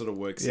think that sort of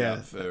works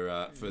out for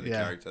the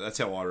character. That's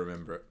how I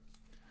remember it.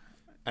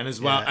 And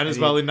as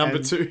well, in number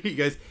 2, he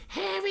goes,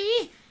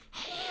 Harry.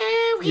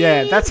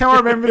 Yeah, that's how I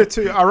remembered it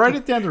too. I wrote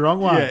it down the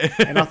wrong one,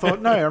 and I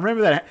thought, no, I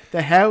remember that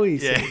the Howie.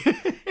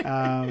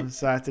 Yeah.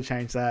 So I have to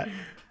change that.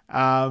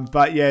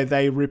 But yeah,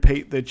 they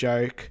repeat the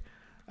joke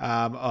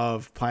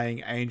of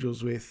playing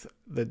angels with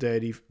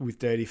dirty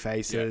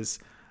faces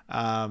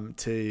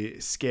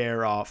to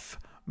scare off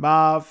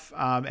Marv,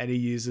 and he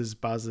uses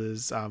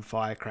buzzers,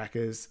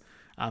 firecrackers,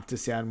 to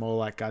sound more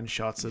like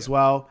gunshots as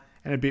well,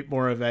 and a bit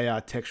more of a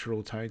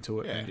textural tone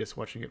to it than just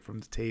watching it from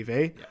the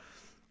TV. Yeah.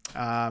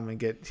 And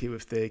get hit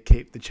with the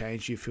 "keep the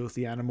change, you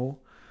filthy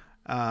animal."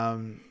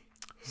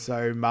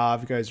 So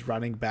Marv goes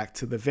running back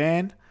to the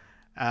van,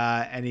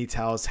 and he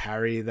tells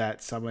Harry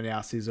that someone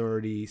else is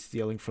already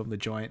stealing from the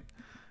joint.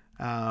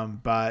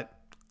 But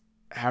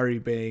Harry,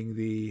 being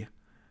the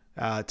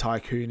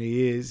tycoon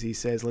he is, he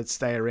says, "Let's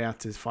stay around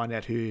to find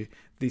out who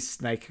this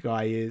Snake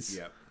guy is."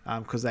 Yeah.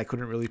 Because they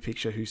couldn't really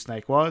picture who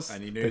Snake was.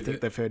 And he knew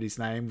they've heard his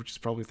name, which is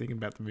probably thinking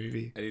about the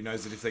movie. And he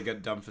knows that if they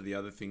get done for the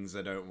other things,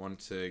 they don't want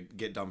to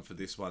get done for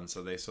this one,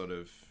 so they sort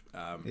of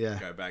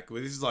go back.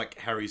 Well, this is like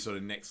Harry's sort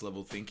of next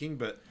level thinking,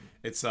 but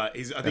it's I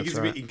think he's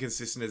a bit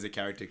inconsistent as a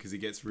character because he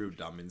gets real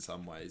dumb in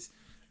some ways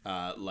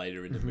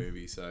later in the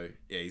movie. So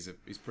yeah, he's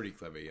pretty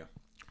clever. Yeah.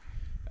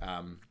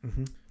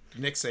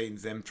 Next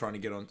scene's them trying to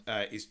get on.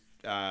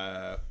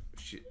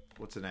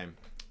 What's her name?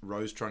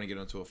 Rose trying to get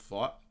onto a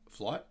flight.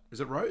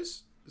 Is it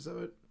Rose? Is that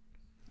what?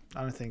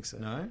 I don't think so.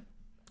 No,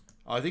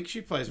 I think she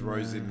plays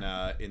Rose in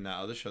that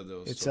other show that I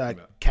was talking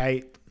about.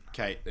 Kate.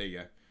 Kate, there you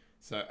go.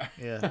 So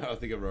yeah, I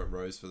think I wrote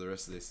Rose for the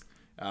rest of this.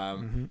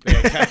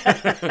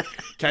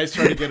 Kate's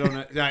trying to get on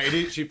it. No, it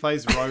is. She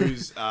plays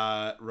Rose.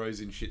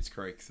 Rose in Schitt's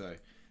Creek. So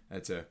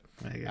that's her.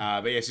 But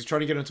yeah, she's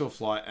trying to get onto a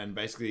flight, and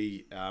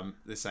basically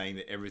they're saying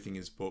that everything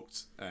is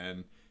booked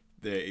and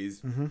there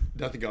is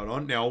nothing going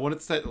on. Now I wanted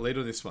to take the lead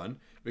on this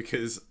one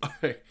because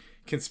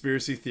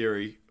conspiracy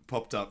theory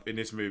popped up in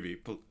this movie,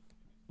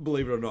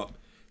 believe it or not.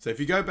 So if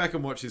you go back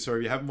and watch this, or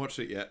if you haven't watched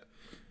it yet,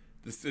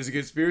 there's a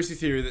conspiracy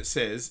theory that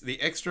says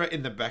the extra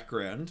in the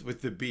background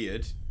with the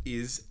beard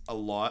is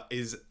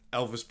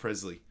Elvis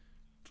Presley.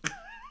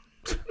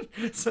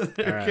 So all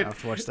right, I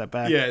have to watch that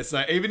back. Yeah,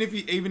 so even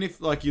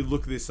if like you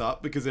look this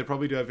up, because they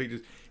probably do have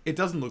pictures, it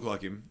doesn't look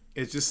like him.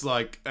 It's just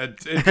like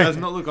it does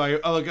not look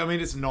like. Like I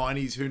mean, it's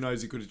 90s. Who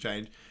knows? It could have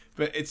changed.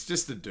 But it's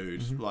just a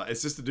dude. Like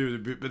it's just a dude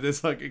with a bit. But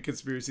there's like a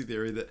conspiracy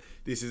theory that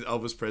this is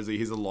Elvis Presley.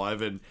 He's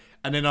alive, and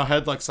then I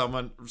heard like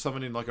someone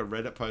in like a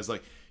Reddit post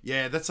like,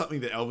 yeah, that's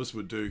something that Elvis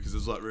would do because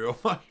it's like real.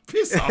 Like,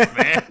 piss off,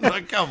 man.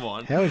 Like, come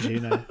on. How would you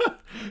know?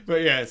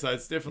 But yeah, so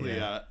it's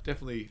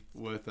definitely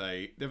worth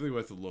a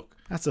look.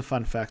 That's a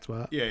fun fact,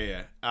 Bart.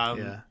 Yeah.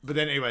 But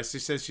then anyway, she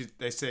says she's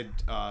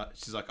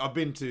like, I've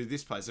been to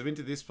this place,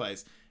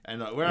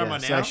 and like, where am I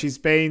now? So she's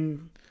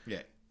been.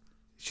 Yeah.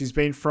 She's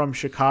been from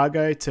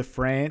Chicago to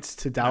France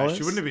to Dallas. No,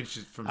 she wouldn't have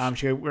been from.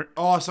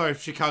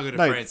 Chicago to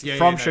France. Yeah,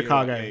 from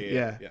Chicago.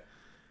 Yeah.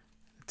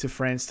 To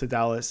France to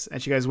Dallas,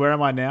 and she goes, "Where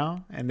am I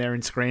now?" And they're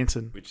in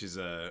Scranton, which is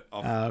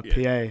PA.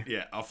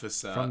 Yeah,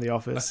 office from the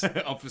office.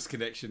 Office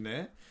connection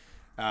there.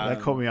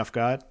 That caught me off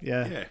guard.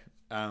 Yeah. Yeah.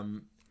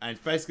 And it's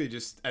basically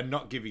just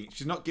not giving.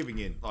 She's not giving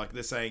in. Like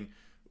they're saying,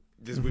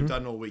 we've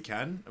done all we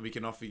can, and we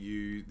can offer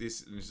you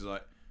this, and she's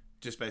like,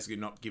 just basically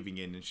not giving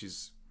in, and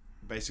she's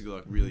basically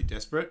like really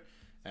desperate,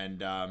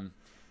 and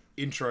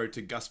intro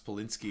to Gus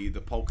Polinski,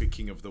 the polka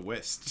king of the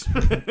West.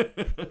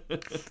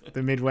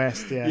 The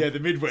Midwest, yeah. Yeah, the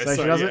Midwest. So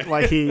she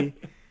doesn't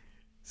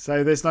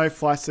So there's no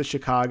flights to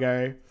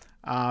Chicago,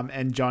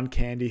 and John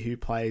Candy, who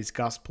plays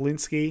Gus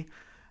Polinski,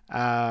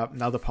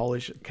 another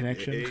Polish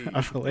connection,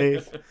 I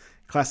believe.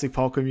 Classic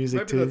polka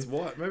music too. Maybe that's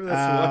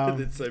why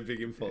it's so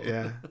big in polka.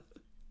 Yeah.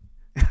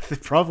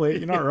 Probably,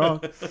 you're not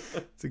wrong.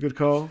 It's a good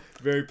call.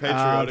 Very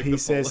patriotic. He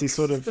says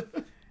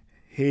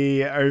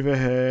he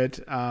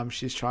overheard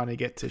she's trying to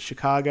get to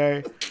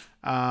Chicago,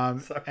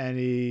 and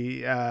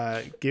he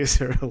gives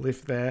her a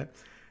lift there.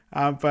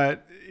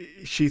 But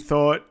he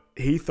thought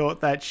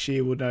that she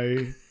will know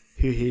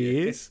who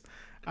he is.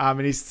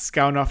 And he's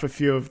going off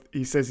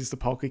he says he's the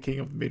polka king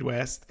of the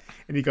Midwest,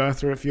 and he's going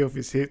through a few of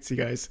his hits. He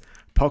goes,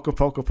 polka,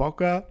 polka,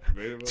 polka,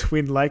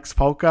 Twin Lakes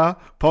polka,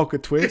 polka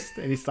twist,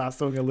 and he starts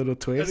doing a little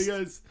twist. And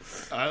he goes,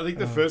 I think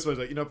the first one's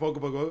like, polka,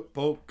 polka,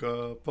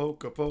 polka,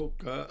 polka,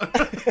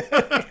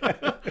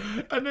 polka.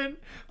 And then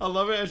I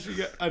love it as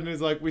and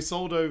it's like, we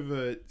sold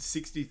over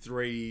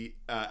 63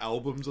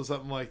 albums or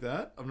something like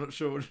that. I'm not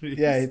sure what it is.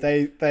 Yeah,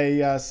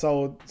 they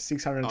sold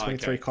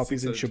 623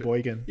 copies in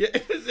Sheboygan. Yeah,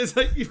 it's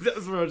like,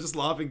 that's where I was just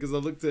laughing because I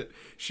looked at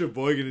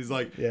Sheboygan. He's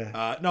like,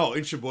 no,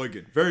 in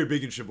Sheboygan, very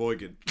big in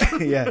Sheboygan.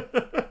 Yeah.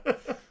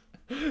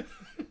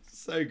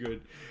 So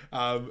good.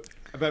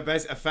 But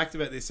a fact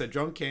about this, so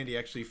John Candy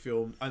actually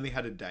only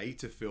had a day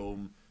to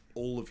film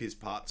all of his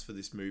parts for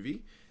this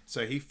movie.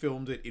 So he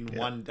filmed it in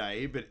one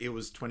day, but it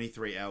was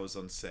 23 hours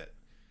on set.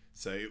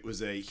 So it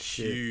was a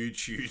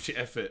huge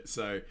effort.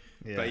 So,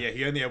 but yeah,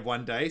 he only had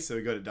one day, so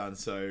he got it done.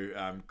 So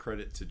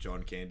credit to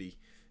John Candy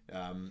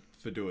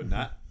for doing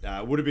that.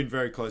 Would have been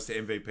very close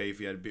to MVP if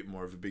he had a bit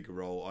more of a bigger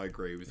role. I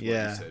agree with what you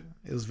said.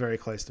 It was very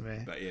close to me.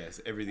 But yeah,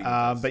 so everything.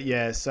 But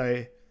yeah,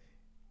 so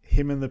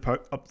him and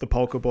the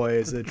Polka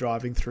Boys are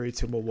driving through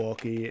to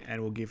Milwaukee,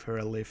 and will give her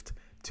a lift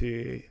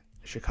to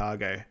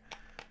Chicago.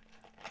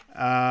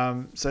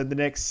 So the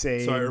next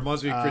scene. Sorry, it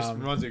reminds me of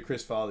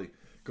Chris Farley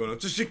going up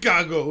to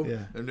Chicago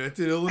and then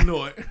to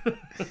Illinois in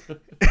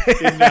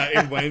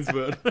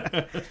Waynesburg.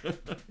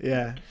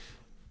 Yeah.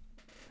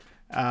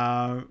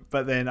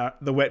 But then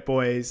the Wet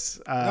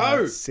Boys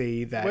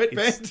see that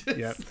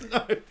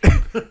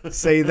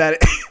see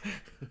that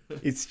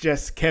it's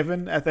just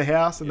Kevin at the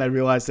house, and they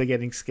realize they're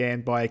getting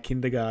scanned by a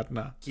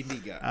kindergartner.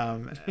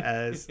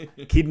 As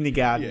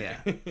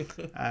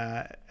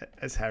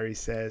Harry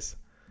says.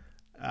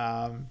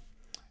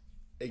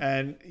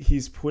 And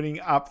he's putting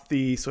up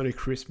the sort of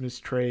Christmas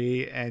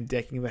tree and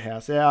decking the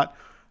house out.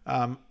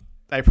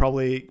 They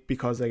probably,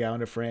 because they're going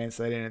to France,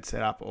 they didn't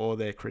set up all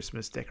their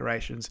Christmas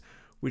decorations,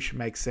 which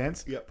makes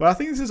sense. Yep. But I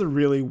think this is a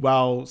really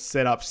well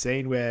set up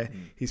scene where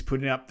he's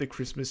putting up the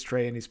Christmas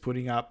tree and he's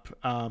putting up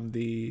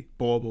the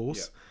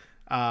baubles,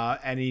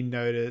 and he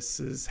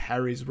notices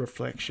Harry's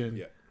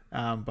reflection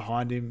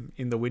behind him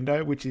in the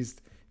window, which is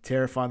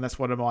terrifying. That's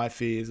one of my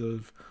fears,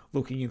 of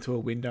looking into a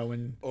window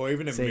and or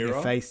even seeing mirror.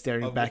 A face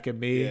staring back at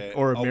me,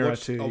 or a mirror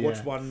too. I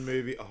watched one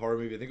movie, a horror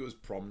movie. I think it was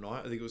Prom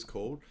Night. I think it was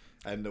called.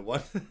 And the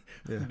one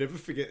I'll never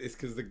forget this,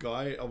 because the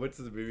guy I went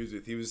to the movies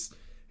with, he was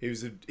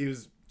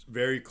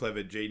very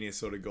clever, genius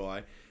sort of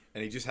guy,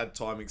 and he just had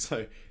timing.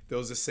 So there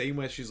was a scene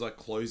where she's like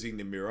closing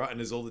the mirror, and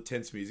there's all the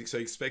tense music. So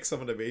he expects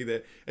someone to be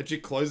there, and she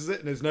closes it,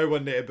 and there's no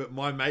one there. But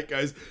my mate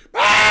goes,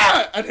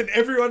 "Ah!" And then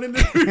everyone in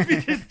the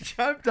movie just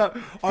jumped up.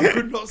 I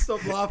could not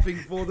stop laughing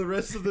for the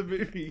rest of the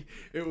movie.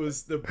 It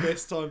was the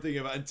best time thing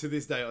ever, and to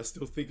this day I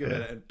still think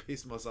about it and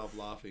piss myself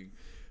laughing.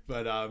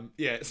 But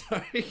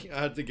sorry,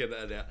 I had to get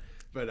that out.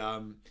 But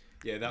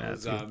that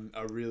was a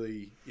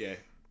really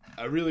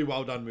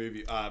well done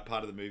movie.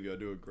 Part of the movie, I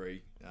do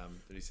agree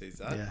that he sees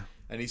that. Yeah.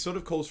 And he sort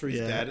of calls for his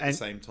dad at the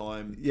same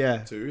time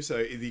too. So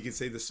you can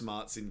see the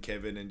smarts in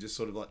Kevin, and just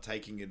sort of like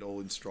taking it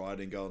all in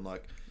stride and going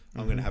like,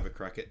 I'm going to have a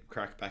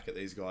crack back at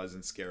these guys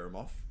and scare them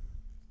off.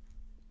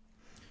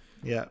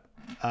 Yeah.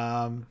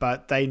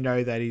 But they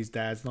know that his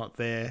dad's not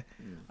there,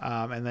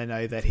 and they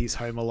know that he's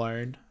home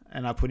alone.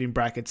 And I put in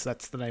brackets,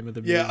 that's the name of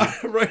the movie. Yeah,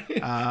 I wrote,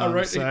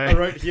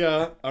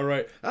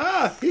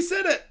 he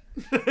said it.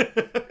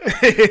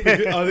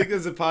 I think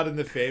there's a part in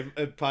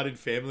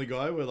Family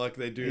Guy where like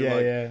they do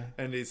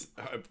and it's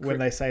when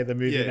they say the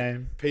movie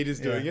name, Peter's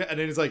doing it, and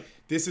then it's like,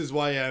 this is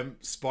why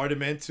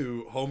Spider-Man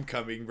 2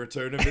 Homecoming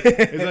Return of it.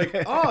 It's like,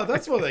 oh,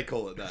 that's why they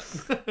call it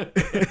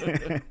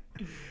that.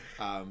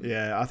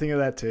 I think of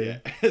that too.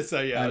 Yeah. So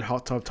and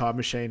Hot Tub Time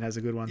Machine has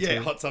a good one too. Yeah,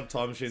 Hot Tub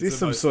Time Machine. Is this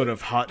some sort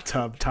of Hot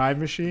Tub Time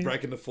Machine?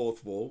 Breaking the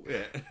fourth wall.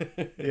 Yeah.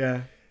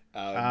 Yeah.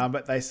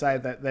 But they say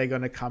that they're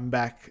going to come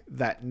back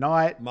that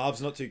night.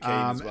 Marv's not too keen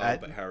as well,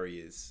 but Harry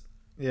is.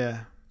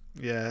 Yeah.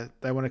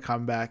 They want to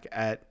come back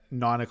at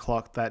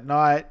 9:00 that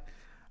night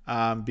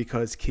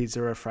because kids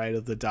are afraid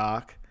of the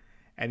dark.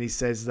 And he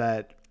says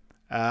that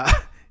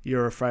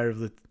you're afraid of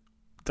the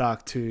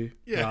dark too.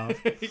 Yeah.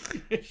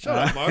 Shut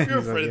up, Marv. You're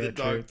afraid of the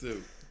dark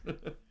too.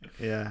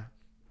 Yeah.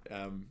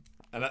 And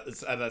at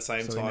that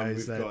same time,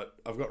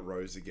 I've got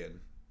Rose again,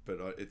 but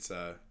it's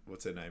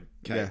what's her name?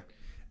 Kate.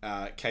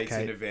 Kate's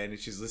in a van and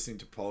she's listening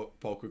to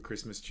polka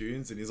Christmas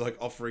tunes, and he's like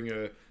offering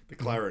her the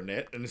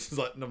clarinet, and it's just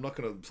like, no, I'm not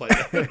going to play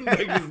that.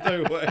 Like, there's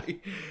no way.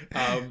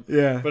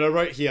 But I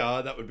wrote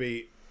here that would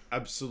be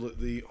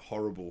absolutely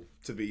horrible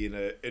to be in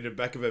a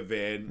back of a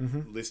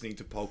van listening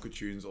to polka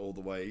tunes all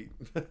the way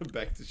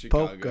back to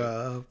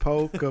Chicago.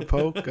 Polka.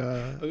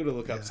 I'm going to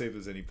look up see if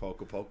there's any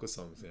polka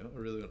songs. I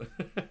really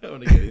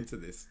want to get into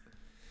this.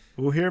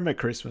 We'll hear him at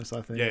Christmas,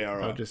 I think. Yeah, all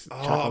right. I'll just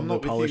chuck on the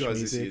Polish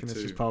music and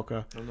it's just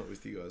polka. I'm not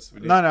with you guys.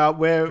 No,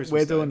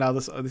 we're doing other.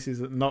 This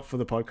is not for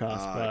the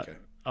podcast, but okay.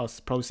 I'll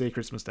probably see you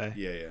Christmas Day.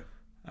 Yeah.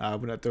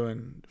 We're not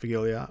doing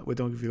Vigilia. We're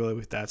doing Vigilia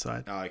with Dad's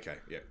side. Oh, okay.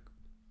 Yeah.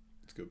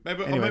 It's good.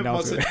 Maybe, anyway, I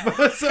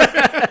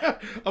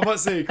might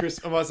say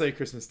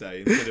Christmas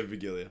Day instead of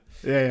Vigilia.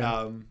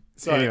 Yeah.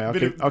 So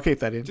anyway, I'll keep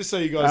that in. Just so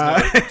you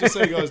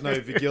guys know,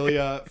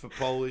 Vigilia for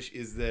Polish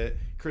is the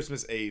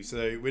Christmas Eve.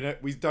 So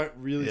we don't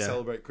really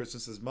celebrate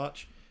Christmas as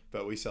much,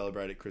 but we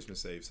celebrate it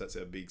Christmas Eve. So that's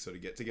our big sort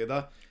of get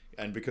together.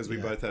 And because we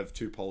both have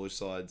two Polish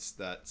sides,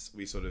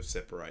 we sort of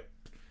separate.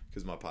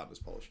 Because my partner's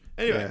Polish.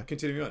 Anyway,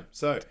 continuing on.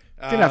 So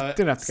didn't have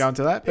to go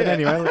into that, but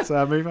anyway, let's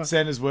move on.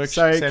 Santa's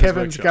workshop. So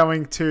Kevin's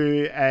going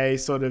to a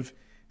sort of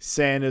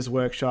Santa's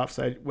workshop,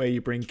 so where you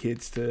bring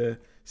kids to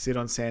sit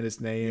on Santa's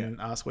knee and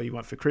ask what you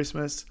want for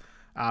Christmas.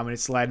 And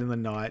it's late in the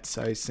night,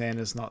 so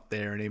Santa's not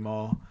there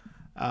anymore.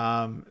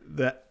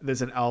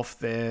 There's an elf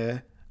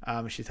there.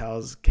 She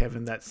tells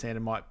Kevin that Santa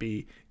might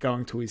be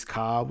going to his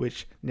car,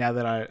 which now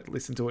that I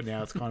listen to it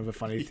now, it's kind of a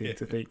funny thing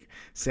to think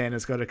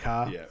Santa's got a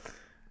car. Yeah.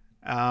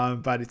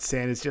 But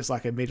Santa's just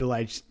like a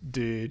middle-aged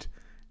dude,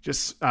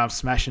 just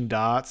smashing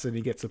darts, and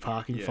he gets a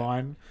parking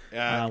fine,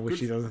 which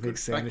he doesn't think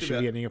Santa should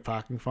be getting a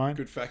parking fine.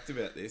 Good fact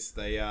about this: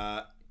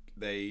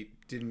 they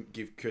didn't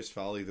give Chris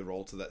Farley the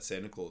role to that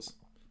Santa Claus.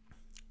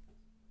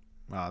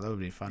 Oh, that would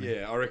be funny.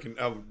 Yeah, I reckon.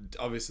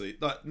 Obviously,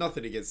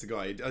 nothing against the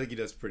guy. I think he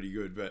does pretty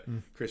good, but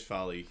Chris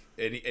Farley,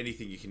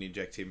 anything you can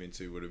inject him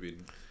into would have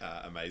been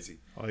amazing.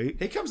 Oh, he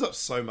comes up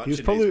so much in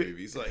these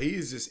movies. Like, he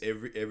is just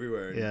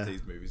everywhere in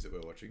these movies that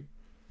we're watching.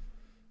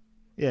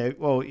 Yeah,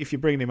 well, if you're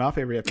bringing him up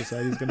every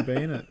episode, he's going to be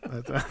in it.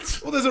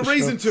 Well, there's a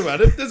reason to,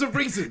 Adam. There's a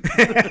reason.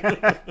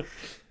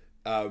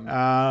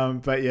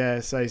 But yeah,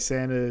 so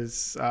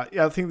Santa's...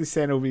 I think this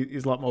Santa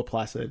is a lot more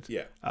placid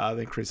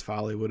than Chris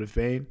Farley would have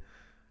been.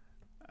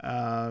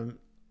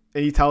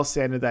 He tells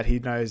Santa that he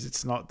knows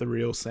it's not the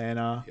real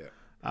Santa,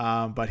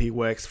 but he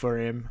works for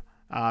him.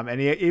 And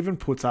he even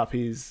puts up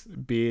his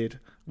beard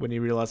when he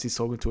realizes he's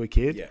talking to a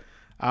kid. Yeah.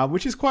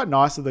 Which is quite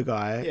nice of the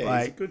guy. Yeah,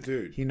 he's a good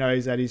dude. He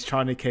knows that he's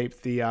trying to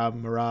keep the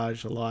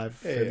mirage alive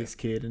for this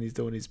kid, and he's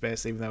doing his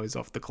best, even though he's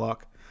off the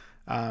clock.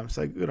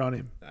 So good on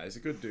him. No, he's a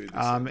good dude.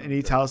 And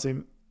he tells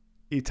him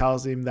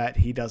that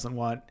he doesn't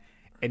want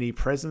any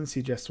presents.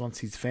 He just wants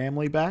his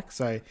family back.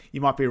 So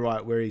you might be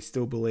right, where he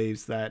still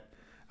believes that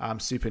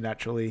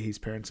supernaturally his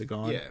parents are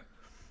gone. Yeah.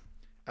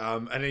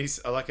 And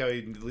I like how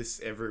he lists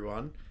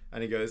everyone.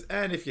 And he goes,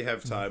 and if you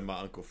have time,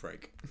 my Uncle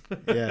Frank.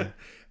 Yeah.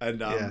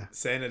 And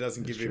Santa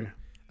doesn't give him...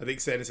 I think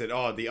Santa said,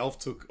 the elf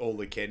took all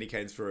the candy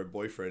canes for her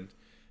boyfriend.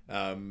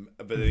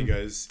 But then he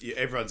goes,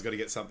 everyone's got to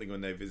get something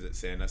when they visit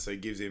Santa. So he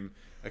gives him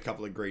a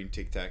couple of green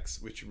Tic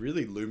Tacs, which are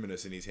really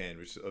luminous in his hand,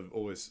 which I've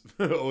always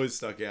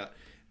stuck out.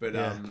 But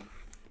I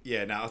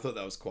thought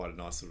that was quite a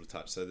nice little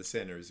touch. So the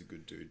Santa is a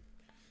good dude.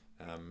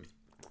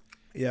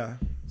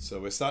 So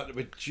we're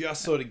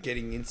just sort of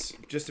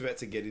just about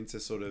to get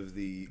into sort of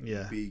the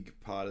big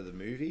part of the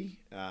movie.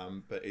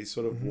 But he's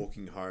sort of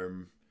walking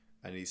home,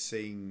 and as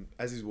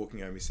he's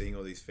walking home, he's seeing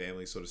all these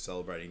families sort of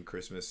celebrating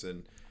Christmas,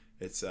 and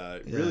it's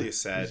really a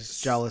sad...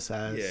 He's jealous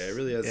as... Yeah, it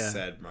really has a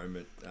sad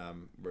moment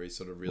where he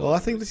sort of realizes... Well, I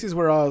think this is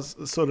where I was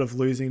sort of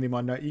losing him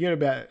on note. You get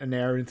about an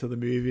hour into the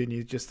movie and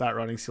you just start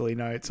writing silly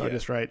notes. I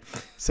just wrote,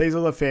 sees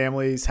all the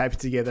families happy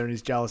together and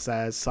he's jealous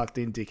as, sucked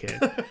in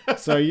dickhead.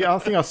 So I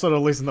think I sort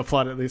of losing the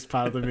plot at this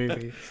part of the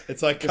movie.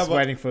 It's like, just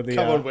waiting for the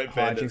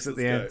hijinks at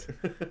the end.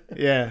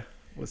 Yeah,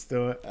 let's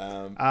do it.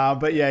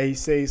 But yeah, he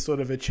sees sort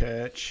of a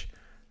church...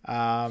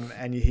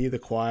 and you hear the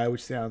choir,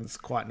 which sounds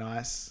quite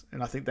nice,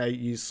 and I think they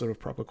use sort of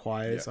proper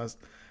choirs. I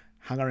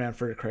hung around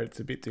for the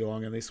credits a bit too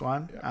long in this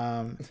one.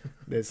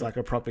 There's like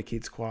a proper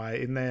kids choir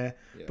in there,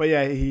 but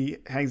he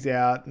hangs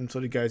out and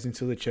sort of goes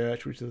into the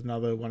church, which is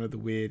another one of the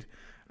weird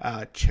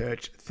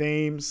church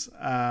themes,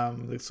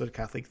 the sort of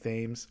Catholic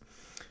themes.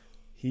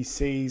 He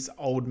sees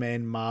old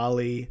man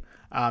Marley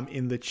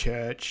in the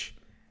church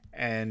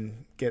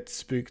and gets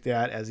spooked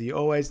out, as he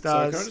always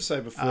does. So can I just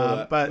say before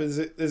that, but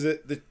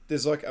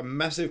there's like a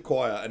massive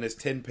choir and there's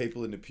 10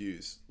 people in the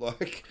pews.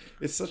 Like,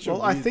 it's such a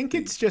weird I think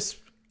thing. It's just...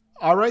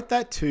 I wrote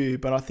that too,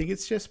 but I think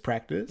it's just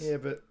practice. Yeah,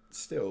 but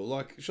still,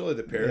 like, surely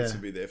the parents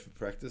would be there for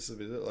practice a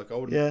bit. Like, I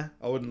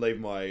wouldn't leave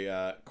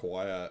my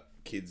choir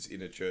kids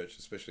in a church,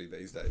 especially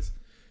these days.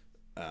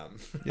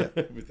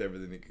 With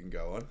everything that can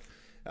go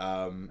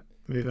on.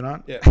 Moving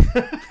on. Yeah.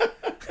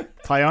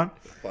 Play on.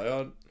 Play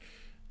on.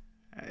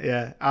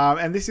 Yeah,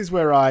 and this is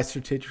where I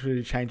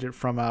strategically change it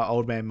from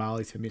Old Man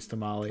Marley to Mr.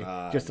 Marley,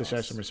 just to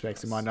show some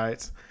respects in my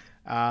notes.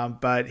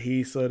 But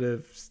he sort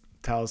of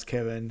tells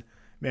Kevin,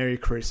 Merry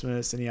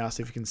Christmas, and he asks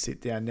if he can sit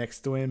down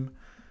next to him.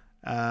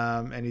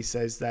 And he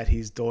says that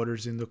his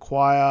daughter's in the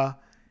choir,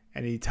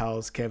 and he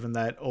tells Kevin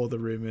that all the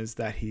rumors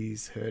that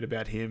he's heard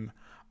about him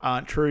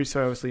aren't true.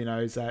 So obviously he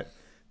knows that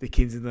the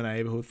kids in the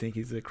neighborhood think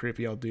he's a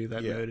creepy old dude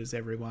that murders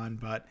everyone,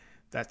 but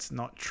that's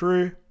not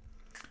true.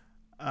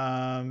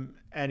 And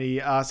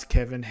he asks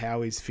Kevin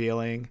how he's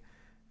feeling,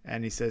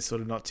 and he says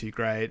sort of not too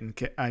great.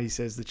 And he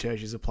says the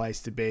church is a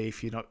place to be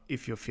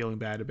if you're feeling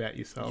bad about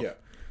yourself. Yeah.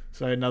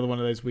 So another one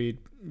of those weird,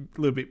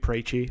 little bit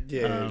preachy.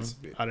 Yeah, it's a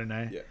bit, I don't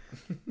know. Yeah.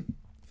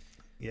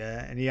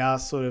 Yeah, and he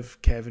asks sort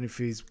of Kevin if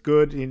he's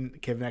good,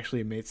 and Kevin actually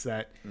admits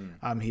that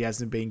he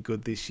hasn't been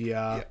good this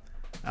year.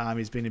 Yeah.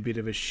 He's been a bit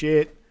of a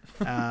shit,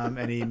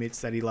 and he admits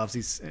that he loves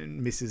his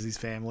and misses his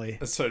family.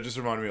 So it just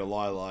reminded me of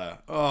Liar.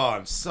 Oh,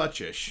 I'm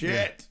such a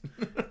shit.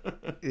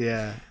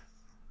 Yeah.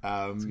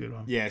 That's a good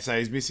one. Yeah, so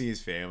he's missing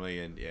his family,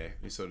 and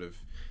it's sort of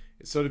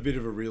a bit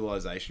of a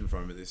realization for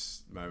him at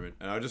this moment.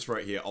 And I just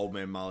wrote here, Old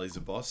Man Marley's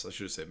a boss. I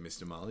should have said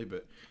Mr. Marley,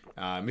 but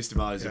Mr.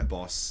 Marley's a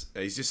boss.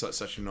 He's just like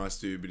such a nice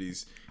dude, but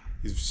he's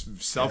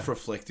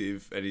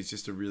self-reflective, and he's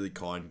just a really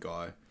kind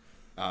guy.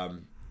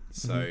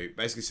 So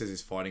basically says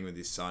he's fighting with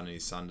his son, and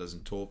his son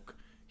doesn't talk.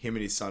 Him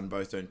and his son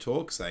both don't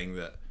talk, saying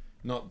that,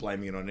 not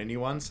blaming it on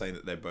anyone, saying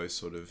that they both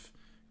sort of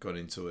got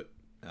into it,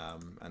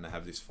 and they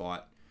have this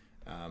fight.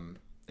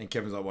 And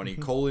Kevin's like, why don't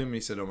you call him? And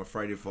he said, I'm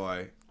afraid if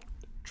I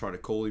try to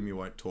call him, he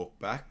won't talk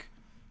back.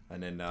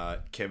 And then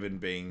Kevin,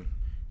 being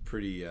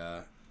pretty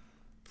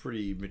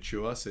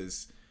mature,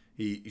 says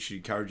he should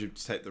encourage him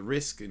to take the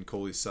risk and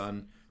call his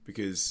son,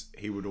 because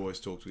he would always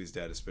talk to his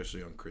dad,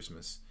 especially on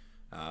Christmas.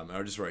 And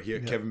I just wrote here,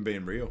 Kevin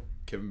being real.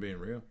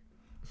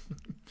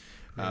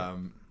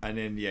 And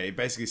then, he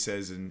basically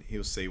says, and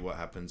he'll see what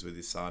happens with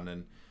his son.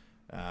 And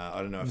I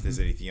don't know if there's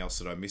anything else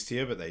that I missed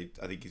here, but I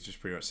think he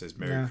just pretty much says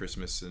Merry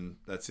Christmas, and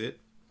that's it.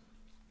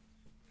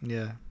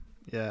 Yeah.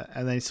 Yeah.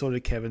 And then sort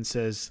of Kevin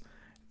says,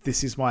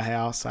 this is my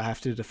house, I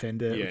have to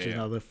defend it, which is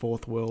another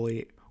fourth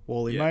Wally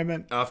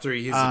moment. After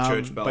he hears the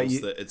church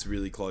bells, that it's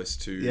really close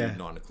to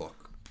 9 o'clock.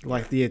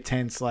 Like the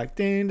intense, like,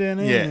 ding, ding,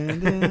 ding, ding,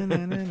 ding,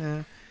 ding,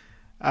 ding.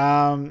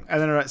 And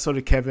then sort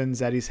of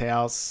Kevin's at his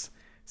house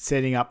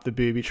setting up the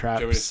booby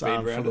traps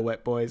for the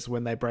wet boys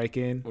when they break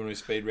in. When we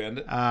speed round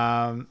it?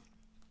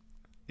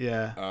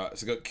 Yeah.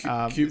 So got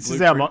cute this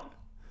is our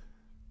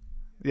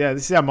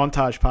this is our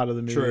montage part of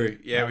the movie. True.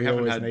 Yeah, we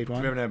haven't had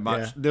much.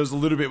 Yeah. There was a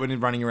little bit when he's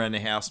running around the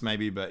house,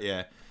 maybe, but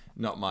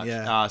not much.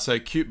 Yeah. So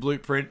cute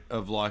blueprint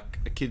of like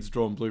a kid's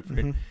drawn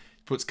blueprint.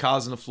 Puts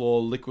cars on the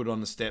floor, liquid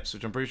on the steps,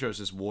 which I'm pretty sure is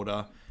just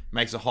water.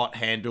 Makes a hot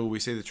handle. We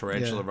see the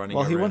tarantula running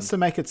around. Well, he wants to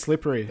make it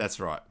slippery. That's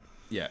right.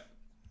 Yeah.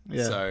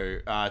 So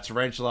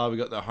tarantula, we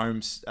got the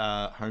home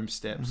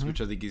steps,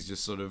 which I think is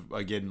just sort of,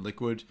 again,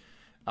 liquid.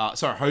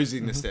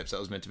 Hosing the steps, that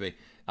was meant to be.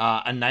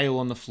 A nail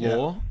on the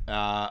floor.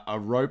 A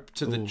rope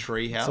to the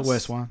treehouse. That's the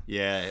worst one.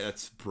 Yeah,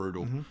 that's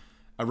brutal.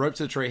 A rope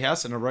to the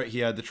treehouse, and I wrote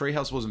here, the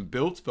treehouse wasn't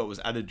built, but was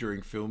added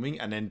during filming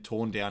and then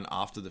torn down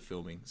after the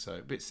filming. So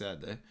a bit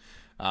sad there.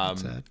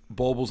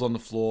 Baubles on the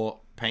floor,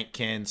 paint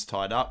cans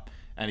tied up,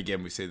 and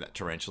again we see that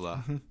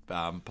tarantula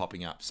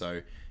popping up.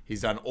 So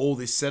he's done all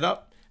this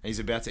setup, and he's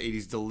about to eat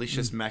his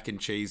delicious mac and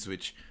cheese,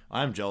 which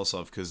I am jealous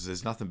of, because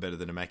there's nothing better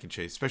than a mac and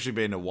cheese, especially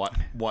being a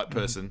white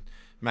person.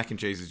 Mac and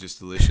cheese is just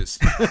delicious.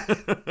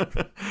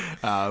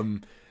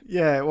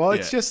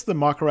 It's just the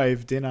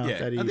microwave dinner.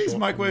 That he are these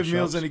microwave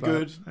meals any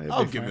good?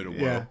 I'll give it a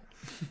whirl.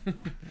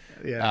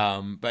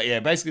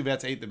 But basically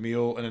about to eat the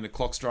meal, and then the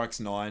clock strikes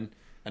 9.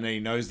 And then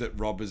he knows that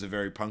robbers are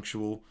very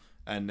punctual,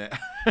 and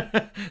that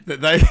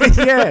they...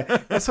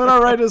 that's what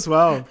I wrote as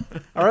well.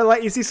 I wrote,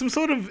 like, is he some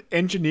sort of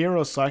engineer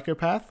or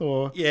psychopath,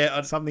 or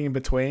something in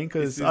between?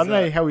 Because I don't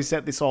know how he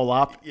set this all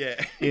up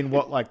in,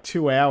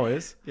 2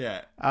 hours?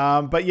 Yeah.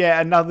 But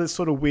another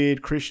sort of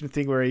weird Christian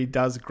thing where he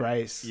does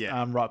grace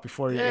right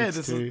before he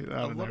eats too.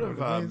 I don't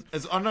know,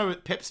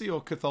 Pepsi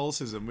or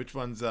Catholicism, which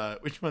one's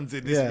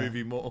in this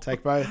movie more?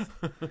 Take both.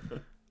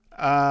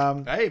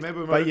 Hey, maybe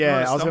we might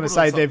I was going to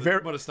say they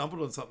might have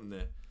stumbled on something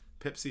there.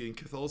 Pepsi and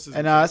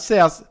Catholicism.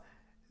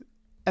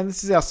 And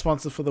this is our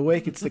sponsor for the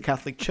week. It's the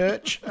Catholic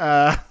Church.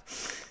 Anyway,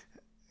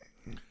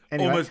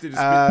 almost did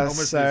a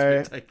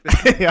spit take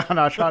there.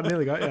 I tried,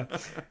 nearly got you.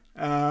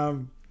 I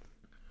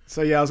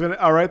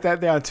wrote that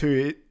down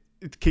too.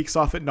 It kicks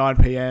off at 9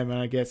 p.m. and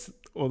I guess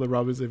all the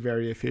robbers are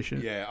very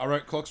efficient. Yeah, I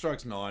wrote clock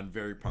strikes 9.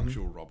 Very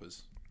punctual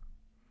robbers.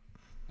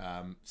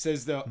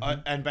 Says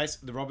and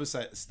basically the robbers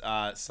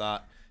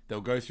start. They'll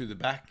go through the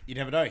back. You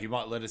never know. He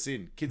might let us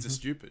in. Kids are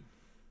stupid.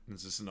 And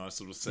it's just a nice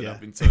little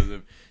setup in terms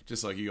of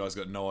just like you guys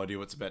got no idea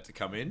what's about to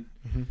come in.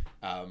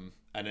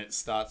 And it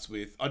starts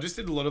with... I just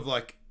did a lot of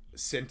like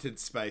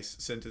sentence space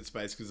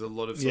because there's a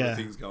lot of sort of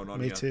things going on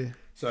here. Me too.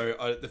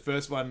 So the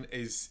first one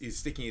is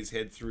sticking his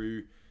head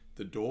through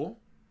the door.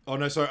 Oh,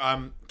 no, sorry.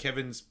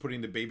 Kevin's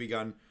putting the BB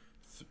gun...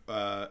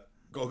 got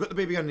the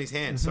BB gun in his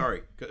hand.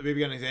 Sorry. Got the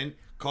BB gun in his hand.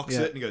 Cocks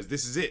it and he goes,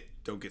 this is it.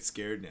 Don't get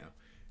scared now.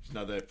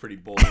 Another pretty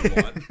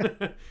ballsy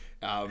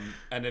line.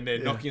 And then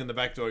they're knocking on the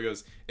back door. He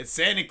goes, "It's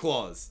Santa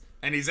Claus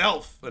and his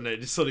elf," and they're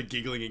just sort of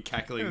giggling and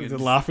cackling and they're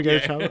laughing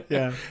at each other.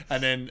 Yeah.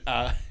 And then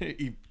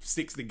he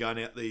sticks the gun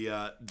out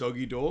the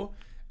doggy door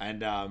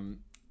and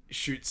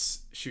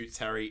shoots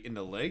Harry in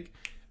the leg.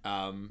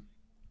 And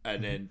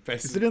then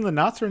is it in the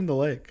nuts or in the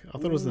leg? I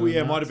thought it was in the nuts.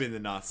 It might have been the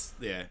nuts.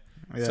 Yeah.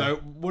 So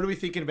what are we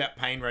thinking about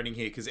pain rating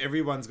here? Because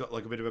everyone's got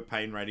like a bit of a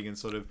pain rating and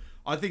sort of.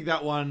 I think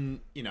that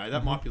one,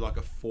 that might be like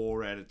a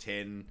 4 out of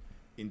 10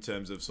 in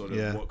terms of sort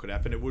of what could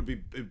happen. It would be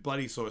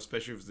bloody sore,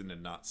 especially if it was in the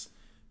nuts.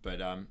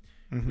 But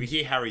we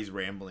hear Harry's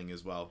rambling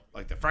as well,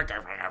 like the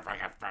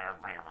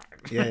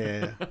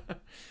yeah.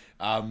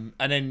 And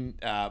then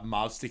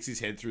Marv sticks his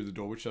head through the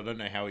door, which I don't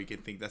know how he can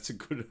think that's a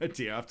good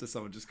idea after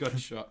someone just got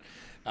shot.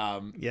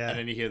 And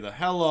then you hear the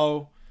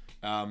hello,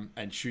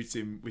 and shoots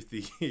him with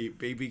the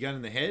BB gun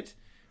in the head,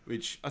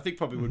 which I think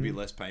probably would be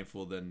less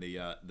painful than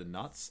the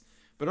nuts.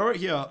 But all right,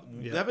 here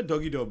they have a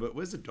doggy door, but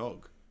where's the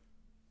dog?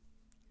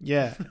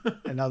 Yeah,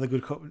 another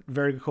good call,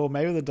 very good call.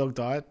 Maybe the dog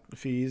died a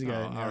few years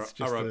ago.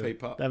 R.I.P.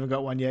 pup. They haven't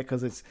got one yet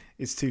because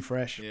it's too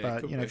fresh. Yeah,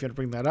 but if you want to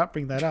bring that up,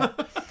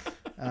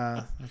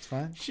 that's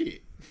fine.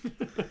 Shit.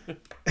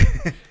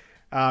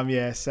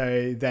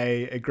 So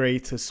they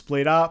agree to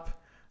split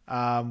up,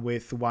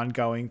 with one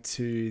going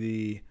to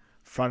the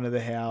front of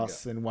the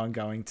house and one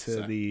going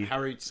to the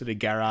sort of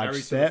garage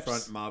Harry steps. to the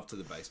front, Marv to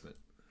the basement.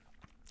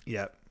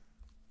 Yep.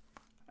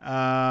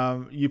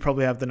 You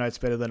probably have the notes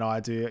better than I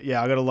do.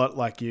 Yeah, I got a lot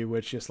like you, where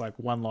it's just like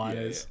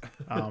one-liners.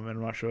 And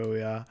I'm not sure where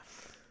we are.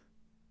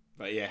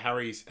 But yeah,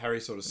 Harry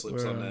sort of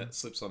slips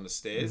on the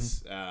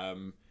stairs,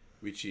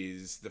 which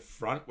is the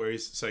front, where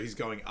he's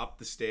going up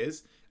the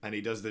stairs, and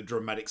he does the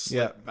dramatic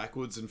slip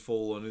backwards and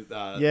fall on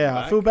the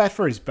I feel bad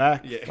for his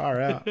back. Yeah. Far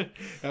out.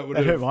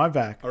 That hurt my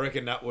back. I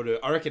reckon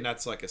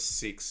that's like a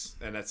 6,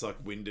 and that's like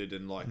winded,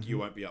 and like you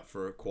won't be up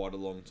for quite a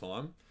long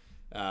time.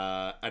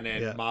 And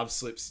then Marv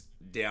slips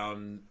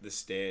down the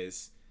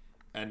stairs,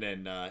 and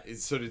then it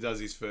sort of does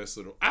his first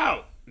little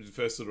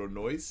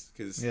noise,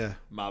 because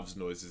Marv's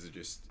noises are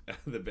just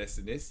the best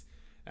in this.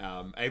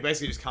 And he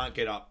basically just can't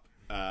get up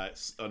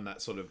on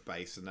that sort of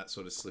base and that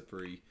sort of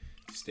slippery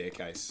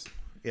staircase.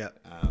 Yeah.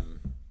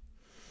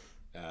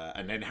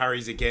 And then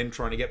Harry's again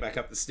trying to get back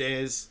up the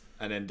stairs,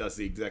 and then does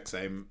the exact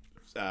same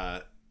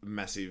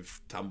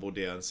massive tumble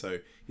down. So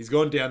he's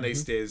gone down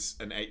these stairs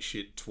and ate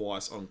shit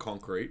twice on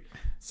concrete.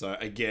 So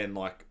again,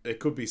 like, there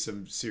could be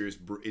some serious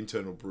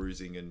internal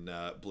bruising and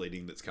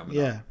bleeding that's coming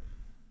up.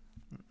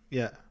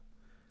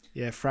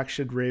 Yeah,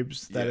 fractured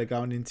ribs that are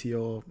going into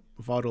your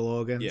vital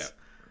organs.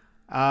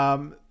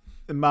 Yeah.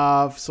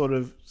 Marv sort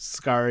of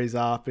scurries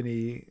up and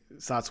he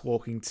starts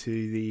walking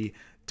to the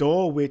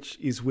door, which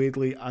is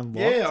weirdly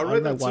unlocked. Yeah, I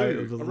read that too. I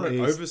read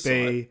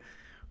oversight.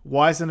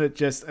 Why isn't it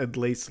just at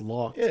least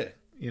locked? Yeah.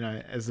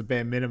 As a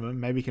bare minimum,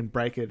 maybe you can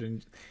break it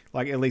and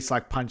like at least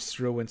like punch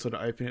through and sort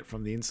of open it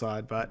from the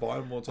inside. But buy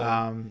him more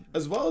time.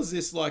 As well as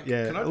this, like,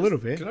 little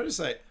bit. Can I just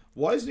say,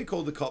 why isn't he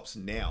called the cops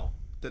now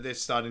that they're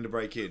starting to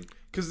break in?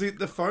 Because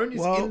the phone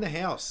is in the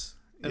house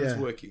and it's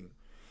working.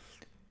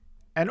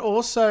 And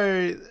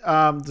also,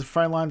 the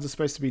phone lines are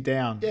supposed to be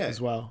down as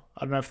well.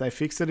 I don't know if they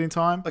fixed it in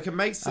time. Like, it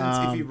makes sense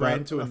if he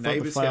ran to a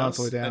neighbor's house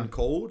and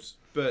called,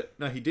 but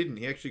no, he didn't.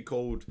 He actually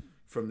called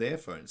from their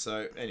phone.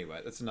 So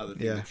anyway, that's another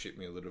thing that shit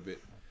me a little bit.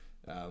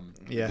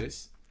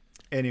 This.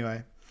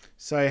 Anyway,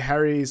 so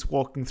Harry's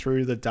walking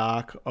through the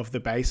dark of the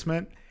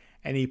basement,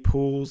 and he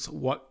pulls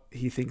what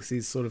he thinks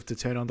is sort of to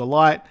turn on the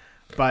light,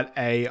 but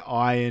a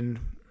iron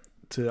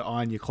to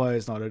iron your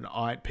clothes, not an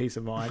piece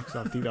of iron, because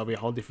I think that'll be a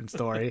whole different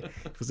story.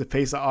 It was a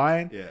piece of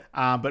iron,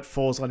 but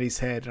falls on his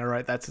head. And all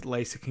right, that's at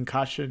least a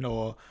concussion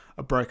or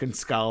a broken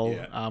skull,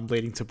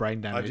 leading to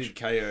brain damage. I did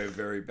KO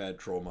very bad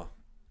trauma.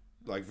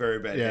 Like, very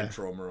bad head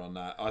trauma on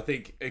that. I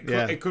think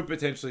it could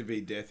potentially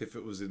be death if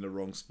it was in the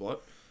wrong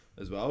spot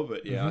as well.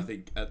 But I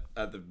think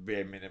at the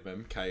bare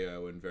minimum,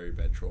 KO and very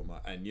bad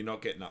trauma. And you're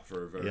not getting up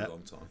for a very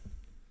long time.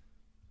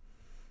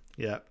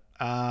 Yeah.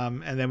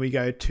 And then we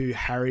go to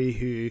Harry,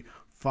 who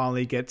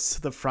finally gets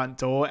to the front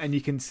door, and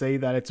you can see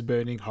that it's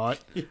burning hot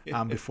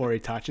before he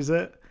touches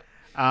it.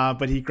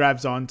 But he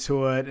grabs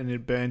onto it and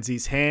it burns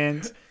his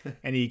hand,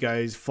 and he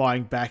goes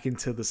flying back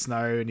into the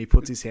snow, and he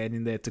puts his hand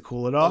in there to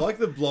cool it off. I like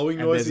the blowing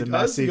noise he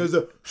does. He goes,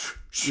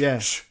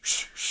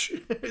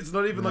 it's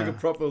not even like a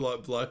proper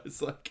like blow.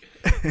 It's like,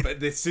 but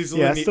the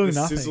sizzle,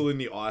 sizzle in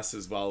the ice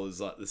as well is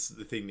like this,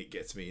 the thing that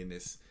gets me in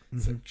this.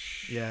 It's like,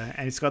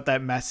 and it's got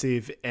that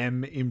massive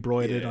M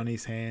embroidered on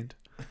his hand.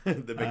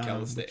 The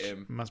McAllister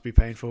M must be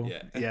painful.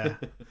 Yeah.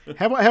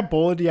 How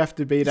baller do you have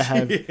to be to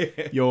have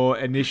your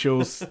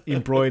initials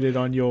embroidered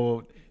on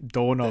your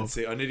doorknob? That's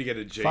it. I need to get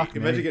a G.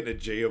 Imagine getting a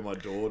G on my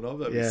doorknob.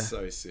 That'd be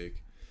so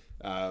sick.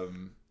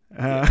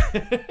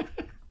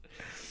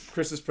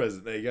 Christmas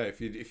present. There you go.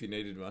 If you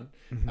needed one.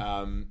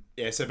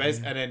 So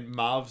basically, and then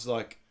Marv's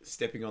like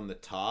stepping on the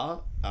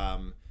tar.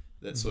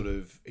 That sort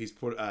of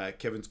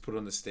Kevin's put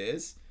on the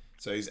stairs.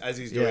 So as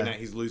he's doing that,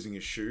 he's losing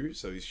his shoe.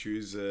 So his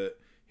shoes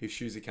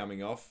are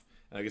coming off,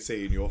 and I can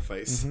see in your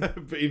face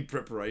in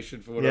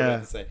preparation for what I'm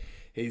about to say.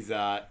 he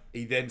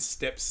then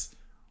steps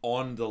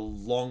on the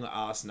long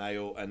ass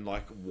nail and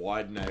like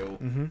wide nail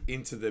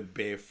into the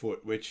bare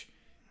foot, which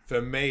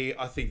for me,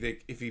 I think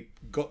that if he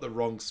got the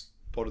wrong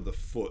spot of the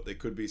foot, there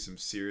could be some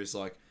serious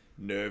like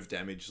nerve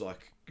damage,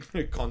 like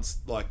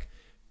like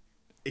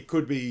it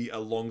could be a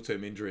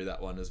long-term injury,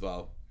 that one as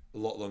well, a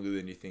lot longer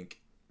than you think.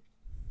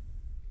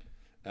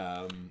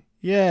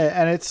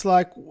 Yeah, and it's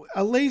like,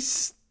 at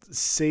least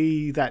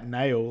see that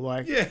nail.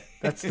 Like,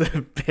 that's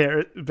the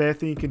bare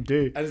thing you can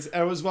do. And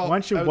as well,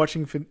 once you're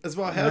watching for as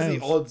well, how's the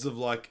odds of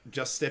like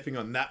just stepping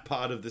on that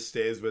part of the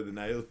stairs where the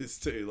nail is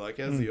too? Like,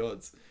 how's the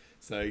odds?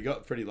 So you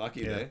got pretty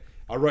lucky there.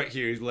 I wrote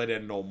here he's let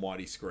out an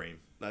almighty scream.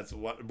 That's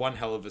one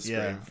hell of a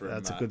scream from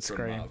that's a good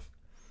scream.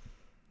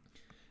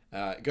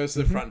 Marv. Goes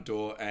to the front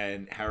door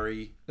and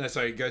Harry. No,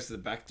 sorry, he goes to the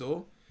back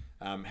door.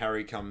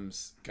 Harry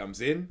comes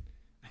in.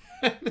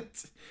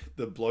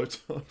 The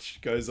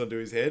blowtorch goes onto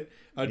his head.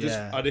 I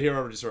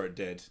just wrote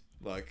dead.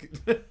 Like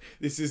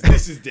this is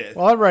death.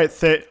 Well, I wrote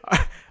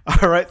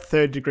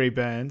third degree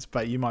burns,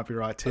 but you might be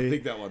right too. I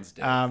think that one's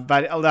death.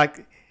 But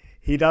like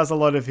he does a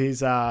lot of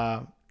his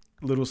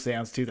little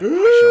sounds too.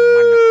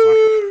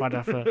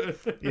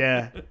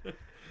 Yeah.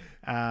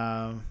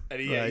 And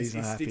he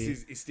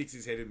sticks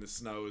his head in the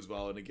snow as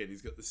well. And again,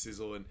 he's got the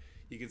sizzle, and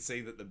you can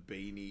see that the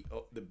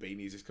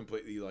beanie is just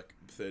completely like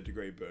third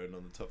degree burn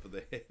on the top of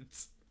their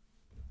heads.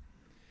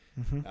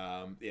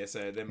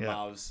 So then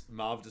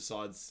Marv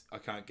decides I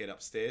can't get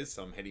upstairs,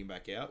 so I'm heading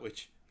back out,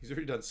 which he's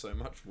already done so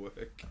much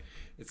work.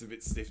 It's a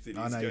bit stiff that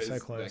he goes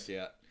back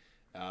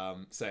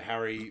out. So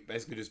Harry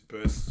basically just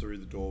bursts through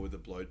the door with a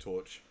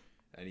blowtorch,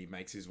 and he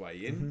makes his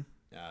way in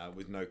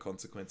with no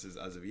consequences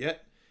as of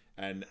yet.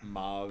 And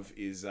Marv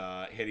is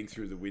heading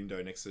through the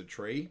window next to the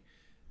tree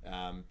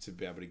to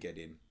be able to get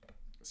in.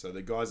 So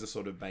the guys have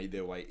sort of made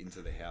their way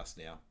into the house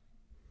now.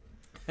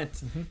 And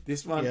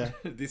this one's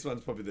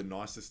probably the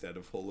nicest out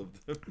of all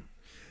of them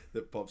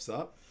that pops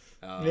up.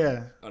 I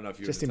don't know if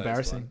you just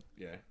embarrassing.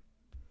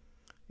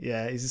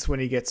 Yeah, is this when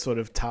he gets sort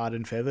of tarred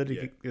and feathered?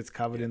 He gets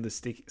covered in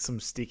some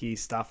sticky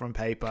stuff on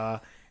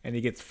paper, and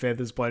he gets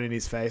feathers blown in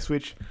his face,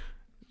 which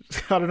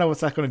I don't know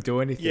what's that going to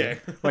do anything. Yeah.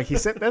 Like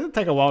doesn't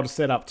take a while to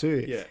set up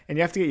too. Yeah. And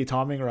you have to get your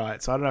timing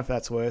right, so I don't know if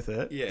that's worth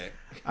it. Yeah.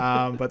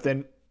 But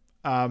then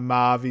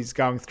Marv is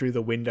going through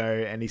the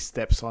window and he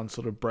steps on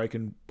sort of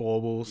broken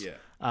baubles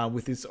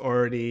with his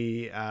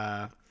already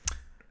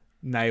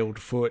nailed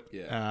foot,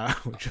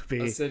 which would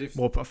be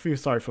I feel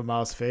sorry for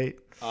Marv's feet.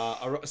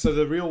 So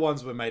the real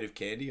ones were made of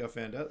candy, I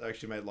found out. They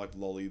actually made like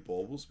lolly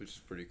baubles, which is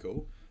pretty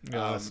cool.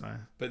 That's nice.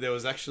 But there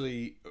was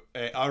actually,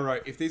 I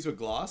wrote, if these were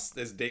glass,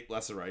 there's deep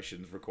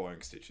lacerations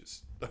requiring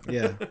stitches.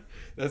 Yeah.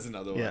 That's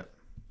another one. Yeah.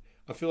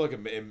 I feel like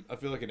an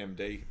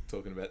MD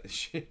talking about this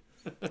shit.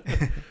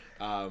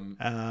 So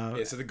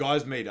the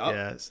guys meet up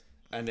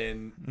and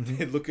then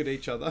they look at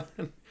each other.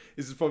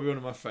 This is probably one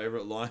of my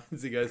favorite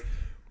lines. He goes,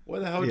 "Why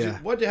the hell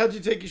how'd you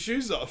take your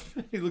shoes off?"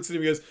 He looks at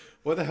him and goes,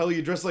 "Why the hell are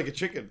you dressed like a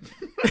chicken?"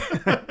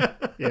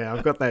 Yeah,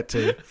 I've got that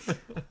too.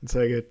 It's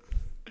so good.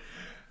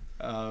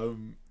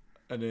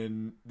 And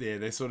then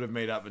they sort of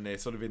meet up and they're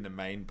sort of in the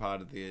main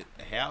part of the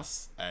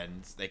house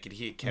and they could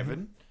hear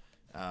Kevin.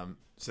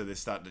 So they're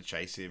starting to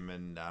chase him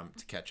and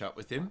to catch up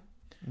with him.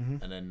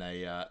 And then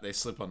they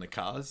slip on the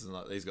cars and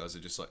like these guys are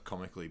just like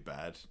comically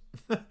bad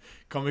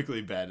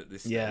at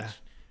this stage. Yeah.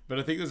 But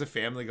I think there's a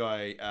Family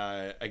Guy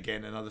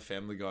again, another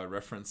Family Guy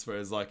reference where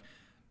it's like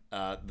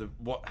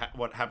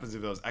what happens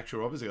if there was actual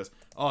robbers? He goes,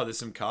 "Oh, there's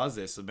some cars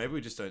there, so maybe we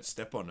just don't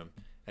step on them."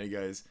 And he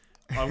goes,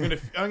 I'm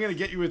gonna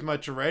get you with my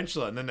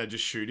tarantula, and then they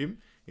just shoot him.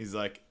 He's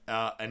like,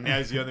 and now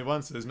he's the only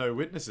one, so there's no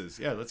witnesses.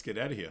 Yeah, let's get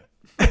out of here.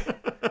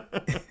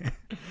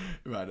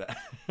 But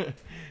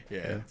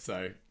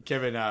so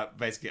Kevin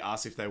basically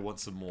asks if they want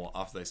some more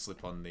after they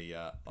slip on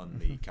the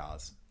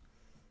cars.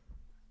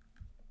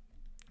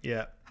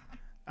 Yeah,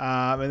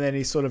 and then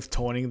he's sort of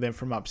taunting them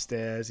from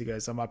upstairs. He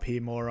goes, "I'm up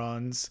here,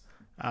 morons.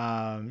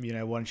 Why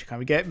don't you come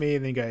and get me?"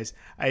 And then he goes,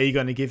 "Are you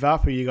going to give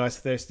up? Or are you guys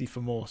thirsty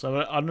for more?"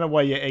 So I don't know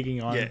why you're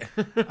egging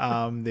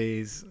on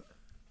these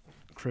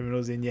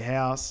criminals in your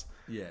house.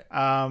 Yeah.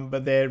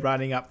 But they're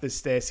running up the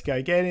stairs to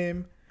go get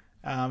him.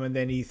 And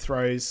then he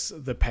throws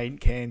the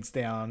paint cans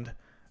down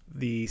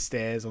the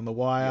stairs on the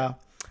wire.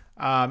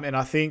 Yeah. And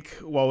I think,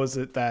 what was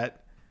it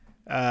that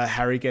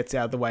Harry gets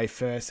out of the way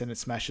first and it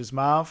smashes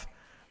Marv.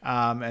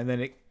 And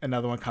then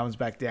another one comes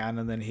back down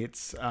and then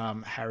hits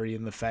Harry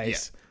in the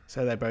face. Yeah.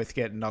 So they both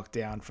get knocked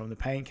down from the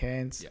paint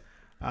cans.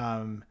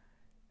 Yeah.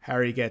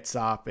 Harry gets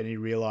up and he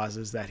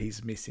realizes that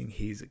he's missing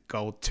his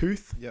gold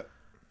tooth. Yep.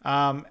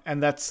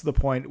 And that's the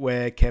point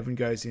where Kevin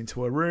goes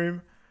into a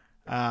room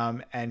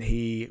and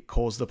he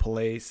calls the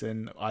police.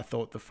 And I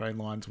thought the phone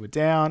lines were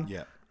down.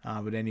 Yeah.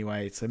 But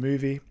anyway, it's a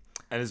movie.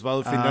 And as well,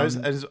 if he knows,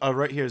 as I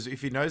wrote here,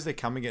 if he knows they're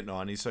coming at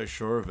 9, he's so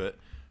sure of it.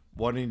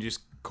 Why don't you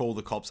just call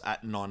the cops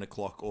at 9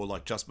 o'clock or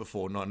like just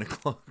before 9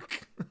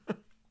 o'clock?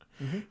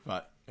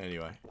 But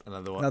anyway,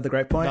 another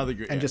great point.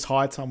 Just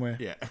hide somewhere.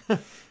 Yeah.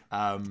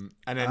 And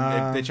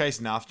then they're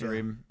chasing after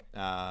him.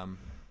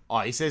 Oh,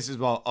 he says as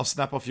well, I'll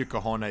snap off your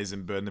cojones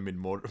and burn them in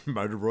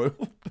motor oil,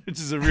 which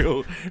is a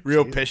real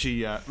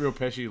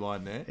Pesci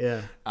line there.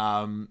 Yeah.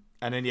 And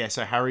then,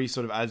 so Harry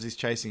sort of, as he's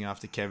chasing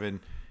after Kevin,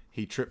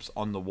 he trips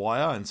on the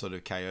wire and sort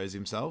of KOs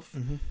himself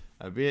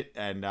a bit.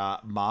 And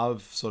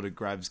Marv sort of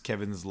grabs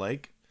Kevin's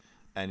leg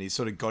and he's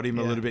sort of got him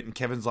a little bit. And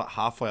Kevin's like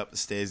halfway up the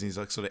stairs and he's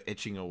like sort of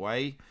etching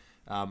away.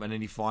 And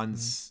then he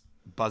finds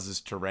Buzz's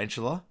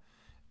tarantula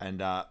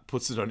and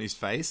puts it on his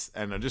face.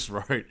 And I just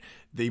wrote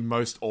the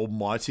most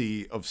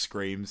almighty of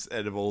screams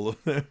out of all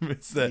of them.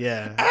 It's the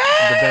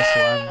best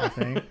one, I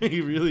think.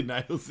 He really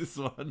nails this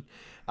one.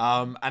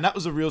 And that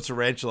was a real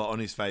tarantula on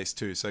his face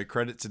too. So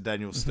credit to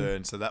Daniel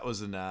Stern. So that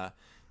wasn't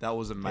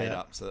made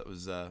up. So that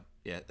was a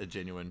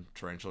genuine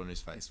tarantula on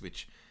his face,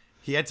 which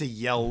he had to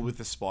yell with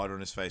the spider on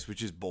his face,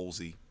 which is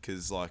ballsy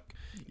because like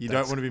you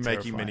don't want to be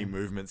making many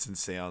movements and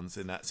sounds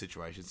in that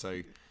situation.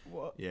 So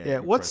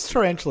what's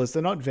tarantulas?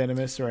 They're not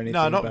venomous or anything.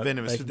 No, not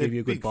venomous. But they're give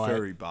you a good big bite.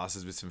 furry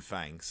bastards with some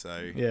fangs.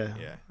 So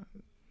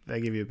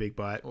they give you a big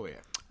bite. Oh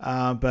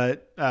yeah.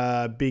 But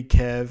Big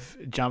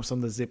Kev jumps on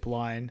the zip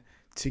line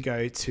to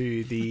go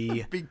to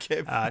the Big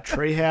Kev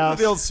treehouse.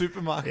 The old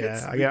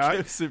supermarkets.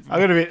 Yeah, I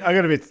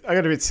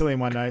got a bit silly in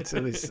my notes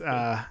at this.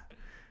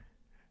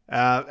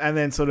 And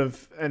then sort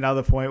of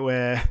another point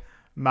where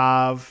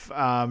Marv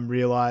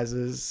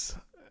realizes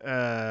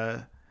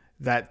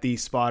that the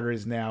spider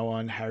is now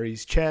on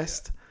Harry's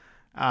chest.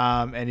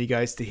 And he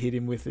goes to hit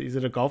him with, is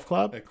it a golf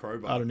club? A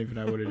crowbar. I don't even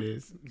know what it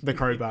is. The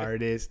crowbar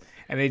it is.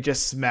 And he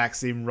just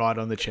smacks him right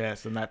on the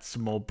chest, and that's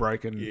some more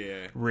broken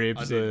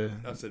ribs.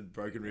 I said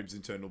broken ribs,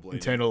 internal bleeding.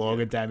 Internal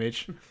organ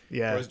damage.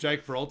 Yeah. Whereas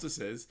Jake Peralta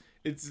says,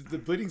 the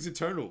bleeding's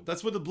internal.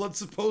 That's where the blood's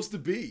supposed to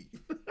be.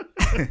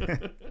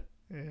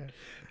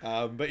 So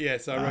I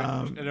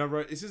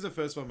wrote, this is the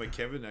first one where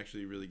Kevin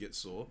actually really gets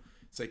sore.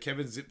 So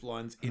Kevin zip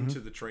lines into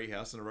the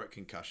treehouse, and I wrote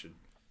concussion.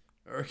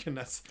 I reckon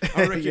he's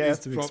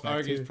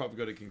probably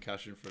got a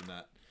concussion from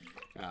that.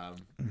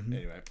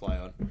 Anyway, play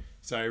on.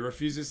 So he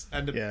refuses,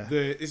 and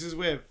this is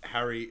where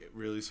Harry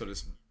really sort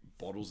of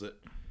bottles it.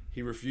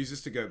 He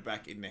refuses to go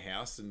back in the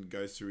house and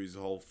goes through his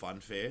whole fun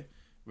fair.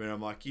 When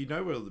I'm like, you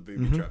know where all the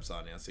booby traps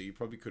are now, so you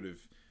probably would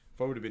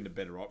have been the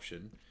better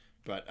option.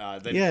 But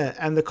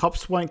and the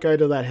cops won't go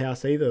to that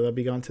house either. They'll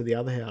be going to the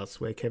other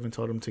house where Kevin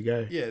told them to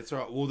go. Yeah, that's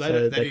right. Well,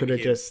 they could have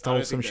just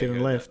stole some shit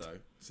and left.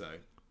 So.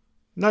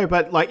 No,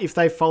 but like if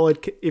they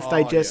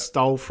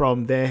stole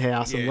from their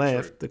house and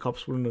left, true. The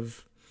cops wouldn't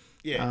have.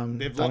 Yeah,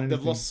 they've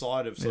lost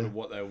sight of sort of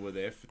what they were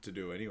there to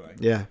do anyway.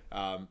 Yeah.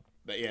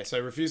 So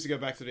he refused to go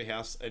back to the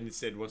house and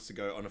instead wants to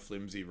go on a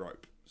flimsy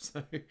rope.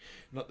 So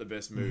not the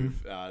best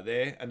move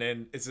there. And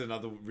then it's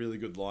another really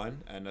good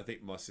line, and I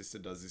think my sister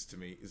does this to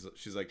me.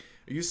 She's like,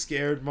 "Are you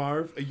scared,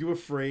 Marv? Are you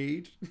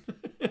afraid?"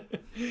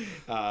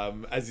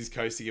 As he's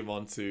coasting him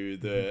onto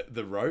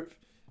the rope.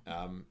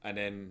 And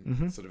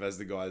then sort of as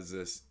the guys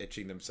are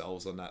etching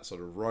themselves on that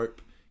sort of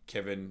rope,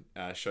 Kevin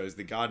shows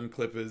the garden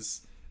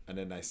clippers, and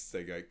then they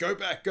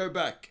go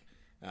back.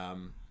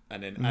 And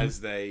then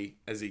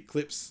as he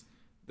clips,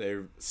 they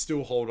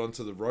still hold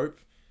onto the rope,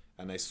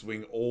 and they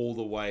swing all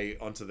the way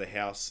onto the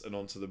house and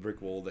onto the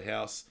brick wall of the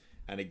house.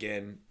 And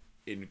again,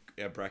 in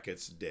our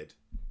brackets, dead.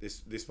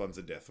 This one's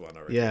a death one,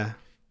 I reckon. Yeah,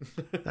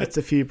 that's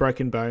a few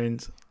broken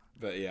bones.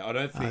 But yeah, I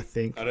don't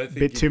think a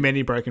bit too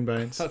many broken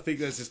bones. I think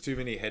there's just too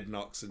many head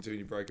knocks and too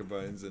many broken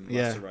bones and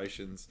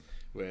lacerations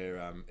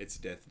where it's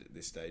death at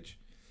this stage.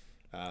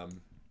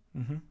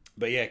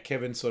 But yeah,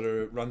 Kevin sort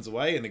of runs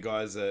away, and the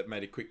guys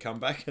made a quick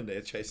comeback, and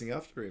they're chasing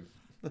after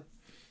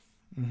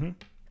him.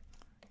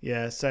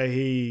 Yeah, so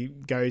he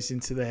goes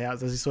into the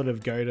house. Does he sort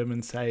of goad him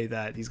and say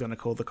that he's going to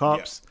call the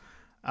cops?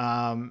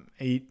 Yeah.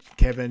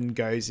 Kevin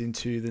goes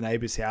into the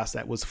neighbor's house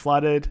that was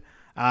flooded.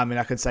 And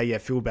I could say,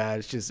 feel bad.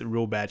 It's just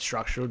real bad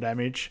structural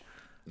damage.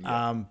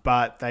 Yeah.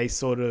 But they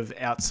sort of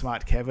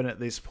outsmart Kevin at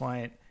this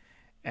point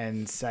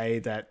and say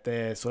that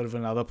they're sort of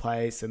another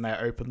place, and they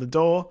open the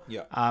door.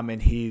 Yeah.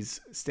 And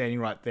he's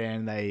standing right there,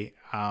 and they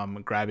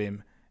grab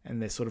him,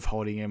 and they're sort of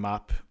holding him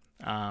up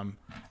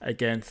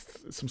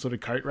against some sort of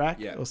coat rack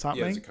or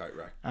something. Yeah, it's a coat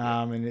rack.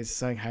 And it's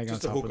saying, hang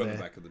just on top of there. Just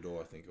a hook on the back of the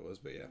door, I think it was,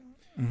 but yeah.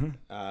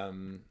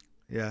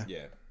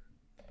 Yeah.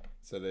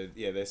 So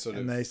they're sort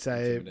of, and they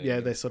say,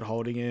 they're sort of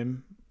holding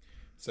him.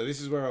 So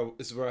this is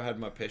where I had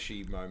my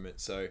Pesci moment.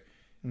 So,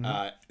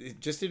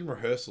 just in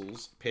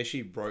rehearsals,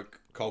 Pesci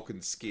broke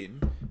Culkin's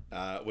skin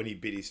when he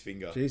bit his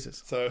finger.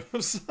 Jesus. So it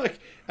was like,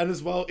 and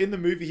as well in the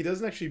movie, he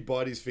doesn't actually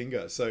bite his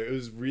finger, so it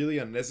was really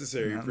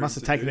unnecessary. It must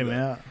have taken him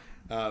out.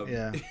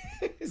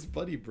 It's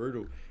bloody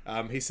brutal.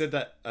 He said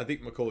that, I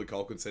think Macaulay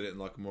Culkin said it in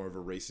like more of a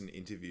recent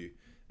interview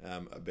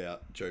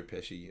about Joe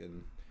Pesci.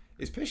 And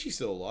is Pesci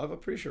still alive? I'm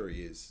pretty sure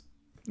he is.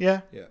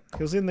 Yeah. Yeah.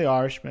 He was in The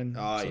Irishman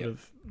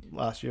of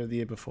last year or the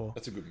year before.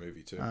 That's a good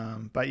movie too.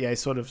 But yeah, he's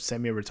sort of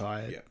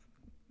semi-retired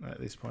at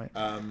this point.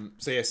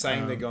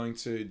 Saying they're going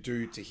to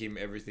do to him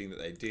everything that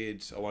they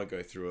did. I won't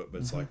go through it,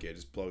 but it's like,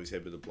 just blow his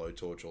head with a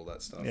blowtorch, all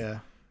that stuff. Yeah.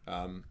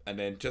 And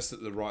then just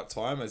at the right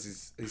time,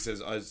 as he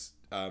says,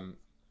 I'm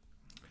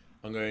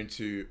going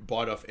to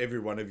bite off every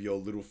one of your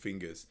little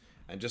fingers.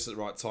 And just at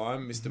the right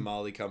time, Mr.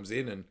 Marley comes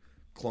in and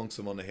clonks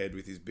him on the head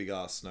with his big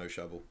ass snow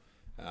shovel.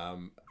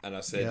 And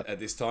I said, at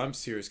this time,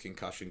 serious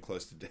concussion,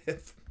 close to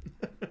death.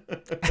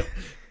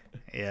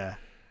 Yeah.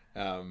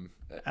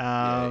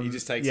 He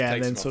just takes. Yeah, takes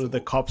and then him sort off of the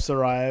hook. cops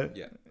arrive.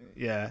 Yeah.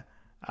 Yeah.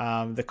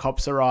 The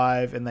cops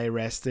arrive and they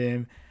arrest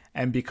him.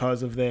 And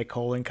because of their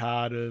calling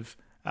card of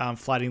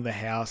flooding the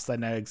house, they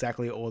know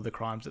exactly all the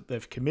crimes that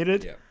they've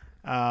committed. Yeah.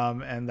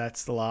 And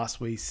that's the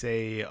last we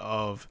see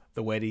of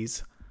the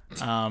Weddies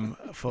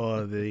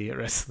for the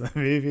rest of the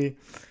movie.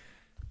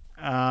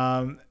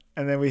 And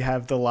then we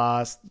have the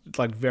last,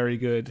 like, very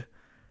good,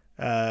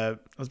 I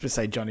was going to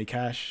say Johnny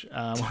Cash.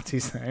 What's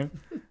his name?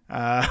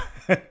 I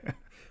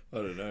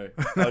don't know.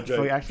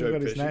 I actually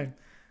got his name.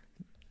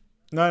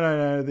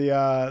 No.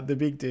 The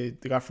big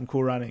dude, the guy from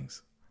Cool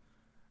Runnings.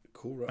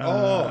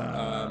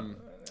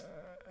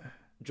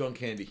 John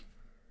Candy.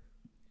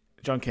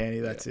 John Candy,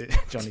 that's it.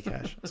 Johnny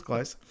Cash. It's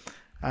close.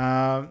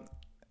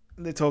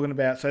 They're talking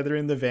about, so they're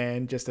in the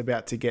van just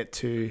about to get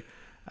to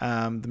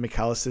the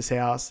McAllister's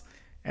house,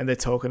 and they're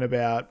talking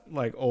about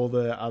like all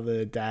the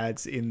other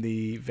dads in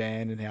the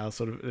van and how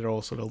they're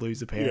all sort of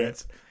loser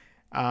parents.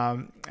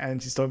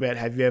 And she's talking about,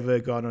 have you ever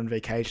gone on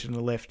vacation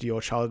and left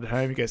your child at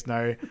home? He goes,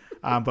 no,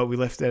 but we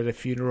left it at a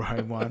funeral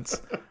home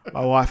once.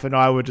 My wife and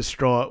I were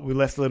distraught. We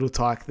left the little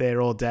tyke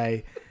there all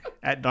day.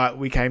 At night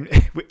we came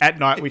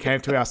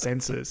to our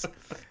senses.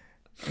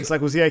 It's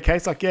like, was he okay?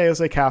 It's like, yeah, he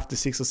was okay after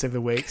 6 or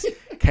 7 weeks.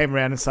 Came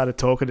around and started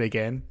talking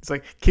again. It's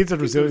like, kids are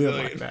resilient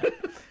like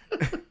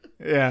that.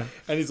 Yeah.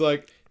 And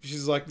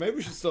she's like, maybe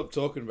we should stop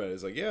talking about it.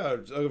 It's like, yeah,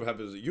 I'm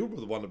happy. You were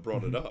the one that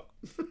brought it up.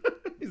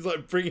 He's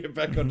like, bringing it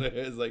back onto her.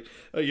 It's like,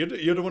 oh, you're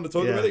the one to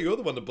talk about it? You're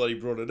the one that bloody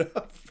brought it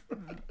up.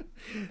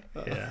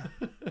 Yeah.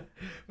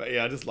 But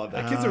yeah, I just love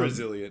that. Kids are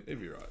resilient.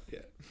 If you're right.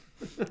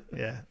 Yeah.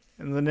 Yeah.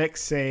 In the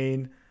next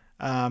scene,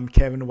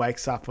 Kevin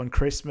wakes up on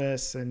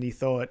Christmas and he's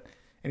sort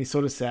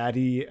of sad.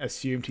 He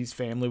assumed his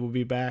family will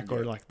be back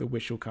or like the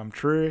wish will come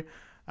true.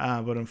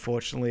 But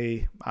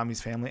unfortunately,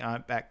 his family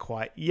aren't back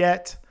quite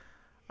yet.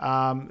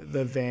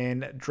 The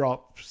van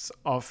drops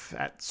off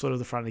at sort of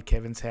the front of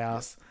Kevin's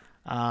house.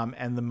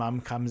 And the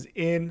mum comes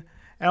in.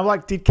 And I'm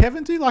like, did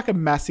Kevin do like a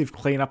massive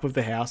cleanup of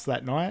the house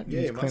that night?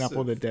 Yeah, and clean up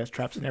all the death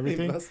traps and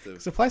everything? He must have.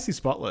 Because the place is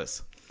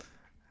spotless.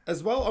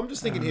 As well, I'm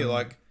just thinking here,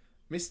 like,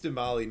 Mr.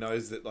 Marley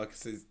knows that, like,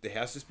 the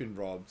house has been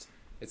robbed.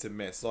 It's a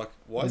mess. Like,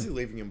 why is he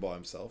leaving him by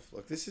himself?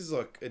 Like, this is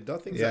like,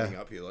 nothing's adding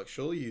up here. Like,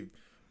 surely you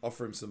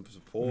offer him some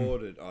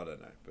support. And I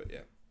don't know, but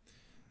yeah.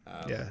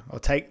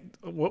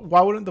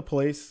 Why wouldn't the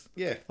police?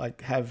 Yeah.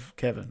 Like have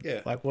Kevin?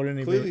 Yeah. Like, wouldn't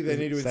he? Clearly, they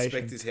need to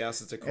inspect his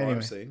house. It's a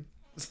crime scene.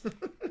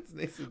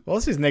 Well,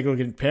 it's his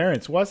negligent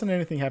parents. Why isn't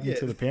anything happening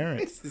to the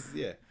parents? This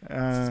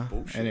is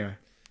bullshit. Anyway.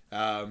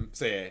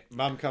 So yeah,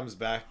 mum comes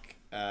back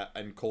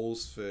and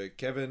calls for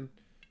Kevin,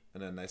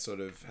 and then they sort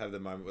of have the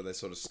moment where they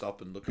sort of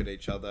stop and look at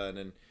each other, and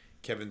then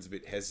Kevin's a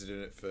bit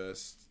hesitant at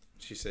first.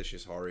 She says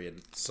she's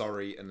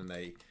sorry, and then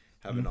they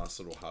have a nice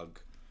little hug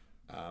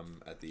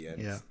at the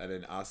end, and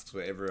then asks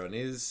where everyone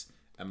is,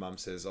 and mum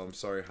says, "Oh, I'm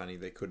sorry, honey,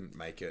 they couldn't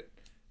make it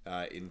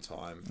in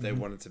time. They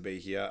wanted to be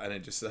here," and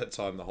then just at that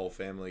time, the whole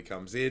family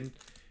comes in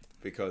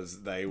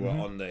because they were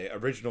on the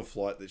original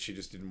flight that she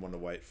just didn't want to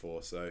wait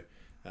for. So,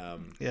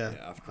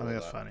 after all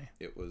that's that, funny.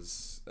 it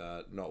was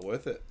not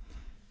worth it.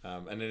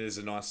 And it is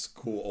a nice,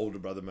 cool older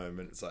brother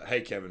moment. It's like,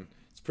 hey, Kevin,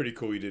 it's pretty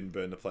cool you didn't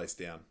burn the place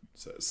down.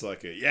 So it's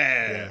like,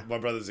 my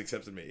brother's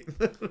accepted me.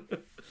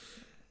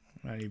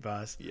 Only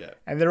bars. Yeah.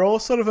 And they're all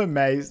sort of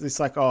amazed. It's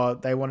like, oh,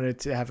 they wanted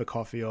to have a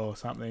coffee or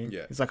something.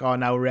 Yeah. It's like, oh,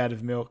 no, we're out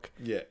of milk.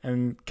 Yeah.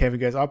 And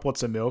Kevin goes, I bought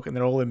some milk. And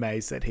they're all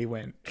amazed that he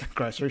went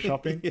grocery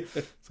shopping.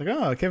 It's like,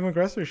 oh, Kevin went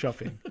grocery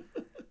shopping.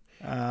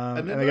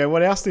 And they go,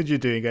 what else did you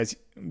do? He goes,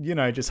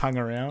 just hung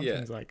around. Yeah.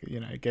 And he's like,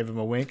 gave him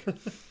a wink.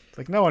 It's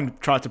like, no one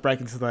tried to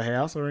break into the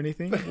house or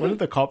anything. When did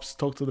the cops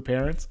talk to the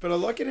parents? But I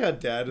like it how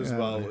dad as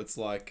well. It's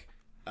like,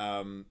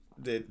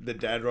 the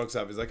dad rocks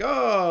up. He's like,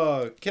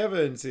 oh,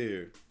 Kevin's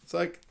here. It's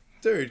like,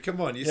 dude, come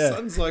on. Your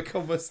son's like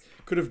almost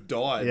could have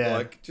died. Yeah.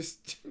 Like,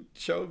 just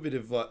show a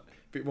bit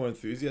more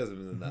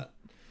enthusiasm than that.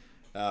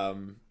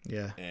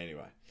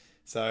 Anyway.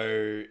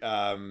 So,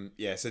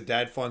 so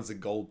dad finds the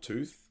gold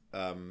tooth,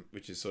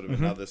 which is sort of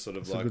another sort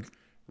of like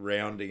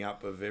rounding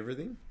up of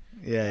everything.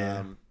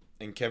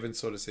 And Kevin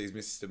sort of sees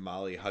Mr.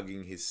 Marley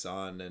hugging his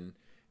son and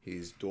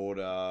his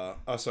daughter.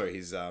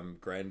 His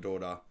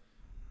granddaughter,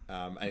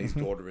 and his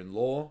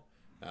daughter-in-law.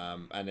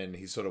 And then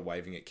he's sort of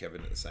waving at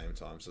Kevin at the same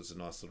time. So it's a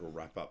nice little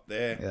wrap up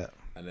there. Yeah.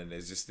 And then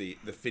there's just the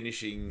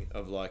finishing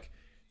of like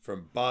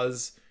from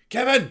Buzz,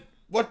 Kevin,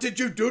 what did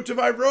you do to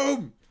my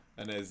room?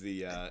 And there's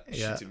the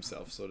shit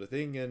himself sort of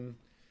thing. And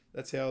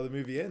that's how the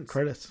movie ends.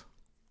 Credits.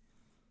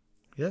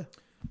 Yeah.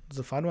 It was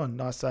a fun one.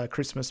 Nice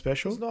Christmas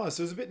special. It was nice.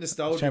 It was a bit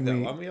nostalgic, that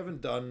one. We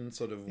haven't done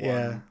sort of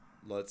one.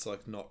 It's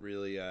like not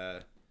really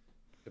a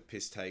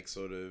piss take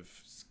sort of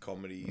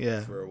comedy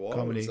for a while.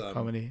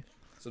 Comedy.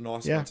 It's a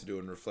nice one to do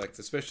and reflect,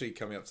 especially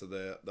coming up to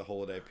the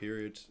holiday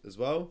period as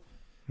well.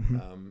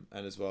 And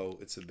as well,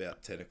 it's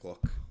about 10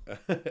 o'clock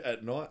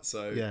at night.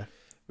 So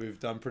we've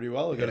done pretty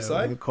well, I've got to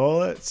say. We'll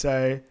call it.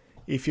 So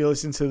if you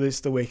listen to this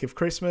the week of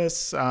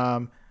Christmas,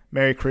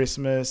 Merry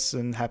Christmas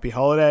and Happy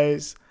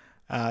Holidays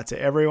to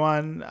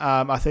everyone.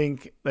 I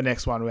think the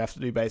next one we have to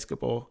do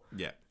basketball.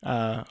 Yeah.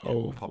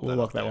 We'll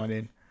lock that one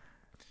in.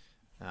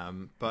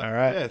 But all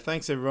right. Yeah,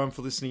 thanks everyone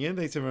for listening in.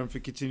 Thanks everyone for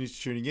continuing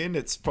to tuning in.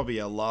 It's probably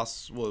our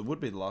last, well, it would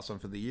be the last one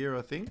for the year,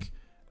 I think,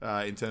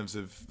 in terms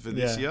of for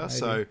this year. Maybe.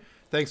 So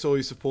thanks for all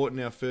your support in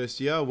our first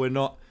year. We're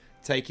not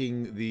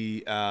taking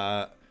the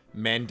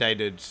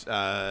mandated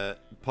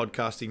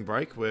podcasting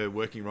break. We're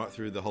working right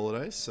through the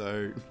holidays,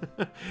 so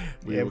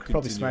we could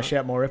probably smash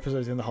out more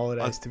episodes in the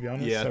holidays, to be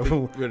honest. Yeah,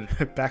 so we'll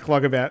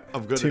backlog about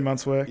 2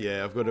 months work.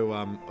 Yeah, I've got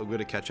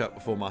to catch up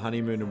before my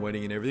honeymoon and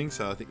wedding and everything,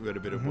 so I think we've got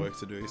a bit of work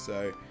to do.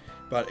 So,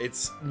 but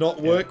it's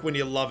not work when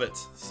you love it.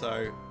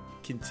 So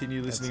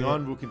continue listening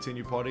on. We'll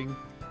continue podding,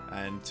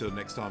 and until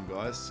next time,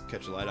 guys.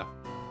 Catch you later.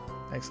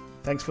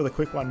 Thanks for the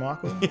quick one,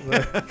 Michael.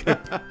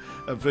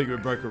 I think we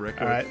broke a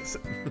record.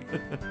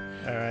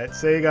 All right.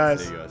 See you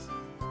guys.